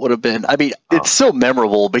felt would have been. I mean, it's so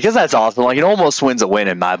memorable because that's awesome. Like it almost wins a win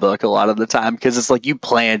in my book a lot of the time because it's like you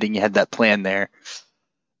planned and you had that plan there.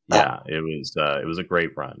 Yeah, it was a great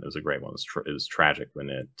run. It was a great one. It was tragic when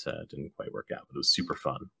it didn't quite work out, but it was super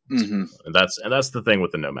fun. Mm-hmm. And that's the thing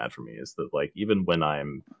with the Nomad for me is that like even when I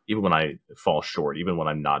fall short, even when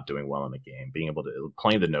I'm not doing well in a game, being able to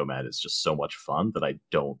playing the Nomad is just so much fun that I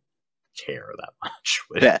don't care that much,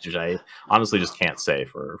 which I honestly just can't say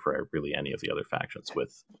for really any of the other factions.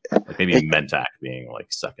 With like maybe Mentak being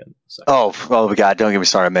like second. Oh my God! Don't get me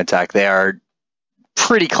started on Mentak. They are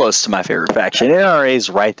pretty close to my favorite faction. NRA is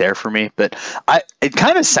right there for me, but it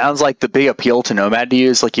kind of sounds like the big appeal to Nomad to you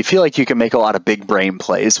is like you feel like you can make a lot of big brain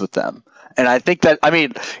plays with them, and I think that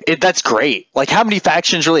that's great. Like how many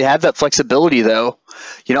factions really have that flexibility though?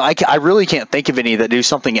 You know, I really can't think of any that do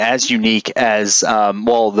something as unique as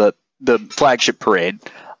the flagship parade.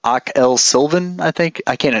 Ak El Sylvan, I think.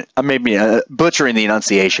 I may be butchering the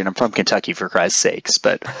enunciation. I'm from Kentucky for Christ's sakes,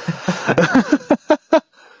 but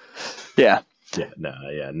yeah.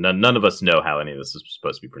 Yeah, none of us know how any of this is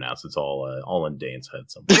supposed to be pronounced. It's all in Dane's head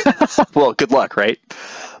somewhere. Well, good luck, right?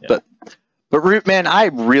 Yeah. But Root, man, I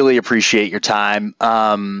really appreciate your time.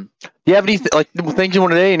 Do you have any things you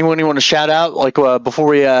want to say? Anyone you want to shout out before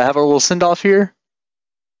we have our little send off here?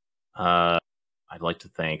 I'd like to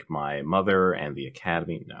thank my mother and the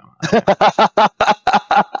Academy. No,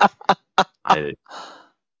 I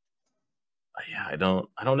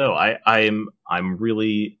don't know. I'm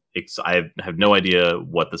really. I have no idea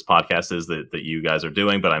what this podcast is that you guys are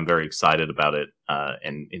doing, but I'm very excited about it.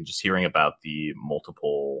 And just hearing about the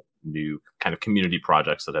multiple new kind of community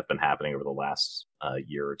projects that have been happening over the last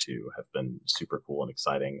year or two have been super cool and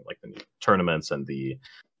exciting, like the new tournaments and the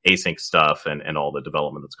async stuff and all the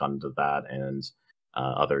development that's gone into that, and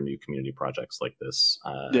other new community projects like this.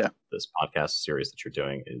 This podcast series that you're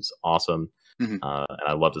doing is awesome. Mm-hmm. And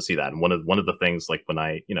I love to see that. And one of the things, like when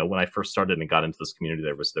I first started and got into this community,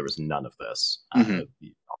 there was none of this. Mm-hmm.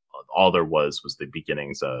 All there was the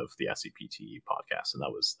beginnings of the SCPT podcast, and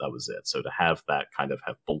that was it. So to have that kind of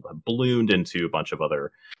have ballooned into a bunch of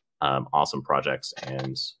other awesome projects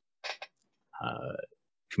and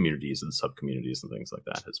communities and sub-communities and things like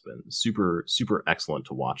that has been super, super excellent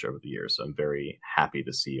to watch over the years. So I'm very happy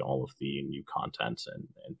to see all of the new content and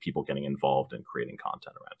people getting involved in creating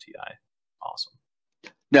content around TI. Awesome.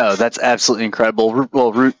 No, that's absolutely incredible.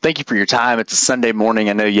 Well, Root, thank you for your time. It's a Sunday morning.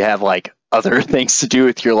 I know you have like other things to do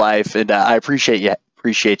with your life, and I appreciate you,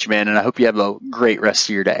 man. And I hope you have a great rest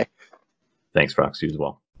of your day. Thanks, Frox. You as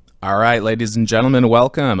well. All right, ladies and gentlemen,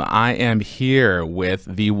 welcome. I am here with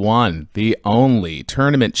the one, the only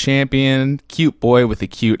tournament champion, cute boy with a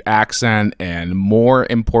cute accent, and more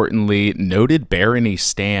importantly, noted Barony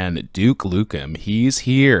stan, DukeLukeM. He's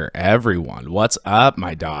here, everyone. What's up,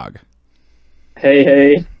 my dog?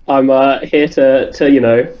 Hey, I'm here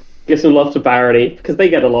to give some love to Barony, because they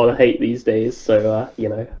get a lot of hate these days, so,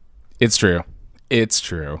 It's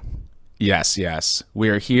true. Yes. We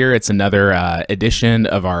are here. It's another edition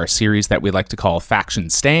of our series that we like to call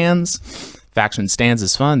Faction Stands. Faction Stands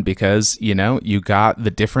is fun because, you got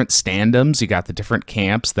the different standums, you got the different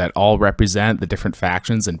camps that all represent the different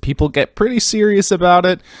factions, and people get pretty serious about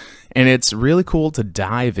it. And it's really cool to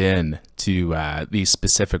dive in to these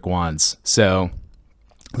specific ones. So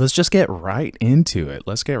let's just get right into it.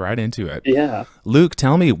 Yeah. Luke,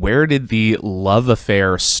 tell me, where did the love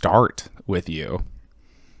affair start with you?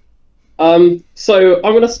 So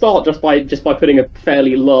I'm going to start just by putting a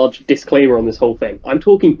fairly large disclaimer on this whole thing. I'm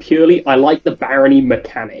talking purely, I like the Barony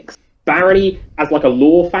mechanics. Barony, as like a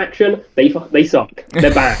lore faction, they suck.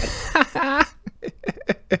 They're bad.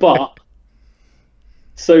 But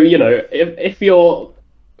so if you're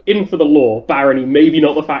in for the lore, Barony maybe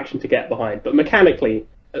not the faction to get behind, but mechanically,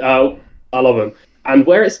 I love them. And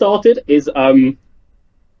where it started is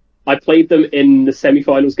I played them in the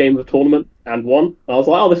semi-finals game of the tournament and won. I was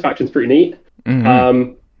like, oh, this faction's pretty neat.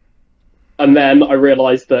 Mm-hmm. And then I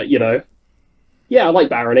realized that, I like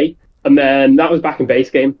Barony. And then that was back in base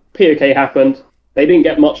game. POK happened. They didn't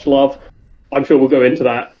get much love. I'm sure we'll go into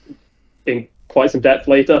that in quite some depth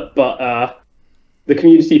later. But the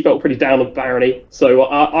community felt pretty down on Barony. So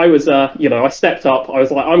I was, I stepped up. I was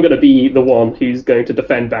like, I'm going to be the one who's going to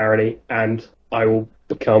defend Barony. And I will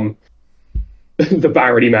become the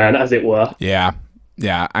Barony man, as it were. Yeah.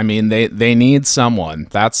 Yeah, I mean they need someone.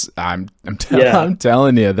 I'm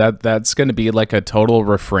telling you that's going to be like a total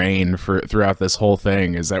refrain throughout this whole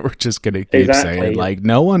thing, is that we're just going to keep saying like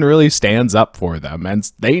no one really stands up for them,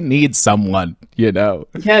 and they need someone,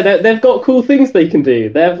 Yeah, they've got cool things they can do.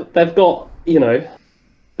 They've got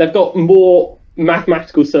more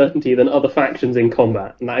mathematical certainty than other factions in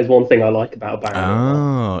combat, and that is one thing I like about Barony.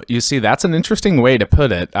 Oh, you see, that's an interesting way to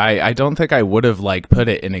put it. I don't think I would have put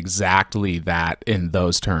it in exactly that in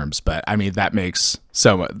those terms, but I mean that makes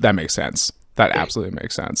sense. That absolutely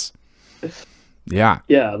makes sense. Yeah.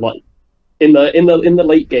 Yeah, like in the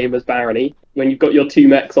late game as Barony, when you've got your 2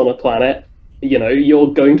 mechs on a planet,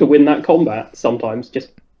 you're going to win that combat sometimes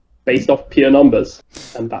just based off pure numbers,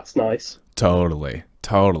 and that's nice. Totally.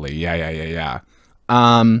 Yeah.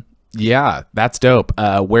 Yeah, that's dope.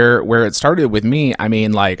 Where it started with me, I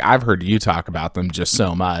mean, I've heard you talk about them just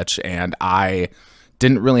so much, and I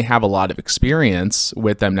didn't really have a lot of experience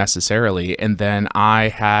with them necessarily. And then I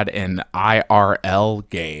had an IRL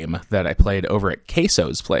game that I played over at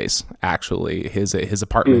Queso's place, actually, his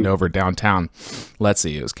apartment over downtown. Let's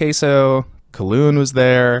see, it was Queso, Kaloon was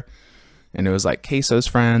there, and it was like Queso's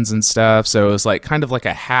friends and stuff. So it was kind of like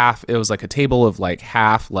it was like a table of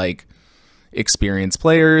half experienced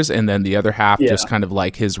players, and then the other half just kind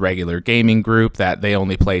of his regular gaming group that they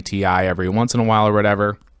only play TI every once in a while or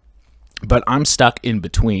whatever. But I'm stuck in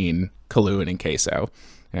between Kaloon and Queso,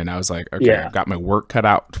 and I was like, okay, I've got my work cut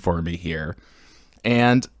out for me here.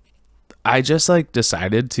 And I just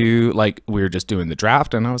decided to we were just doing the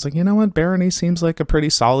draft, and I was like, you know what, Barony seems like a pretty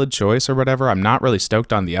solid choice or whatever. I'm not really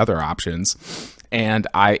stoked on the other options, and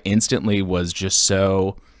I instantly was just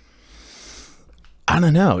so, I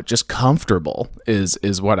don't know, just comfortable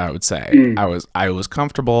is what I would say. I was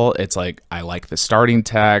comfortable. It's I like the starting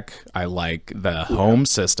tech. I like the home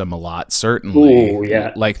system a lot, certainly. Ooh,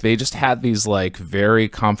 yeah. They just had these very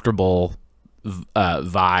comfortable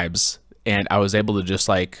vibes, and I was able to just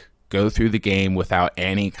go through the game without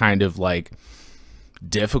any kind of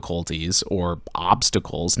difficulties or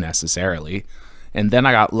obstacles necessarily. And then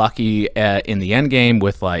I got lucky in the end game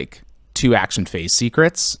with 2 action phase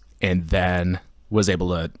secrets, and then was able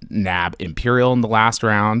to nab Imperial in the last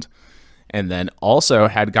round, and then also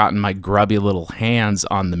had gotten my grubby little hands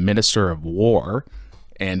on the Minister of War.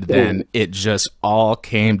 And then it just all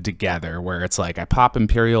came together where it's I pop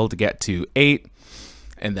Imperial to get to 8,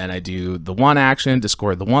 and then I do the 1 action to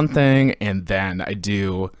score the 1 thing, and then I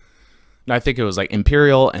think it was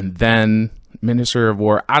Imperial and then Minister of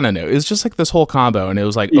War. I don't know. It was just this whole combo, and it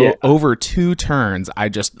was over 2 turns, I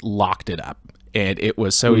just locked it up, and it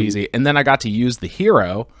was so easy. And then I got to use the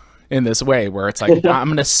hero in this way where it's I'm going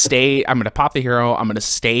to pop the hero, I'm going to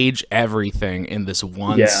stage everything in this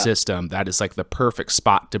one system that is the perfect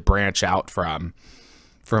spot to branch out from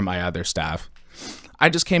my other stuff. I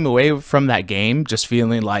just came away from that game just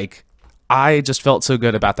feeling I just felt so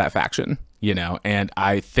good about that faction, and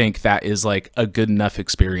I think that is a good enough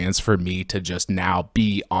experience for me to just now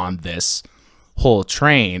be on this whole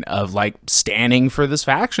train of standing for this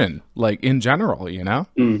faction, in general,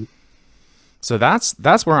 So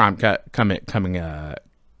that's where I'm coming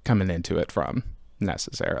into it from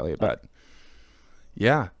necessarily, but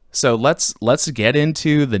yeah. So let's get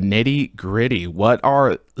into the nitty gritty.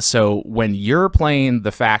 So when you're playing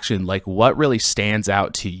the faction, what really stands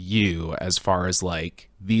out to you as far as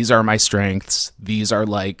these are my strengths, these are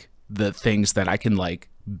the things that I can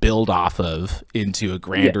build off of into a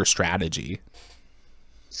grander strategy?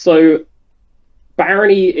 So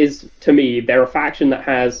Barony is, to me, they're a faction that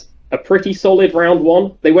has a pretty solid round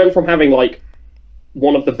 1. They went from having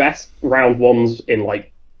one of the best round 1s in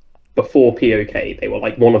before POK. They were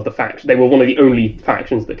one of the factions. They were one of the only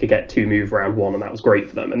factions that could get 2 move round 1, and that was great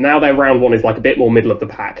for them. And now their round 1 is a bit more middle of the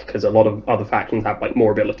pack, because a lot of other factions have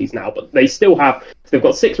more abilities now. But they still have. So they've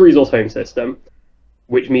got 6 resource home system,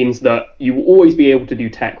 which means that you will always be able to do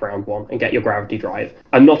tech round 1 and get your gravity drive.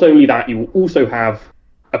 And not only that, you will also have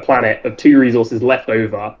a planet of 2 resources left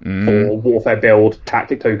over for warfare build,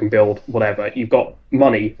 tactic token build, whatever. You've got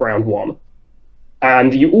money round 1.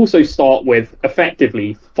 And you also start with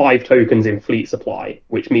effectively 5 tokens in fleet supply,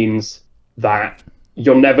 which means that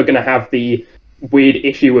you're never going to have the weird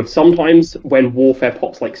issue of sometimes when warfare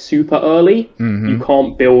pops like super early, you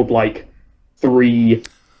can't build like 3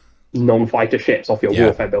 non-fighter ships off your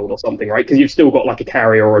warfare build or something, right? Because you've still got like a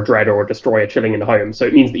carrier or a dreader or a destroyer chilling in home. So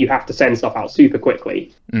it means that you have to send stuff out super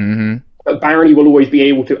quickly. But Barony will always be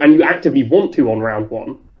able to, and you actively want to on round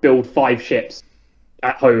 1, build 5 ships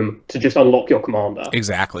at home to just unlock your commander.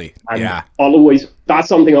 Exactly. And that's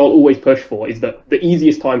something I'll always push for, is that the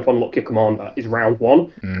easiest time to unlock your commander is round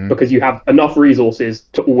 1, because you have enough resources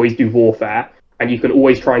to always do warfare, and you can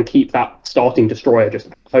always try and keep that starting destroyer just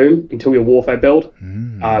at home until your warfare build.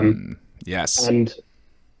 Yes. And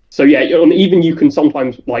so even you can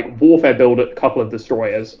sometimes like warfare build a couple of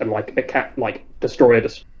destroyers and like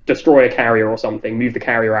destroyer carrier or something, move the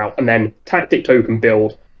carrier out, and then tactic token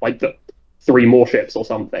build like the 3 more ships or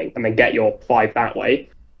something, and then get your 5 that way.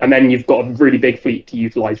 And then you've got a really big fleet to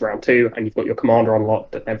utilize round 2, and you've got your commander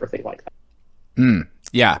unlocked and everything like that.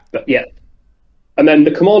 Yeah. But yeah. And then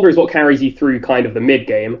the commander is what carries you through kind of the mid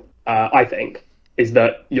game, I think, is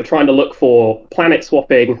that you're trying to look for planet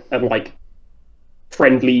swapping and like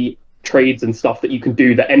friendly trades and stuff that you can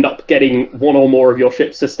do that end up getting 1 or more of your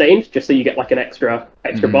ships sustained, just so you get like an extra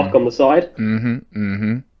buck on the side.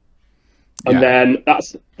 And then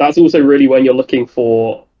that's also really when you're looking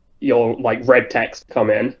for your like red text to come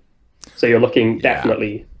in. So you're looking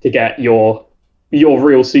definitely to get your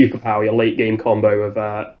real superpower, your late game combo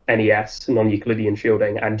of NES, non-Euclidean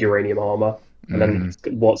shielding, and uranium armor, and then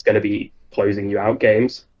what's going to be closing you out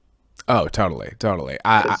games. Oh, totally.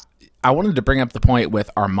 I wanted to bring up the point with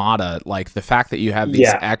Armada, like the fact that you have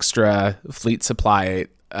these extra fleet supply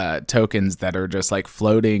tokens that are just like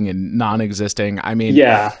floating and non-existing. I mean,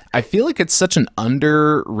 I feel like it's such an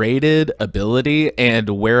underrated ability, and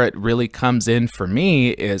where it really comes in for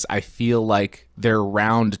me is I feel like their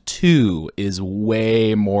round 2 is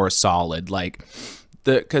way more solid. Like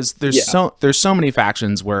because there's so many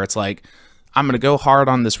factions where it's like, I'm going to go hard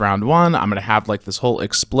on this round 1. I'm going to have like this whole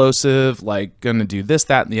explosive, like going to do this,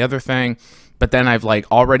 that, and the other thing. But then I've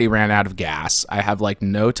like already ran out of gas. I have like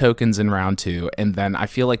no tokens in round 2. And then I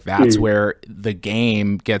feel like that's where the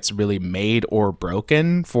game gets really made or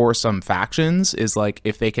broken for some factions, is like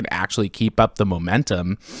if they can actually keep up the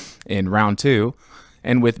momentum in round 2.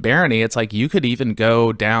 And with Barony, it's like you could even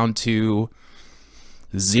go down to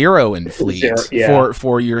 0 in fleet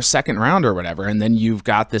for your second round or whatever. And then you've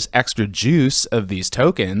got this extra juice of these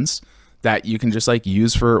tokens that you can just like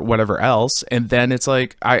use for whatever else. And then it's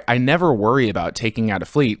like, I never worry about taking out a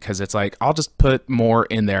fleet, because it's like, I'll just put more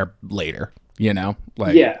in there later, you know?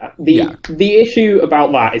 Like, the issue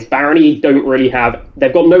about that is Barony don't really have,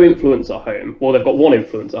 they've got no influence at home. Well, they've got 1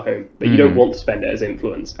 influence at home, but you don't want to spend it as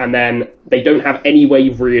influence. And then they don't have any way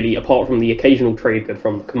really, apart from the occasional trade good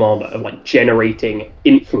from the commander, of like generating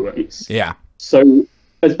influence. Yeah. So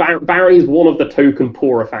as Barony is one of the token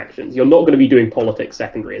poorer factions, you're not going to be doing politics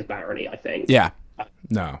secondary as Barony, I think. Yeah.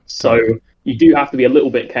 No. So you do have to be a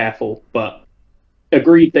little bit careful, but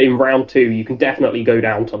agreed that in round 2, you can definitely go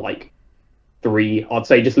down to like 3. I'd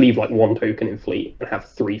say just leave like 1 token in fleet and have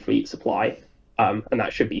 3 fleet supply. And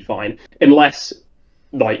that should be fine. Unless,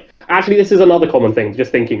 like, actually this is another common thing,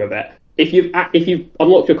 just thinking of it. If you've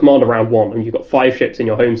unlocked your commander round 1 and you've got 5 ships in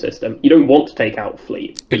your home system, you don't want to take out a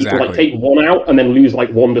fleet. But you can like take 1 out and then lose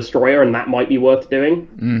like 1 destroyer, and that might be worth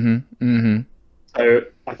doing. So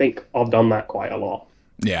I think I've done that quite a lot.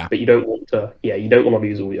 Yeah. But you don't want to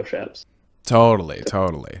lose all your ships. Totally.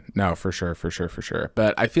 No, for sure.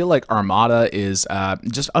 But I feel like Armada is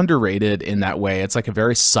just underrated in that way. It's like a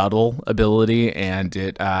very subtle ability, and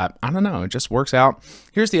it, I don't know, it just works out.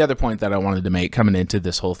 Here's the other point that I wanted to make coming into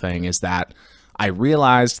this whole thing, is that I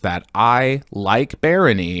realized that I like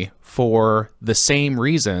Barony for the same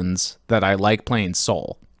reasons that I like playing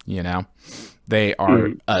Soul, you know? They are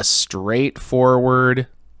a straightforward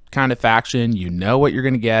kind of faction. You know what you're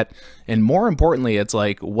going to get. And more importantly, it's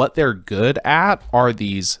like what they're good at are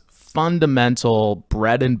these fundamental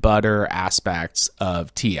bread and butter aspects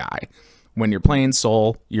of TI. When you're playing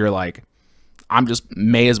Soul, you're like,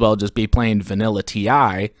 may as well just be playing vanilla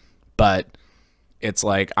TI, but it's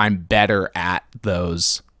like I'm better at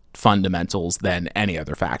those fundamentals than any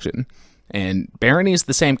other faction. And Barony is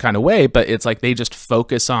the same kind of way, but it's like they just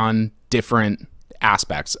focus on different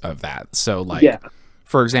aspects of that. So like,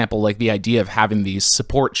 for example, like the idea of having these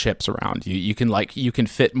support ships around you, you can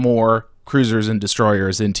fit more cruisers and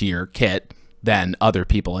destroyers into your kit than other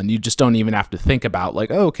people, and you just don't even have to think about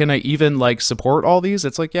like, oh, can I even like support all these?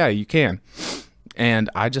 It's like, yeah, you can. And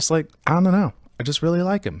I just like, I don't know, I just really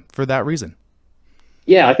like him for that reason.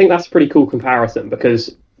 Yeah, I think that's a pretty cool comparison,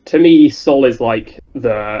 because to me, Sol is like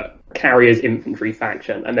the Carrier's infantry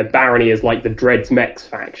faction, and then Barony is like the Dread's mechs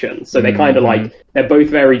faction. So they're kind of like, they're both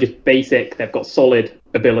very just basic. They've got solid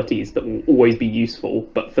abilities that will always be useful,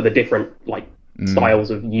 but for the different like styles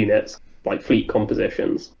of units, like fleet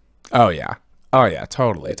compositions. Oh yeah,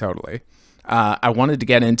 totally. I wanted to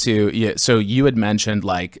get into, so you had mentioned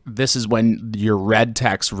like this is when your red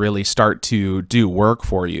techs really start to do work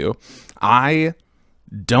for you. I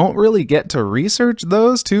don't really get to research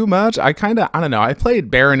those too much. I don't know, I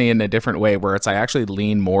played Barony in a different way, where it's I actually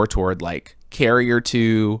lean more toward like Carrier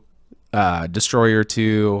 2, Destroyer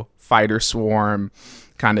 2, Fighter Swarm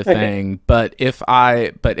kind of thing. But if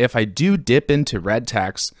I do dip into red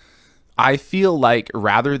techs, I feel like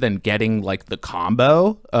rather than getting like the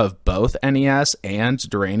combo of both NES and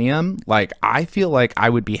Duranium, like I feel like I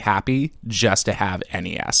would be happy just to have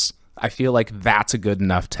NES. I feel like that's a good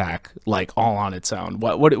enough tech, like all on its own.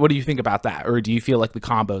 What do you think about that? Or do you feel like the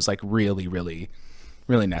combo is like really, really,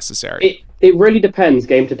 really necessary? It really depends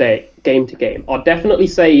game to game. I'd definitely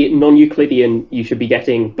say non-Euclidean you should be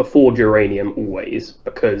getting before Duranium always,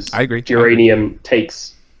 because I agree. Duranium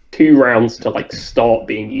takes 2 rounds to like start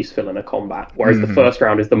being useful in a combat, whereas the first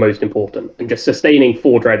round is the most important. And just sustaining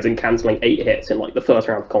 4 dreads and cancelling 8 hits in like the first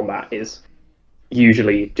round of combat is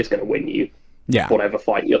usually just going to win you. Yeah. Whatever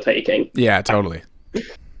fight you're taking. Yeah, totally.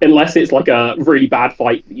 Unless it's like a really bad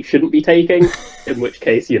fight that you shouldn't be taking, in which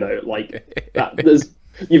case, you know, like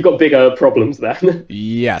you've got bigger problems then.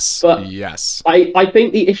 Yes. But yes. I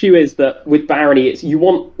think the issue is that with Barony, it's you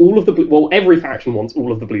want all of the blue, well, every faction wants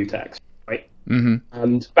all of the blue text, right?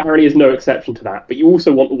 And Barony is no exception to that, but you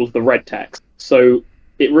also want all of the red text. So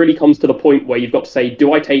it really comes to the point where you've got to say,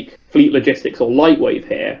 do I take fleet logistics or lightwave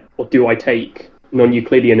here, or do I take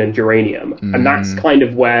non-Euclidean and Duranium? And that's kind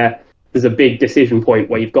of where there's a big decision point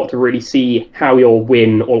where you've got to really see how your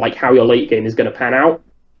win or like how your late game is going to pan out.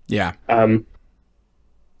 Yeah.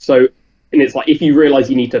 So, and it's like, if you realize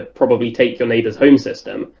you need to probably take your neighbor's home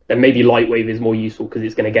system, then maybe lightwave is more useful because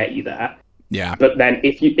it's going to get you there. Yeah. But then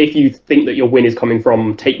if you think that your win is coming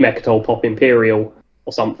from take Mechatol, pop Imperial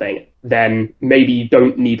or something, then maybe you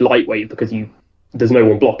don't need lightwave because there's no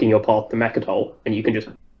one blocking your path to Mechatol and you can just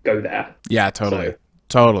go there. Yeah, totally. So,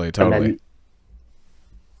 Totally.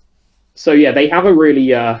 So yeah, they have a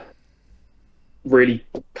really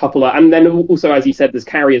couple of, and then also, as you said, there's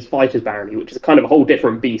Carrier's Fighters Barony, which is kind of a whole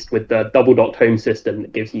different beast with the double docked home system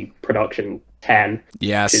that gives you production 10.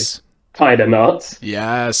 Yes. Which is kind of nuts.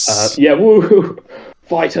 Yes. Yeah, woo!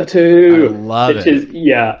 Fighter 2! I love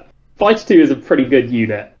it. Fighter 2 is a pretty good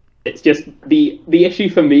unit. It's just, the issue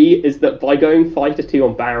for me is that by going Fighter 2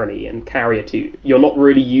 on Barony and Carrier 2, you're not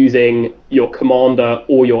really using your commander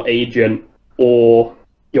or your agent or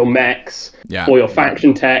your mechs or your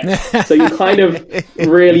faction tech. So you're kind of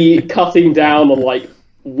really cutting down on like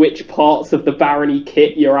which parts of the Barony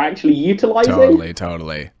kit you're actually utilizing.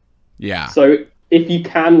 Totally. Yeah. So if you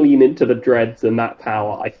can lean into the dreads and that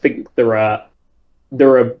power, I think there are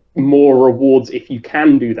more rewards if you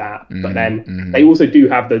can do that. But then they also do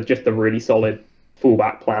have the really solid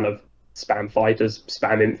fallback plan of spam fighters,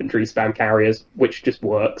 spam infantry, spam carriers, which just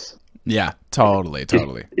works. Yeah, totally.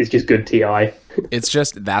 It's just good TI.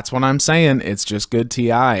 That's what I'm saying. It's just good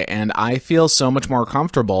TI. And I feel so much more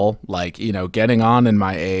comfortable, like, you know, getting on in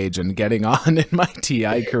my age and getting on in my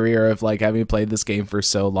TI career of like having played this game for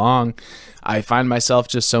so long. I find myself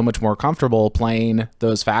just so much more comfortable playing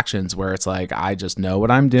those factions where it's like, I just know what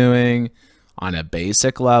I'm doing on a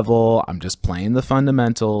basic level. I'm just playing the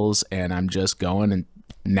fundamentals and I'm just going and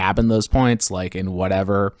nabbing those points like in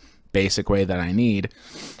whatever basic way that I need.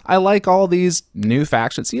 I like all these new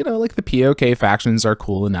factions, you know, like the POK factions are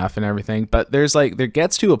cool enough and everything, but there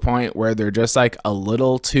gets to a point where they're just like a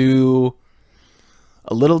little too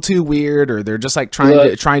weird, or they're just like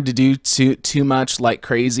trying to do too much like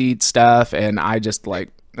crazy stuff, and I just like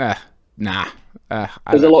nah.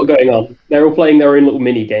 There's a lot going on. They're all playing their own little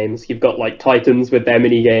mini games. You've got like Titans with their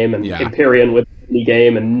mini game, and Empyrean with their mini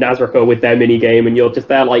game, and Nazraka with their mini game, and you're just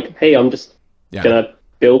there like, hey, I'm just gonna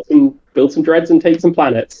build some dreads and take some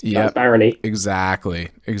planets. Yeah, Barony. Exactly.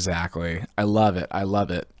 I love it.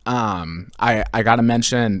 I gotta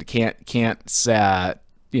mention, can't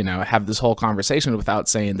you know, have this whole conversation without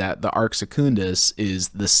saying that the Ark Secundus is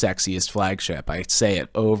the sexiest flagship. I say it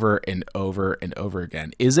over and over and over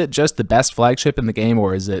again. Is it just the best flagship in the game,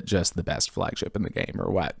 or is it just the best flagship in the game,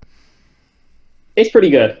 or what? It's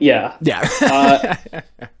pretty good, yeah. Yeah.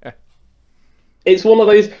 It's one of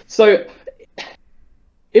those. So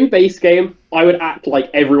in base game, I would act like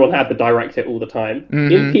everyone had the direct hit all the time.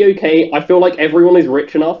 In POK, I feel like everyone is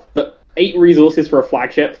rich enough that 8 resources for a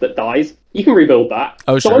flagship that dies, you can rebuild that.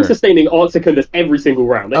 Oh, so sure. I'm sustaining Art Secundus every single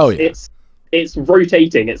round. It's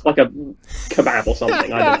rotating. It's like a kebab or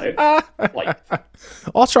something. I don't know. Like,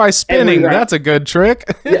 I'll try spinning. That's a good trick.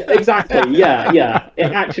 Yeah, exactly. Yeah.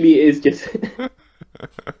 It actually is just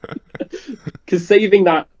because saving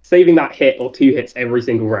that hit or 2 hits every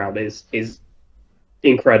single round is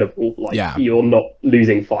incredible. Like, you're not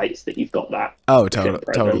losing fights that you've got that. Oh,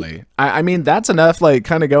 totally. I mean, that's enough, like,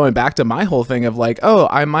 kind of going back to my whole thing of like, oh,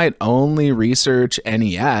 I might only research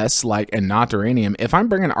NES, like, and not Duranium. If I'm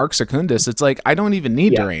bringing Arc Secundus, it's like, I don't even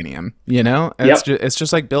need Duranium, you know? It's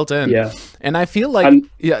just like built in. Yeah. And I feel like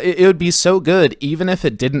it would be so good even if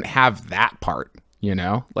it didn't have that part, you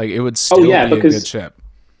know? Like, it would still be a good ship.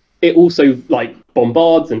 It also, like,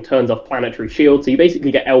 bombards and turns off planetary shields, so you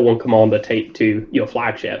basically get L1 commander taped to your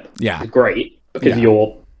flagship. Yeah. It's great, because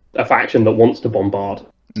you're a faction that wants to bombard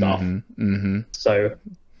stuff. So...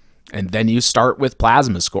 And then you start with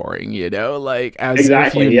plasma scoring, you know? Like, as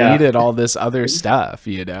if you needed all this other stuff,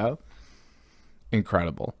 you know?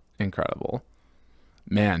 Incredible.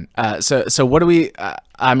 Man, so what do we,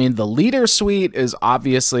 I mean, the leader suite is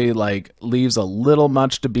obviously, like, leaves a little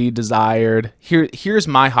much to be desired. Here's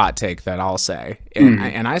my hot take that I'll say,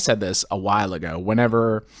 and I said this a while ago,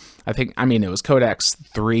 whenever, it was Codex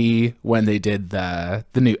 3 when they did the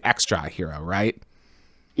new extra hero, right?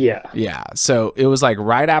 Yeah, so it was, like,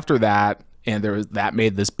 right after that, and that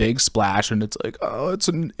made this big splash, and it's like, oh,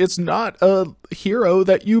 it's not a hero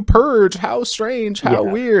that you purge, how strange, how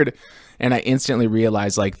weird. And I instantly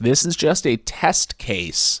realized, like, this is just a test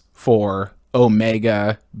case for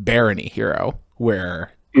Omega Barony hero,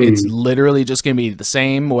 where it's literally just going to be the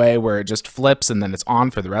same way, where it just flips and then it's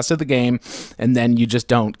on for the rest of the game, and then you just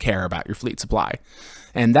don't care about your fleet supply.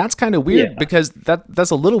 And that's kind of weird, because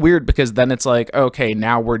that's a little weird, because then it's like, okay,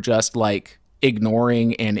 now we're just, like,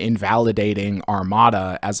 ignoring and invalidating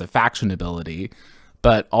Armada as a faction ability.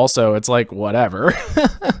 But also, it's like, whatever.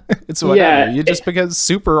 It's whatever. You just because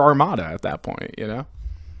super Armada at that point, you know?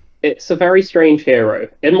 It's a very strange hero.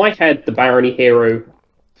 In my head, the Barony hero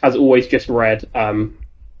has always just read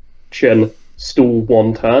Chun stall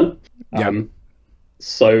 1 turn.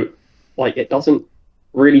 So, like, it doesn't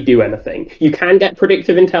really do anything. You can get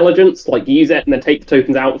predictive intelligence, like, use it and then take the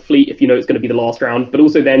tokens out of fleet if you know it's going to be the last round. But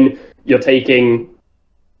also then you're taking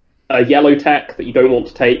a yellow tech that you don't want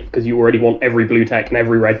to take because you already want every blue tech and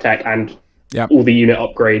every red tech and all the unit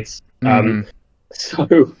upgrades.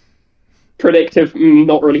 So predictive,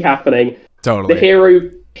 not really happening. Totally.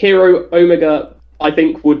 The hero Omega, I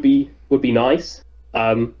think, would be nice.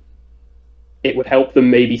 It would help them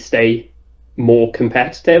maybe stay more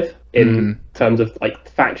competitive in terms of, like,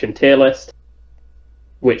 faction tier list.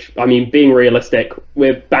 Which, I mean, being realistic,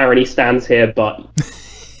 we're Barony stands here, but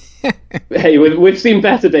hey, we've seen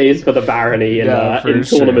better days for the Barony in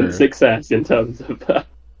tournament success in terms of.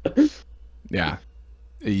 Yeah,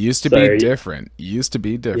 it used to be different.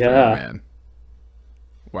 Man.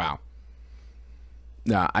 Wow.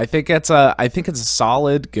 No, I think it's a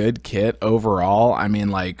solid, good kit overall. I mean,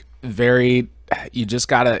 like, you just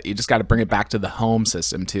gotta bring it back to the home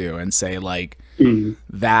system too, and say, like,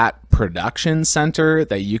 that production center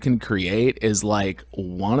that you can create is, like,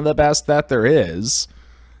 one of the best that there is.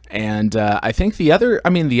 And I think the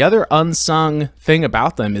other unsung thing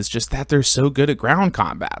about them is just that they're so good at ground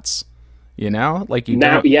combats. You know, like,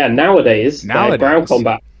 nowadays ground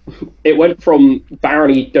combat. It went from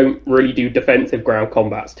Barony don't really do defensive ground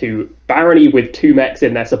combats to Barony with 2 mechs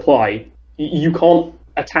in their supply. You can't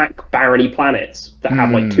attack Barony planets that have,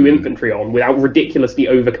 like, 2 infantry on without ridiculously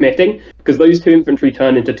overcommitting, because those 2 infantry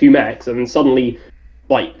turn into 2 mechs, and suddenly,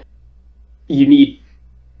 like, you need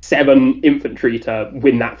 7 infantry to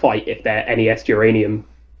win that fight if they're NES Duranium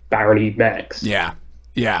Barony mechs. Yeah.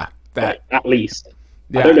 Like, at least.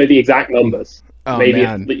 I don't know the exact numbers. Oh, maybe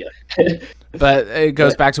man. But it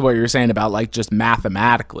goes back to what you were saying about, like, just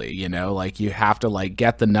mathematically, you know, like, you have to, like,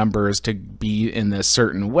 get the numbers to be in this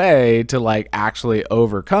certain way to, like, actually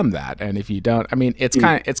overcome that. And if you don't, I mean, it's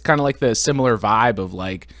kind of like the similar vibe of,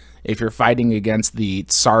 like, if you're fighting against the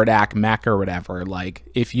Sardak mech or whatever, like,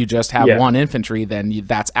 if you just have 1 infantry, then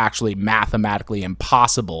that's actually mathematically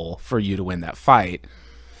impossible for you to win that fight.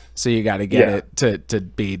 So you got to get it to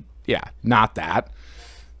be, not that.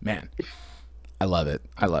 Man, I love it.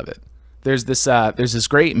 There's this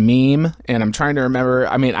great meme, and I'm trying to remember.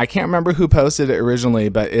 I mean, I can't remember who posted it originally,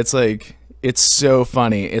 but it's like, it's so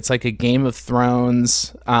funny. It's like a Game of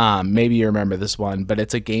Thrones. Maybe you remember this one, but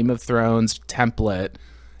it's a Game of Thrones template,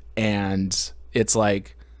 and it's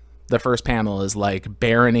like the first panel is like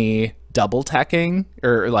Barony double teching,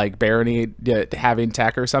 or like Barony having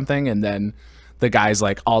tech or something, and then the guy's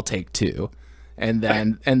like, I'll take 2. And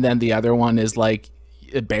then the other one is like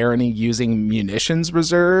Barony using munitions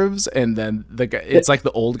reserves, and then it's like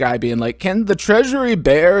the old guy being like, can the treasury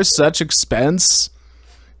bear such expense?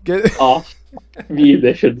 Off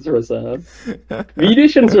munitions reserve.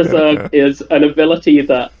 Munitions reserve is an ability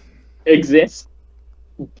that exists,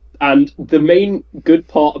 and the main good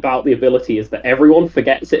part about the ability is that everyone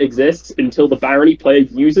forgets it exists until the Barony player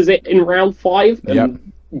uses it in round 5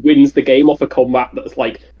 and wins the game off a combat that's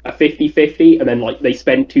like a 50-50, and then like they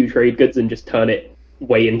spend 2 trade goods and just turn it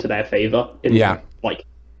way into their favor. Like,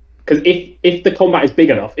 because if the combat is big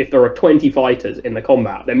enough, if there are 20 fighters in the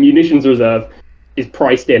combat, then munitions reserve is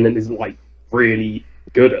priced in and is like really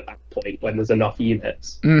good at that point when there's enough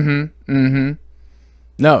units. No,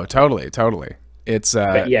 totally. It's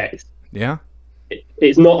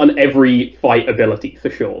it's not an every fight ability for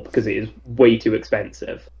sure, because it is way too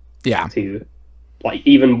expensive. Yeah. To like,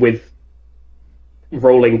 even with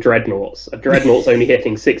rolling dreadnoughts, a dreadnought's only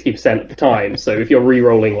hitting 60% of the time. So if you're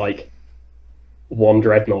re-rolling like 1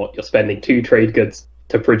 dreadnought, you're spending 2 trade goods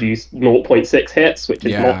to produce 0.6 hits, which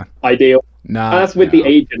is not ideal. That's with the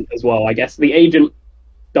agent as well. I guess the agent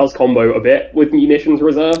does combo a bit with munitions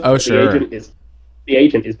reserve. Oh, sure. The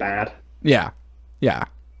agent is bad. Yeah.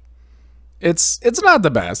 It's not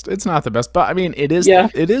the best. But I mean, it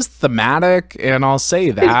is thematic, and I'll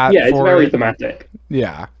say that. It's very thematic.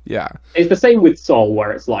 Yeah. It's the same with Soul,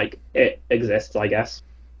 where it's like, it exists, I guess.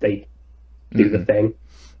 They do the thing.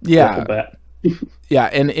 Yeah. Yeah,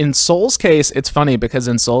 and in Soul's case, it's funny because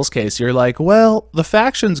in Soul's case, you're like, well, the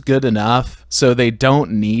faction's good enough, so they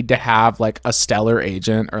don't need to have like a stellar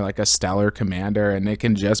agent or like a stellar commander, and it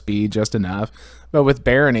can just be just enough. But with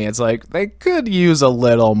Barony, it's like, they could use a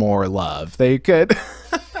little more love. They could...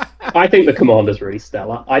 I think the commander's really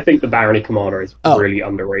stellar. I think the Barony commander is really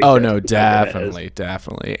underrated. Oh, no,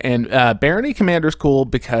 definitely. And Barony commander's cool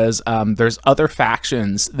because there's other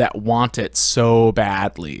factions that want it so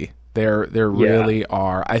badly. There really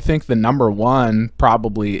are. I think the number one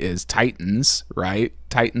probably is Titans, right?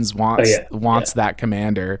 Titans wants that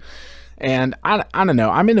commander. And I don't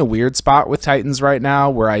know. I'm in a weird spot with Titans right now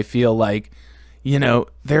where I feel like, you know,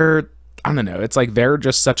 I don't know. It's like they're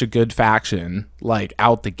just such a good faction, like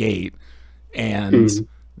out the gate, and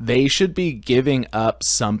they should be giving up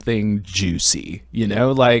something juicy. You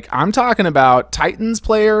know, like I'm talking about Titans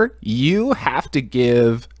player. You have to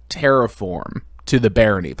give Terraform to the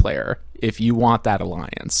Barony player if you want that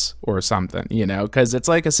alliance or something. You know, because it's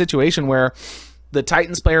like a situation where the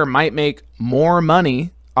Titans player might make more money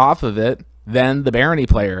off of it than the Barony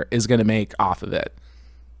player is going to make off of it.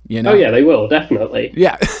 You know? Oh yeah, they will, definitely.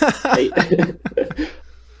 Yeah.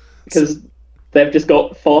 Because they've just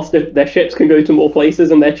got faster, their ships can go to more places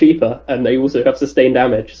and they're cheaper, and they also have sustained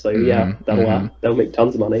damage, so they'll make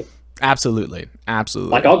tons of money. Absolutely.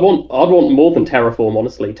 Like I'd want more than Terraform,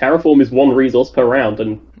 honestly. Terraform is 1 resource per round,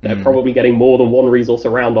 and they're probably getting more than 1 resource a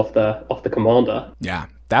round off the commander. Yeah,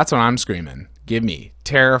 that's what I'm screaming. Give me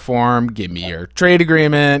Terraform, give me your trade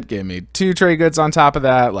agreement, give me 2 trade goods on top of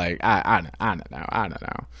that. Like, I don't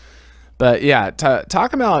know. But yeah,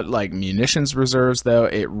 talking about like munitions reserves though,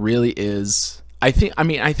 it really is, I think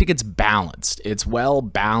it's balanced. It's well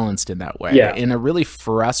balanced in that way, in a really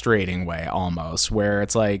frustrating way almost, where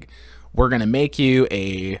it's like, we're going to make you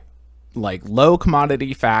a like low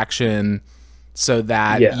commodity faction so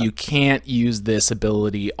that you can't use this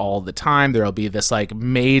ability all the time. There'll be this like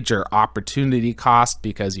major opportunity cost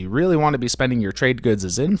because you really want to be spending your trade goods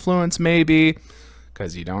as influence, maybe,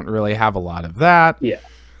 because you don't really have a lot of that.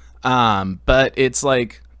 But it's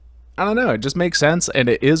like, I don't know, it just makes sense, and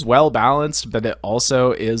it is well balanced, but it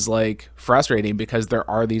also is like frustrating because there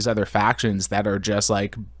are these other factions that are just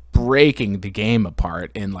like breaking the game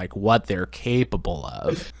apart in like what they're capable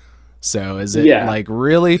of. So is it like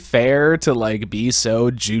really fair to like be so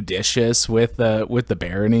judicious with the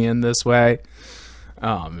Barony in this way?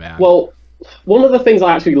 Oh man. Well, one of the things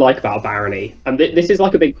I actually like about Barony, and this is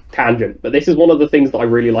like a big tangent, but this is one of the things that I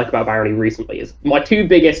really like about Barony recently, is my 2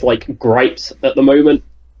 biggest like gripes at the moment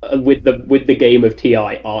with the game of TI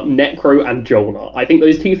are Necro and Jolnar. I think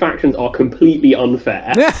those 2 factions are completely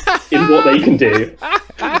unfair in what they can do.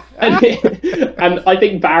 And I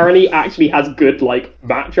think Barony actually has good like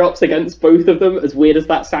matchups against both of them, as weird as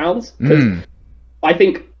that sounds. I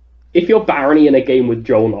think if you're Barony in a game with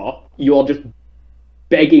Jolnar, you're just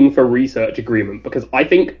begging for research agreement, because I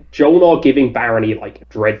think Jolnar giving Barony like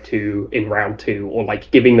Dread 2 in round 2, or like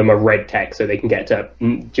giving them a red tech so they can get to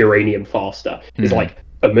Geranium faster, is like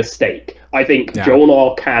a mistake. I think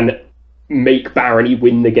Jolnar can make Barony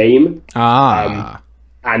win the game.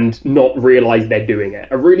 And not realize they're doing it.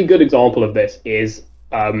 A really good example of this is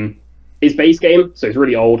base game, so it's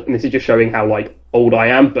really old, and this is just showing how like old I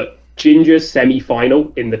am, but Ginger's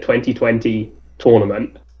semi-final in the 2020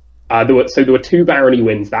 tournament. There were 2 Barony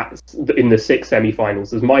wins that's in the 6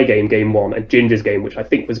 semi-finals. There's my game 1, and Ginger's game, which I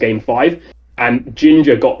think was game 5. And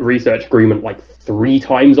Ginger got research agreement like 3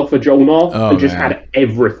 times off of Jolnar and just had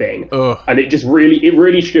everything. And it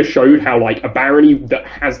really just showed how like a Barony that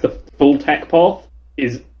has the full tech path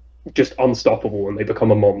is just unstoppable, and they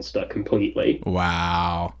become a monster completely.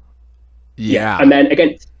 Wow. Yeah. And then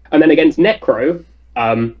against Necro,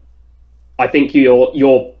 I think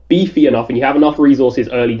you're beefy enough and you have enough resources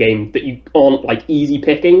early game that you aren't like easy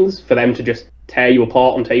pickings for them to just tear you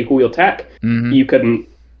apart and take all your tech. You can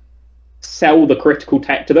sell the critical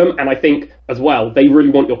tech to them, and I think as well they really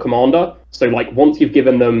want your commander. So like once you've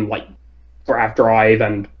given them like grav drive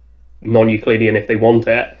and non-Euclidean if they want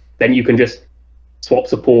it, then you can just swap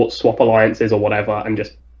support, swap alliances or whatever, and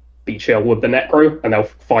just be chill with the Necro, and they'll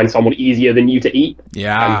find someone easier than you to eat.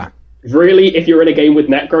 Yeah. And really, if you're in a game with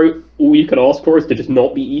Necro, all you can ask for is to just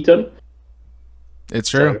not be eaten. It's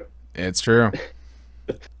true. So. It's true.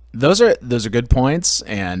 Those are good points,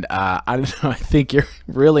 and I don't know. I think you're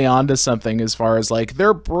really onto something as far as like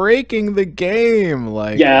they're breaking the game.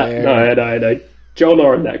 Like no.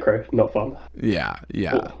 Jolnar and Necro, not fun. Yeah.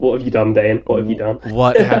 What have you done, Dane? What have you done?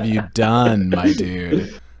 What have you done, my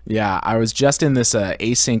dude? Yeah, I was just in this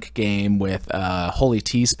async game with Holy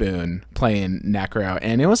Teaspoon playing Necro,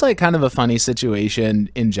 and it was like kind of a funny situation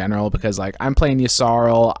in general because like I'm playing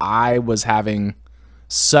Yssaril. I was having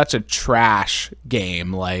such a trash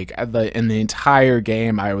game. Like in the entire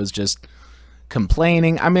game, I was just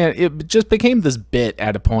complaining. I mean, it just became this bit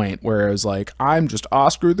at a point where it was like, I'm just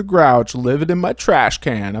Oscar the Grouch living in my trash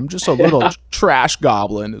can. I'm just a little trash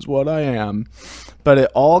goblin is what I am. But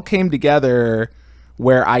it all came together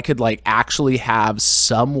where I could like actually have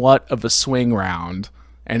somewhat of a swing round,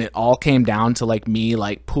 and it all came down to like me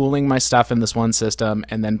like pooling my stuff in this one system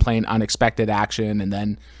and then playing unexpected action and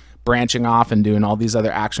then branching off and doing all these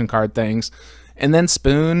other action card things. And then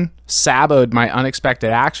Spoon saboed my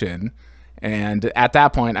unexpected action. And at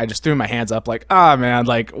that point, I just threw my hands up like, oh, man,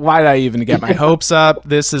 like, why did I even get my hopes up?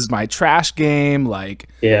 This is my trash game. Like,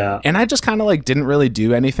 yeah. And I just kind of like didn't really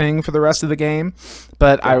do anything for the rest of the game.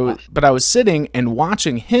 But I was sitting and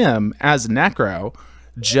watching him as Necro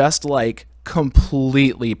just like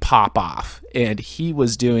completely pop off. And he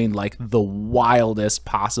was doing like the wildest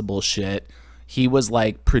possible shit. He was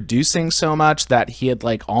like producing so much that he had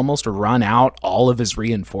like almost run out all of his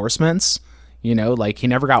reinforcements. You know, like he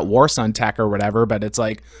never got War Sun tech or whatever, but it's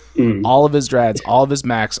like all of his dreads, all of his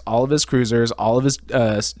mechs, all of his cruisers, all of his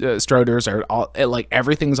Stroders, are all like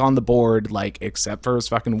everything's on the board, like except for his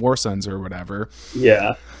fucking War Suns or whatever.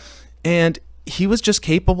 Yeah. And he was just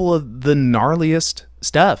capable of the gnarliest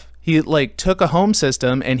stuff. He like took a home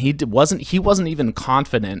system and he wasn't even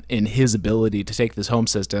confident in his ability to take this home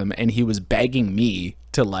system, and he was begging me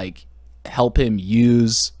to like help him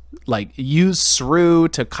use Sru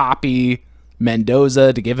to copy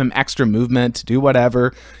Mendoza, to give him extra movement, to do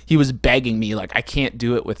whatever. He was begging me like, I can't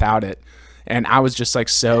do it without it. And I was just like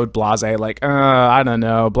so blasé, like, I don't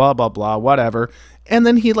know, blah blah blah, whatever. And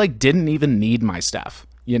then he like didn't even need my stuff,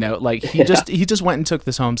 you know, like he just went and took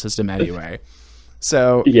this home system anyway.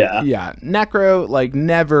 So yeah, Necro, like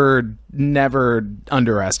never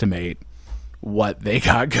underestimate what they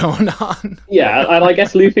got going on. Yeah, and I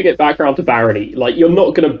guess looping it back around to Barony, like you're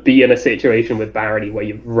not going to be in a situation with Barony where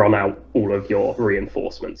you've run out all of your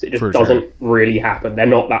reinforcements. It just doesn't really happen. They're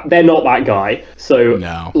not that guy. So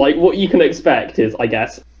no. Like what you can expect is, I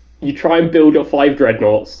guess, you try and build your 5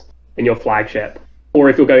 dreadnoughts in your flagship,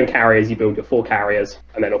 or if you're going carriers, you build your 4 carriers,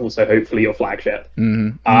 and then also hopefully your flagship.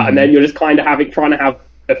 And then you're just kind of trying to have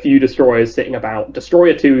a few destroyers sitting about.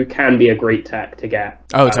 Destroyer 2 can be a great tech to get.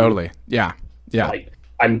 Oh, totally. Yeah. Like,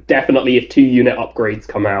 and definitely if 2 unit upgrades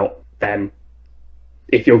come out, then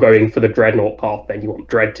if you're going for the Dreadnought path, then you want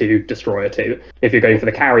Dread 2, Destroyer 2. If you're going for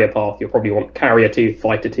the Carrier path, you'll probably want Carrier 2,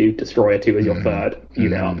 Fighter 2, Destroyer 2 as your 3rd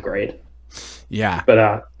unit upgrade. Yeah.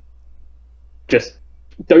 But just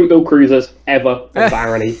don't build cruisers ever on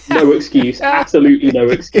Barony. No excuse. Absolutely no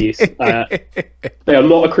excuse. They are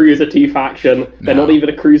not a Cruiser 2 faction. They're not even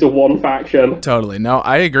a Cruiser 1 faction. Totally. No,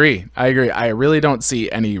 I agree. I really don't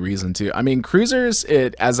see any reason to. I mean, cruisers,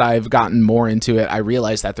 as I've gotten more into it, I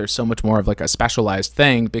realize that there's so much more of like a specialized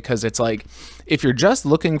thing, because it's like, if you're just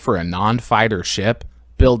looking for a non-fighter ship,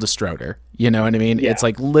 build a Stroder. You know what I mean? Yeah. It's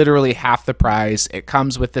like literally half the price. It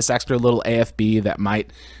comes with this extra little AFB that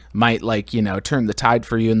might like, you know, turn the tide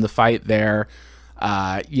for you in the fight there.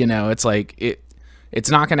 You know, it's like it's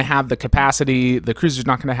not going to have the capacity. The cruiser's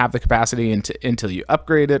not going to have the capacity until you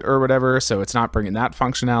upgrade it or whatever. So it's not bringing that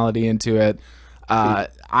functionality into it.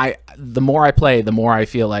 The more I play, the more I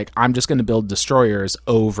feel like I'm just going to build destroyers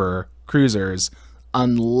over cruisers,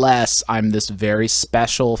 unless I'm this very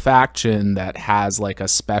special faction that has like a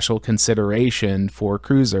special consideration for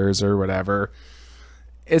cruisers or whatever.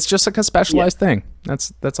 It's just like a specialized thing.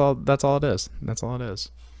 That's all it is. That's all it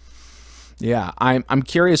is. Yeah, I'm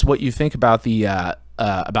curious what you think about the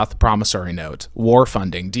promissory note, war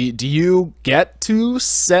funding. Do you get to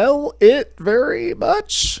sell it very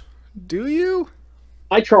much? Do you?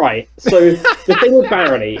 I try. So the thing with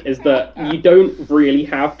Barony is that you don't really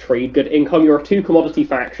have trade good income. You're a 2-commodity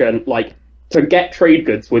faction. Like, to get trade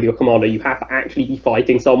goods with your commander, you have to actually be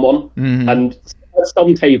fighting someone. Mm-hmm. And at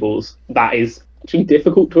some tables, that is actually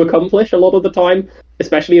difficult to accomplish a lot of the time,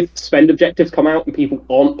 especially if spend objectives come out and people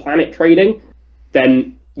aren't planet trading.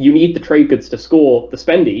 Then you need the trade goods to score the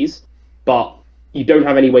spendies, but you don't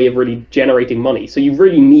have any way of really generating money. So you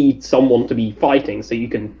really need someone to be fighting so you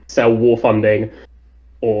can sell war funding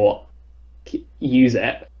or use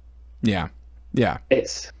it. Yeah.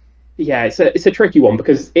 It's a tricky one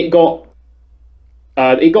because it got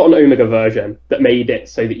an Omega version that made it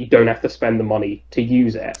so that you don't have to spend the money to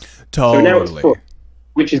use it. Totally. So now it's free,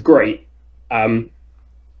 which is great. And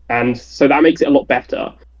so that makes it a lot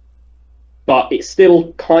better. But it's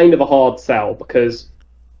still kind of a hard sell because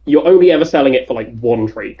you're only ever selling it for like one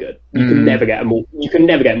trade good. You can never get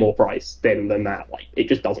more price than that. Like, it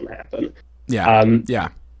just doesn't happen. Yeah.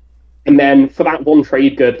 And then for that one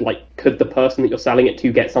trade good, like, could the person that you're selling it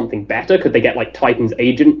to get something better? Could they get like Titan's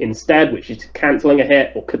Agent instead, which is cancelling a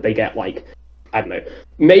hit? Or could they get like, I don't know,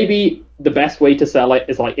 maybe the best way to sell it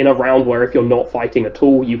is like in a round where if you're not fighting at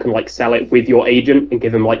all, you can like sell it with your agent and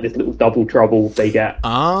give them like this little double trouble they get to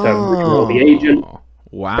reroll the agent.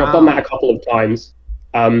 Wow. So I've done that a couple of times.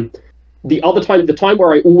 The time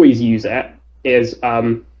where I always use it is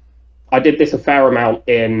I did this a fair amount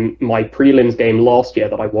in my prelims game last year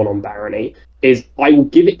that I won on Barony, is I will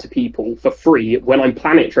give it to people for free when I'm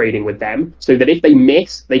planet trading with them, so that if they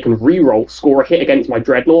miss, they can reroll, score a hit against my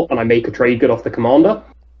Dreadnought, and I make a trade good off the commander.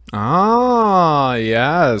 Ah,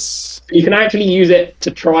 yes. You can actually use it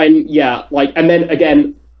to try and, and then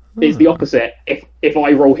again, it's the opposite. If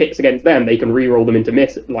I roll hits against them, they can reroll them into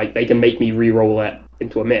miss, like they can make me reroll it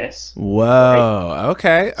into a miss. Whoa, right?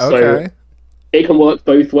 Okay. So it can work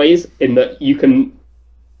both ways in that you can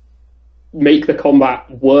make the combat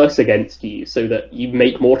worse against you so that you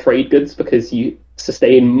make more trade goods because you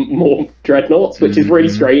sustain more dreadnoughts, which is really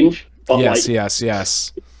strange. But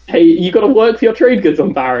yes. Hey, you got to work for your trade goods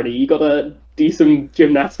on Barony. You got to do some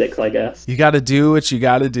gymnastics, I guess. You got to do what you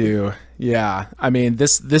got to do. Yeah, I mean,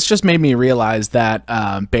 this just made me realize that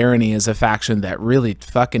Barony is a faction that really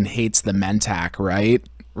fucking hates the Mentak,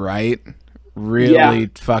 right?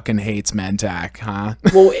 Really fucking hates Mentak, huh?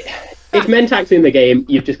 Well, if Mentak's in the game,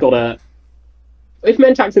 you've just got to... If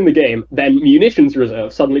Mentak's in the game, then munitions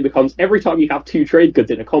reserve suddenly becomes every time you have 2 trade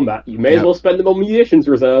goods in a combat, you may as well spend them on munitions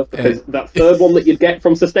reserve because that third one that you'd get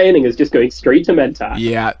from sustaining is just going straight to Mentak.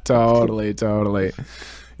 Yeah, totally.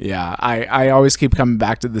 Yeah, I always keep coming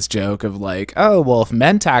back to this joke of like, oh, well, if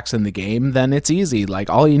Mentak's in the game, then it's easy. Like,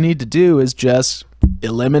 all you need to do is just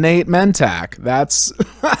eliminate Mentak. That's...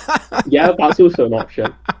 Yeah, that's also an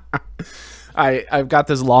option. I've got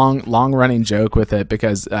this long running joke with it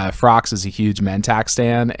because Frox is a huge Mentak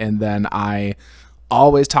stan, and then I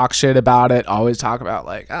always talk shit about it, always talk about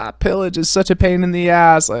like, pillage is such a pain in the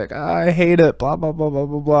ass, like, I hate it, blah, blah, blah, blah,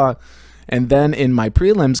 blah, blah. And then in my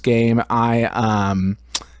prelims game, I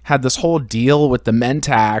had this whole deal with the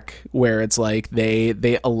Mentak where it's like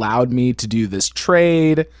they allowed me to do this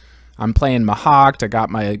trade. I'm playing Mahawked. I got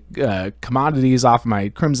my commodities off my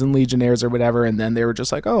Crimson Legionnaires or whatever, and then they were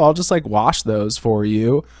just like, oh, I'll just like wash those for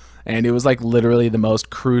you. And it was like literally the most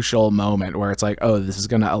crucial moment where it's like, oh, this is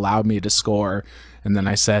going to allow me to score. And then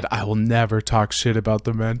I said, I will never talk shit about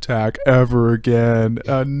the Mentak ever again.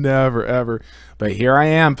 Never, ever. But here I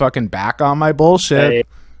am fucking back on my bullshit. Hey.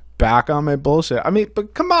 Back on my bullshit. I mean,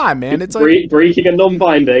 but come on, man. It's like breaking a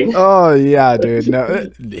non-binding. Oh, yeah, dude. No,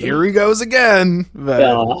 here he goes again.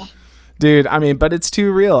 But, dude, I mean, but it's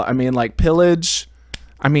too real. I mean, like, pillage.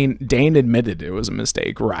 I mean, Dane admitted it was a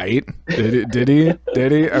mistake, right? Did he?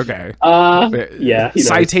 Okay. Yeah.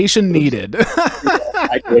 Citation needed.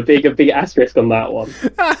 A big asterisk on that one.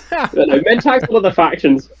 But no, Mentak's one of the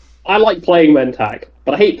factions. I like playing Mentak,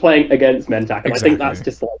 but I hate playing against Mentak, and I think that's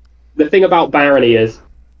just like the thing about Barony is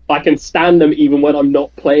I can stand them even when I'm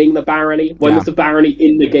not playing the Barony. When there's a Barony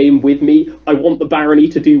in the game with me, I want the Barony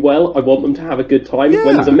to do well. I want them to have a good time.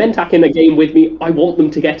 When there's a Mentak in the game with me, I want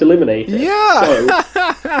them to get eliminated. Yeah.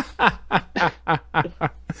 So...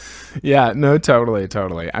 Yeah, no,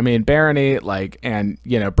 totally. I mean, Barony, like, and,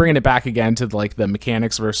 you know, bringing it back again to, like, the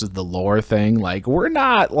mechanics versus the lore thing, like, we're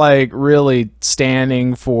not, like, really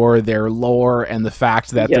standing for their lore and the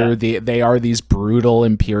fact that they are these brutal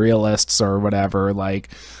imperialists or whatever, like,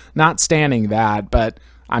 not standing that, but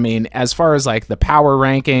I mean, as far as like the power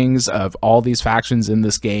rankings of all these factions in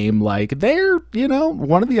this game, like they're, you know,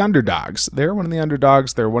 one of the underdogs. They're one of the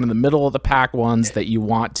underdogs. They're one of the middle of the pack ones that you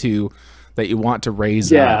want to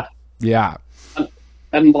raise up. Yeah.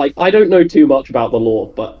 And like, I don't know too much about the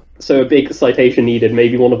lore, but so a big citation needed.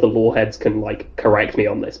 Maybe one of the lore heads can like correct me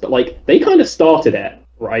on this, but like they kind of started it,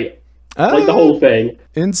 right? Like the whole thing.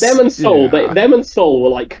 Them and Soul were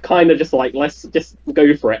like kind of just like, let's just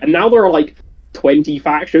go for it. And now there are like 20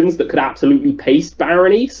 factions that could absolutely paste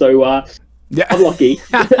Barony, so unlucky.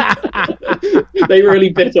 They really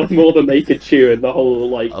bit off more than they could chew in the whole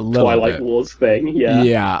like Twilight Wars thing.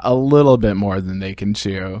 Yeah, a little bit more than they can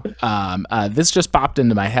chew. This just popped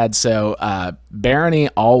into my head. So Barony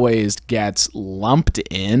always gets lumped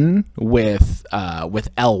in with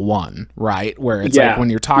L1, right? Where it's like when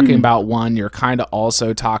you're talking about one, you're kind of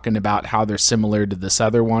also talking about how they're similar to this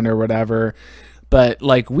other one or whatever. But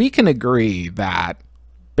like we can agree that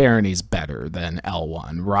Barony's better than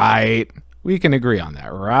L1, right? We can agree on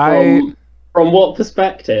that, right? From what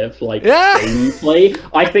perspective? Like gameplay?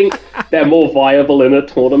 I think they're more viable in a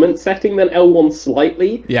tournament setting than L1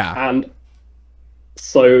 slightly. Yeah. And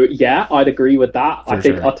so yeah, I'd agree with that. I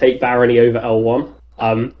think I'll take Barony over L1.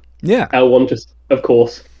 L1 just, of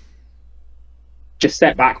course, just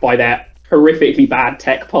set back by their horrifically bad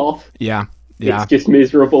tech path. Yeah. It's just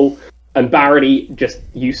miserable. And Barony, just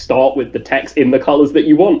you start with the text in the colors that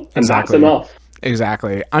you want, and that's enough.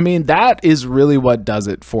 Exactly. I mean, that is really what does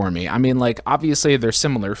it for me. I mean, like, obviously there's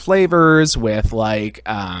similar flavors with like,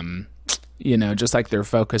 you know, just like their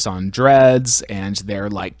focus on dreads and their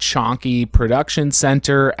like chonky production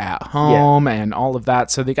center at home and all of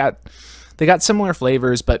that. So they got similar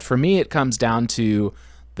flavors, but for me, it comes down to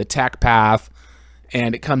the tech path,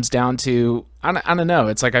 and it comes down to, I don't know.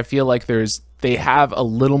 It's like, I feel like they have a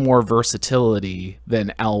little more versatility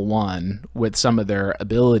than L1 with some of their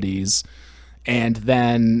abilities. And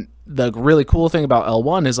then the really cool thing about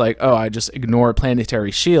L1 is like, oh, I just ignore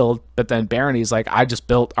Planetary Shield. But then Barony's like, I just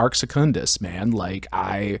built Arc Secundus, man. Like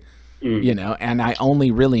you know, and I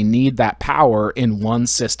only really need that power in one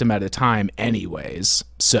system at a time anyways.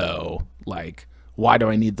 So like, why do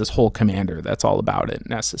I need this whole commander that's all about it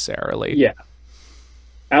necessarily? Yeah.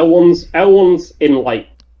 L1's in like,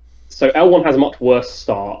 so L1 has a much worse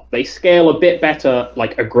start. They scale a bit better,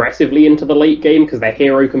 like, aggressively into the late game, because their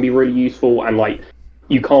hero can be really useful, and, like,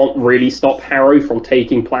 you can't really stop Harrow from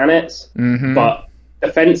taking planets. But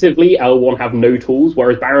defensively, L1 have no tools,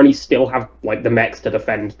 whereas Barony still have, like, the mechs to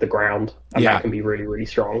defend the ground, and that can be really, really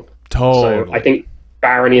strong. Totally. So I think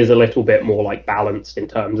Barony is a little bit more, like, balanced in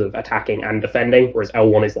terms of attacking and defending, whereas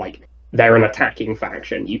L1 is, like, they're an attacking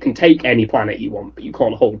faction. You can take any planet you want, but you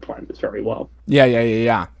can't hold planets very well.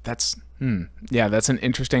 Yeah. That's that's an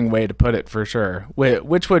interesting way to put it for sure.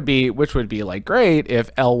 Which would be like great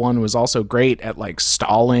if L1 was also great at like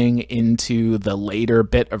stalling into the later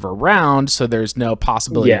bit of a round, so there's no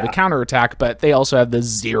possibility of a counterattack. But they also have the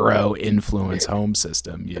zero influence home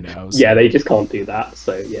system, you know. So. Yeah, they just can't do that.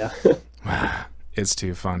 So yeah, it's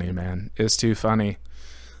too funny, man. It's too funny.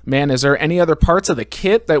 Man, is there any other parts of the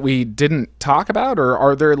kit that we didn't talk about, or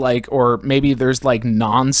are there like, or maybe there's like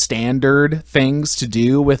non-standard things to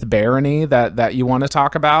do with Barony that you want to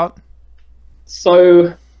talk about?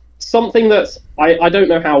 So something that's, I don't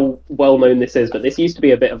know how well known this is, but this used to be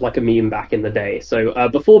a bit of like a meme back in the day. So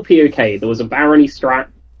before POK, there was a Barony strat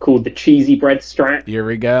called the cheesy bread strat. Here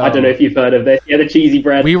we go. I don't know if you've heard of this. Yeah, the cheesy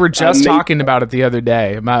bread. We were just talking about it the other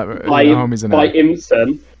day. My homies and I. By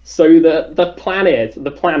Imson. So the plan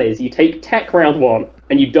is you take tech round 1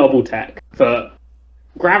 and you double tech for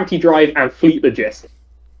gravity drive and fleet logistics,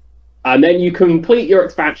 and then you complete your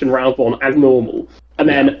expansion round 1 as normal, and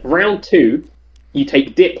then round 2 you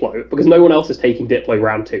take Diplo, because no one else is taking Diplo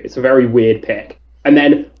round 2. It's a very weird pick, and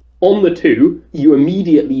then on the 2 you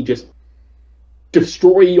immediately just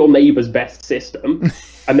destroy your neighbor's best system.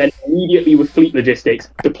 And then immediately with fleet logistics,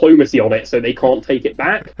 diplomacy on it so they can't take it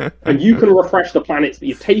back. And you can refresh the planets that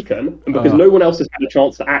you've taken, and because no one else has had a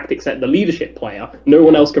chance to act except the leadership player, no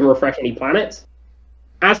one else can refresh any planets.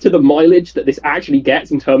 As to the mileage that this actually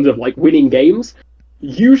gets in terms of like winning games,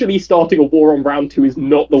 usually starting a war on round 2 is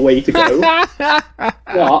not the way to go.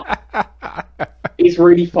 But it's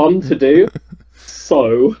really fun to do.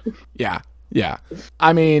 So yeah.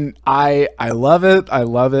 I mean, I love it. I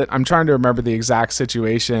love it. I'm trying to remember the exact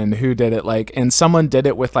situation, who did it, like, and someone did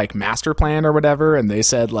it with like Master Plan or whatever, and they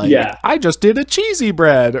said like, I just did a cheesy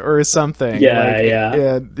bread or something.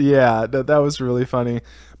 That was really funny.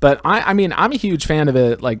 But I mean, I'm a huge fan of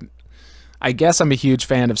it. Like, I guess I'm a huge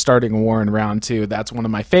fan of starting a war in round 2. That's one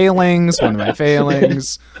of my failings,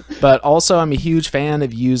 But also I'm a huge fan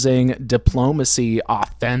of using diplomacy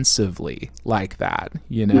offensively like that,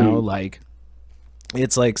 you know, like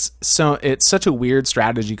it's like, so it's such a weird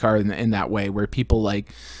strategy card in that way, where people like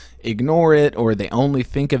ignore it, or they only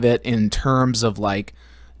think of it in terms of like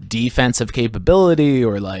defensive capability,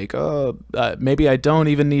 or like, maybe I don't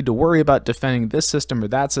even need to worry about defending this system or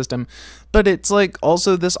that system, but it's like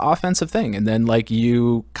also this offensive thing. And then like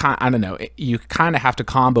you kind of have to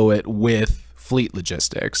combo it with fleet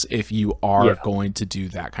logistics if you are going to do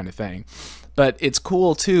that kind of thing. But it's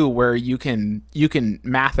cool too, where you can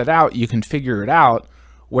math it out, you can figure it out,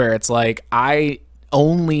 where it's like, I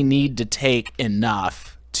only need to take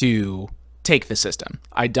enough to take the system.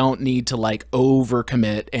 I don't need to like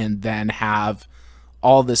overcommit and then have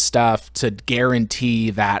all this stuff to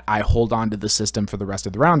guarantee that I hold on to the system for the rest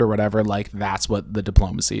of the round or whatever. Like, that's what the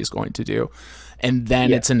diplomacy is going to do. And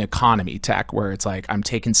then it's an economy tech, where it's like, I'm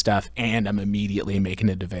taking stuff and I'm immediately making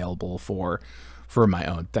it available for my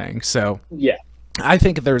own thing. So I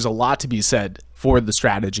think there's a lot to be said for the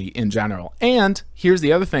strategy in general. And here's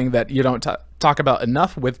the other thing that you don't talk about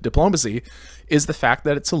enough with diplomacy, is the fact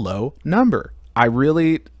that it's a low number. I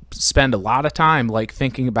really spend a lot of time like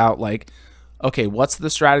thinking about like, okay, what's the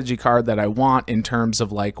strategy card that I want in terms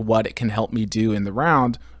of like what it can help me do in the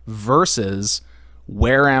round, versus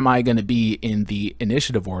where am I going to be in the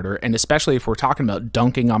initiative order. And especially if we're talking about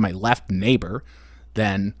dunking on my left neighbor,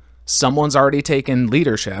 then someone's already taken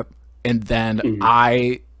leadership, and then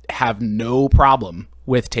I have no problem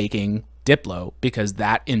with taking Diplo, because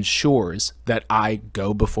that ensures that I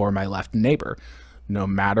go before my left neighbor, no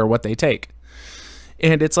matter what they take.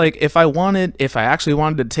 And it's like, if I actually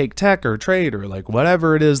wanted to take tech or trade or like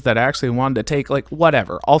whatever it is that I actually wanted to take, like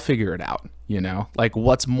whatever, I'll figure it out, you know? Like,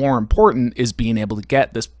 what's more important is being able to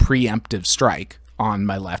get this preemptive strike on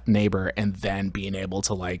my left neighbor, and then being able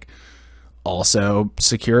to like also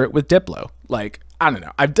secure it with Diplo. Like, I don't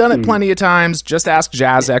know. I've done it plenty of times. Just ask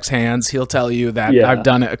Jazz X Hands. He'll tell you that I've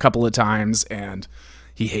done it a couple of times and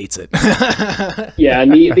he hates it.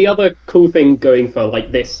 And the other cool thing going for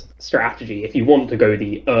like this strategy, if you want to go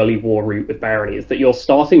the early war route with Barony, is that your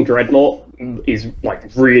starting Dreadnought is like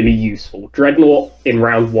really useful. Dreadnought in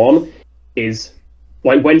round 1 is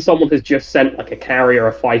like when someone has just sent like a carrier,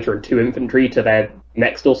 a fighter, and 2 infantry to their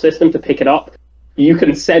next door system to pick it up, you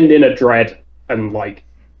can send in a Dread and like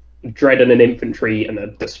Dread and an infantry and a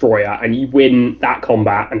destroyer, and you win that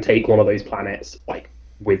combat and take one of those planets like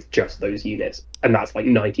with just those units, and that's like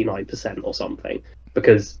 99% or something,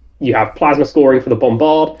 because you have plasma scoring for the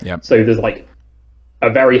bombard. So there's like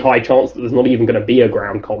a very high chance that there's not even going to be a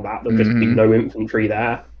ground combat. There'll just be no infantry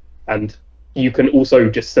there, and you can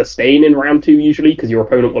also just sustain in round 2 usually, because your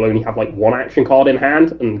opponent will only have like 1 action card in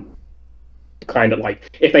hand, and kind of like,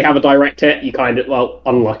 if they have a direct hit, you kind of, well,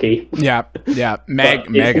 unlucky.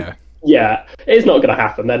 Mega. It's not going to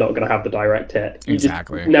happen. They're not going to have the direct hit. You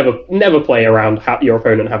exactly. Never play around your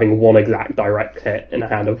opponent having 1 exact direct hit in a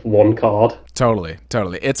hand of 1 card. Totally.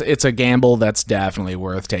 It's a gamble that's definitely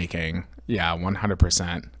worth taking.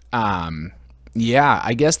 100%.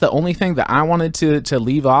 I guess the only thing that I wanted to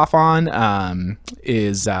leave off on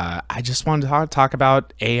is I just wanted to talk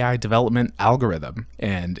about AI development algorithm,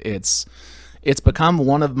 and it's become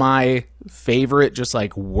one of my favorite just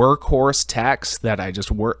like workhorse techs that I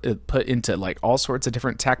just put into like all sorts of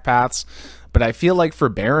different tech paths. But I feel like for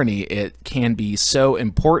Barony, it can be so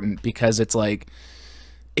important, because it's like,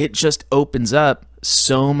 it just opens up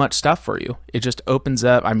so much stuff for you. It just opens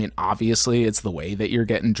up. I mean, obviously it's the way that you're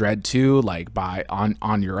getting Dread 2, like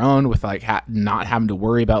on your own, with like not having to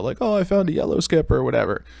worry about like, oh, I found a yellow skip or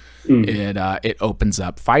whatever. It opens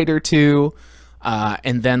up Fighter 2.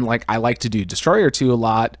 And then like I like to do Destroyer 2 a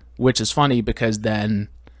lot, which is funny because then,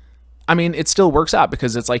 I mean, it still works out,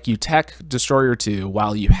 because it's like you tech Destroyer 2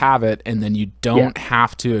 while you have it, and then you don't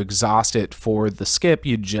have to exhaust it for the skip.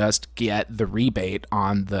 You just get the rebate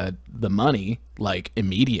on the money like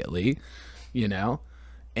immediately, you know?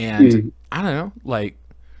 And I don't know, like,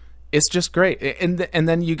 it's just great. And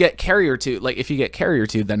then you get Carrier 2. Like, if you get Carrier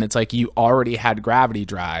 2, then it's like you already had Gravity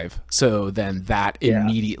Drive. So then that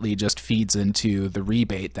immediately just feeds into the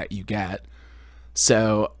rebate that you get.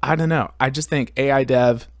 So I don't know. I just think AI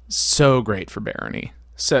dev so great for Barony.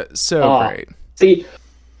 So great. See,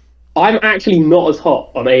 I'm actually not as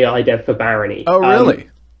hot on AI dev for Barony. Oh, really?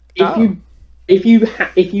 If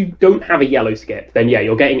you don't have a yellow skip, then yeah,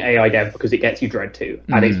 you're getting AI dev because it gets you Dread 2,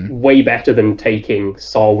 and it's way better than taking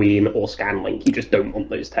Sarween or Scanlink. You just don't want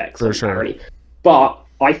those techs for sure. Barony. But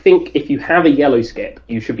I think if you have a yellow skip,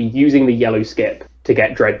 you should be using the yellow skip to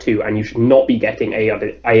get Dread 2, and you should not be getting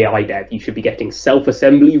AI dev. You should be getting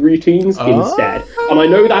self-assembly routines instead. And I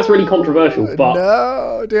know that's really controversial, but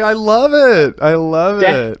no, dude, I love it. I love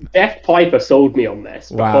it. Def Piper sold me on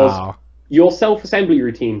this because your self-assembly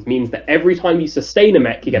routines means that every time you sustain a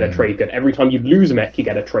mech, you get a trade good. Every time you lose a mech, you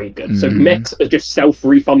get a trade good. So mechs are just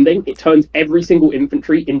self-refunding. It turns every single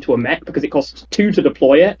infantry into a mech because it costs 2 to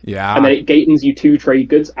deploy it. Yeah. And then it gains you 2 trade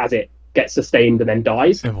goods as it gets sustained and then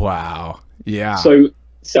dies. Wow. Yeah. So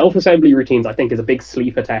self-assembly routines, I think, is a big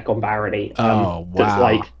sleeper tech on Barony. Wow. That's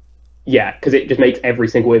like, yeah, because it just makes every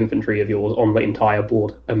single infantry of yours on the entire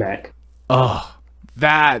board a mech. Oh,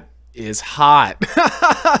 that is hot.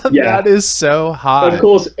 That is so hot. Of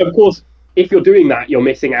course, if you're doing that, you're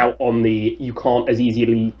missing out on you can't as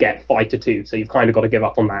easily get Fighter 2, so you've kind of got to give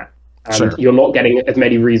up on that. And you're not getting as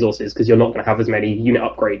many resources because you're not going to have as many unit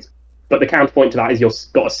upgrades. But the counterpoint to that is you've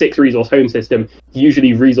got a 6-resource home system.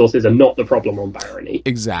 Usually resources are not the problem on Barony.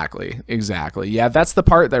 Exactly. Yeah, that's the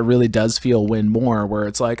part that really does feel win more, where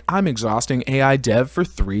it's like, I'm exhausting AI dev for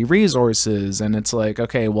 3 resources. And it's like,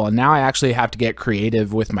 okay, well, now I actually have to get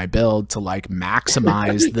creative with my build to like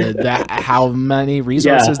maximize the how many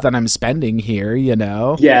resources that I'm spending here, you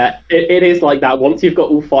know? Yeah, it is like that. Once you've got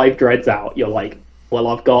all 5 dreads out, you're like, well,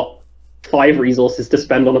 I've got 5 resources to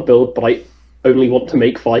spend on a build, but I only want to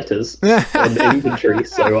make fighters and infantry,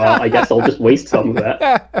 so I guess I'll just waste some of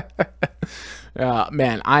that.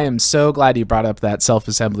 Man, I am so glad you brought up that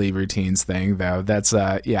self-assembly routines thing, though. That's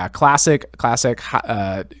classic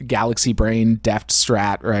Galaxy Brain deft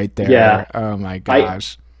strat right there. Yeah. Oh my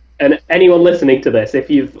gosh. And anyone listening to this,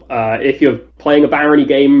 if you're playing a Barony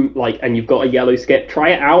game and you've got a yellow skip, try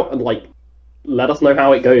it out and let us know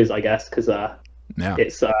how it goes, I guess, because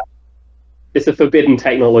it's a forbidden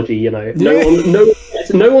technology, you know.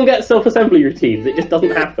 No one gets self-assembly routines. It just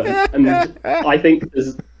doesn't happen. And I think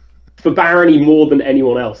for Barony more than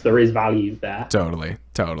anyone else, there is value there. Totally.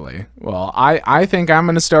 Well, I think I'm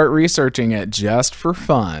going to start researching it just for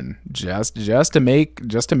fun, just to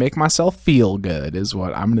make myself feel good is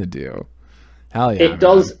what I'm going to do. Hell yeah.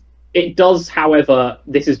 It does, however,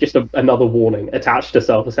 this is just another warning attached to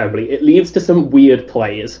self-assembly. It leads to some weird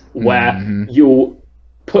plays where you'll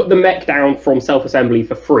put the mech down from self-assembly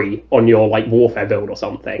for free on your warfare build or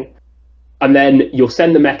something, and then you'll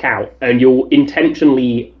send the mech out and you'll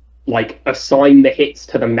intentionally assign the hits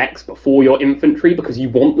to the mechs before your infantry because you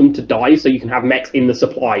want them to die so you can have mechs in the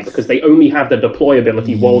supply because they only have the deploy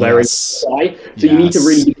ability while they're in supply. So you need to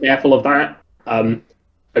really be careful of that.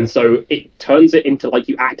 And so it turns it into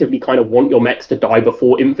you actively kind of want your mechs to die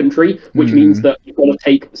before infantry, which means that you've got to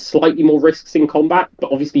take slightly more risks in combat,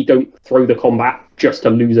 but obviously don't throw the combat just to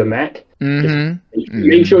lose a mech.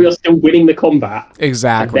 Make sure you're still winning the combat.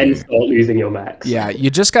 Exactly. And then start losing your mechs. Yeah, you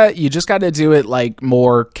just got to do it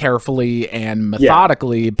more carefully and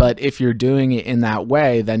methodically, but if you're doing it in that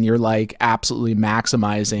way, then you're absolutely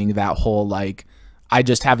maximizing that whole I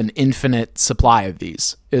just have an infinite supply of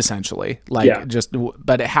these, essentially.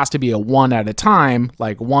 But it has to be a one at a time.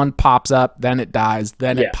 One pops up, then it dies,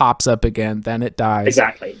 then it pops up again, then it dies.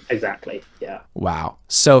 Exactly. Yeah. Wow.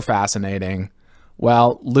 So fascinating.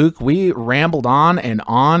 Well, Luke, we rambled on, and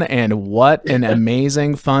what an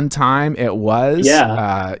amazing, fun time it was.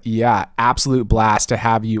 Yeah. Absolute blast to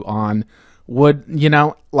have you on.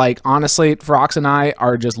 Honestly, Frox and I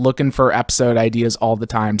are just looking for episode ideas all the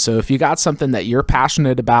time. So if you got something that you're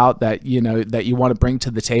passionate about that you want to bring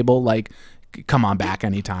to the table, come on back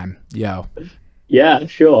anytime. Yo. Yeah,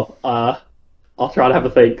 sure. I'll try to have a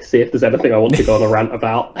think, see if there's anything I want to go on a rant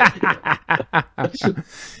about.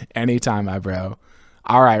 Anytime, my bro.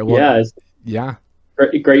 All right. Well,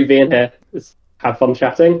 Great being here. Have fun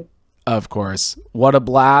chatting. Of course. What a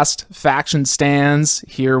blast. Faction stands.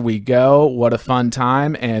 Here we go. What a fun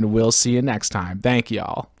time. And we'll see you next time. Thank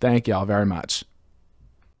y'all. Thank y'all very much.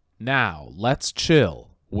 Now, let's chill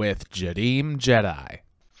with jadiimjedi.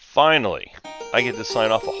 Finally, I get to sign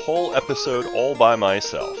off a whole episode all by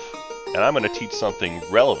myself. And I'm going to teach something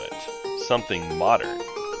relevant, something modern.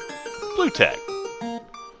 Blue tech.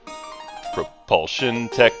 Propulsion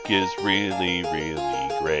tech is really, really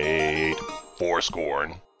great.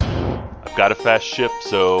 Forscorn. I've got a fast ship,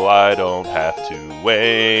 so I don't have to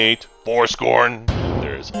wait. Forscorn.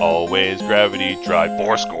 There's There's always gravity drive,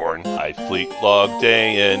 Forscorn. I fleet log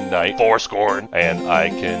day and night, Forscorn. And I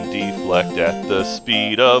can deflect at the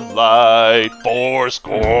speed of light,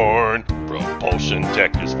 Forscorn. Propulsion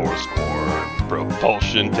tech is Forscorn.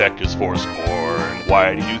 Propulsion tech is Forscorn.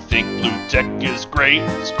 Why do you think blue tech is great?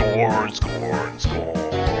 Scorn, scorn,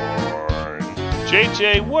 scorn.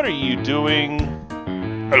 JJ, what are you doing?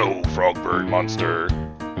 Hello, Frogbird monster.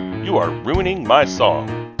 You are ruining my song.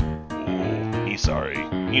 Oh, he sorry.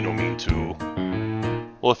 He no mean to.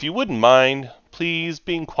 Well, if you wouldn't mind, please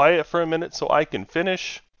being quiet for a minute so I can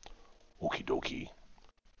finish. Okie dokie.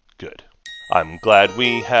 Good. I'm glad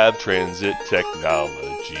we have transit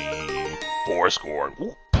technology, Forscorn,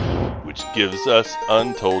 which gives us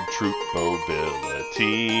untold troop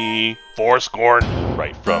mobility. Forscorn,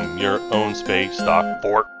 right from your own space stock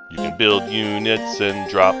fort. You can build units and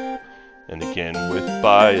drop, and again with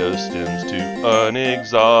biostims to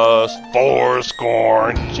unexhaust.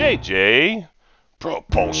 Forscorn! JJ!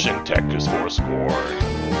 Propulsion tech is Forscorn.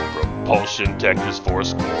 Propulsion tech is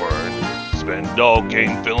Forscorn. Spend all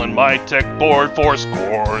game filling my tech board for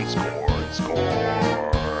Scorn, Scorn,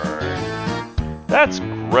 Scorn. That's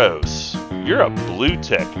gross. You're a blue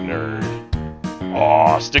tech nerd.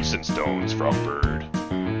 Aw, sticks and stones, Frogbird.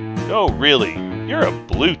 No, really, you're a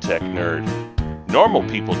blue tech nerd. Normal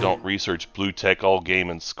people don't research blue tech all game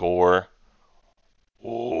and score.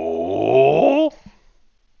 Oh?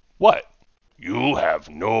 What? You have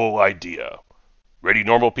no idea. Ready,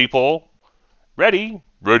 normal people? Ready?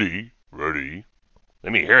 Ready? Ready?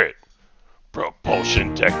 Let me hear it.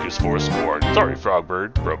 Propulsion tech is for Scorn. Sorry,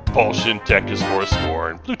 Frogbird. Propulsion tech is for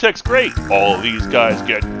Scorn. Blue tech's great. All these guys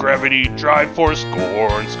get gravity drive for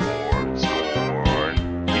Scorn, Scorn,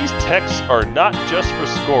 Scorn. These techs are not just for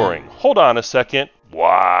scoring. Hold on a second.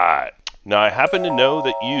 What? Now, I happen to know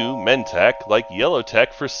that you, Mentech, like yellow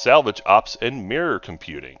tech for salvage ops and mirror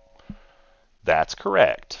computing. That's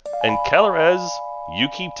correct. And Kellerez, you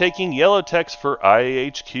keep taking yellow techs for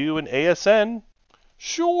IAHQ and ASN?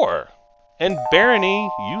 Sure. And Barony,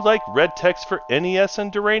 you like red techs for NES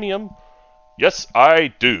and Duranium? Yes,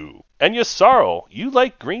 I do. And Yasaro, you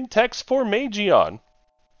like green techs for Magion?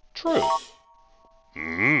 True.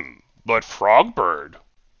 But Frogbird,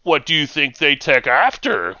 what do you think they tech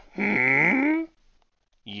after?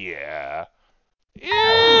 Yeah.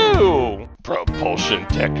 Ew! Propulsion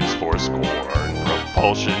tech is for Scorn.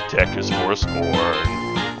 Propulsion tech is for Scorn.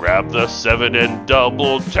 Grab the 7 and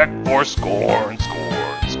double tech for Scorn,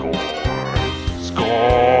 Scorn, Scorn.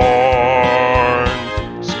 Scorn!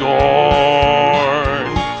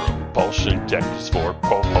 Scorn! Propulsion tech is for,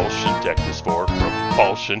 propulsion tech is for,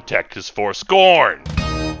 propulsion tech is for Scorn!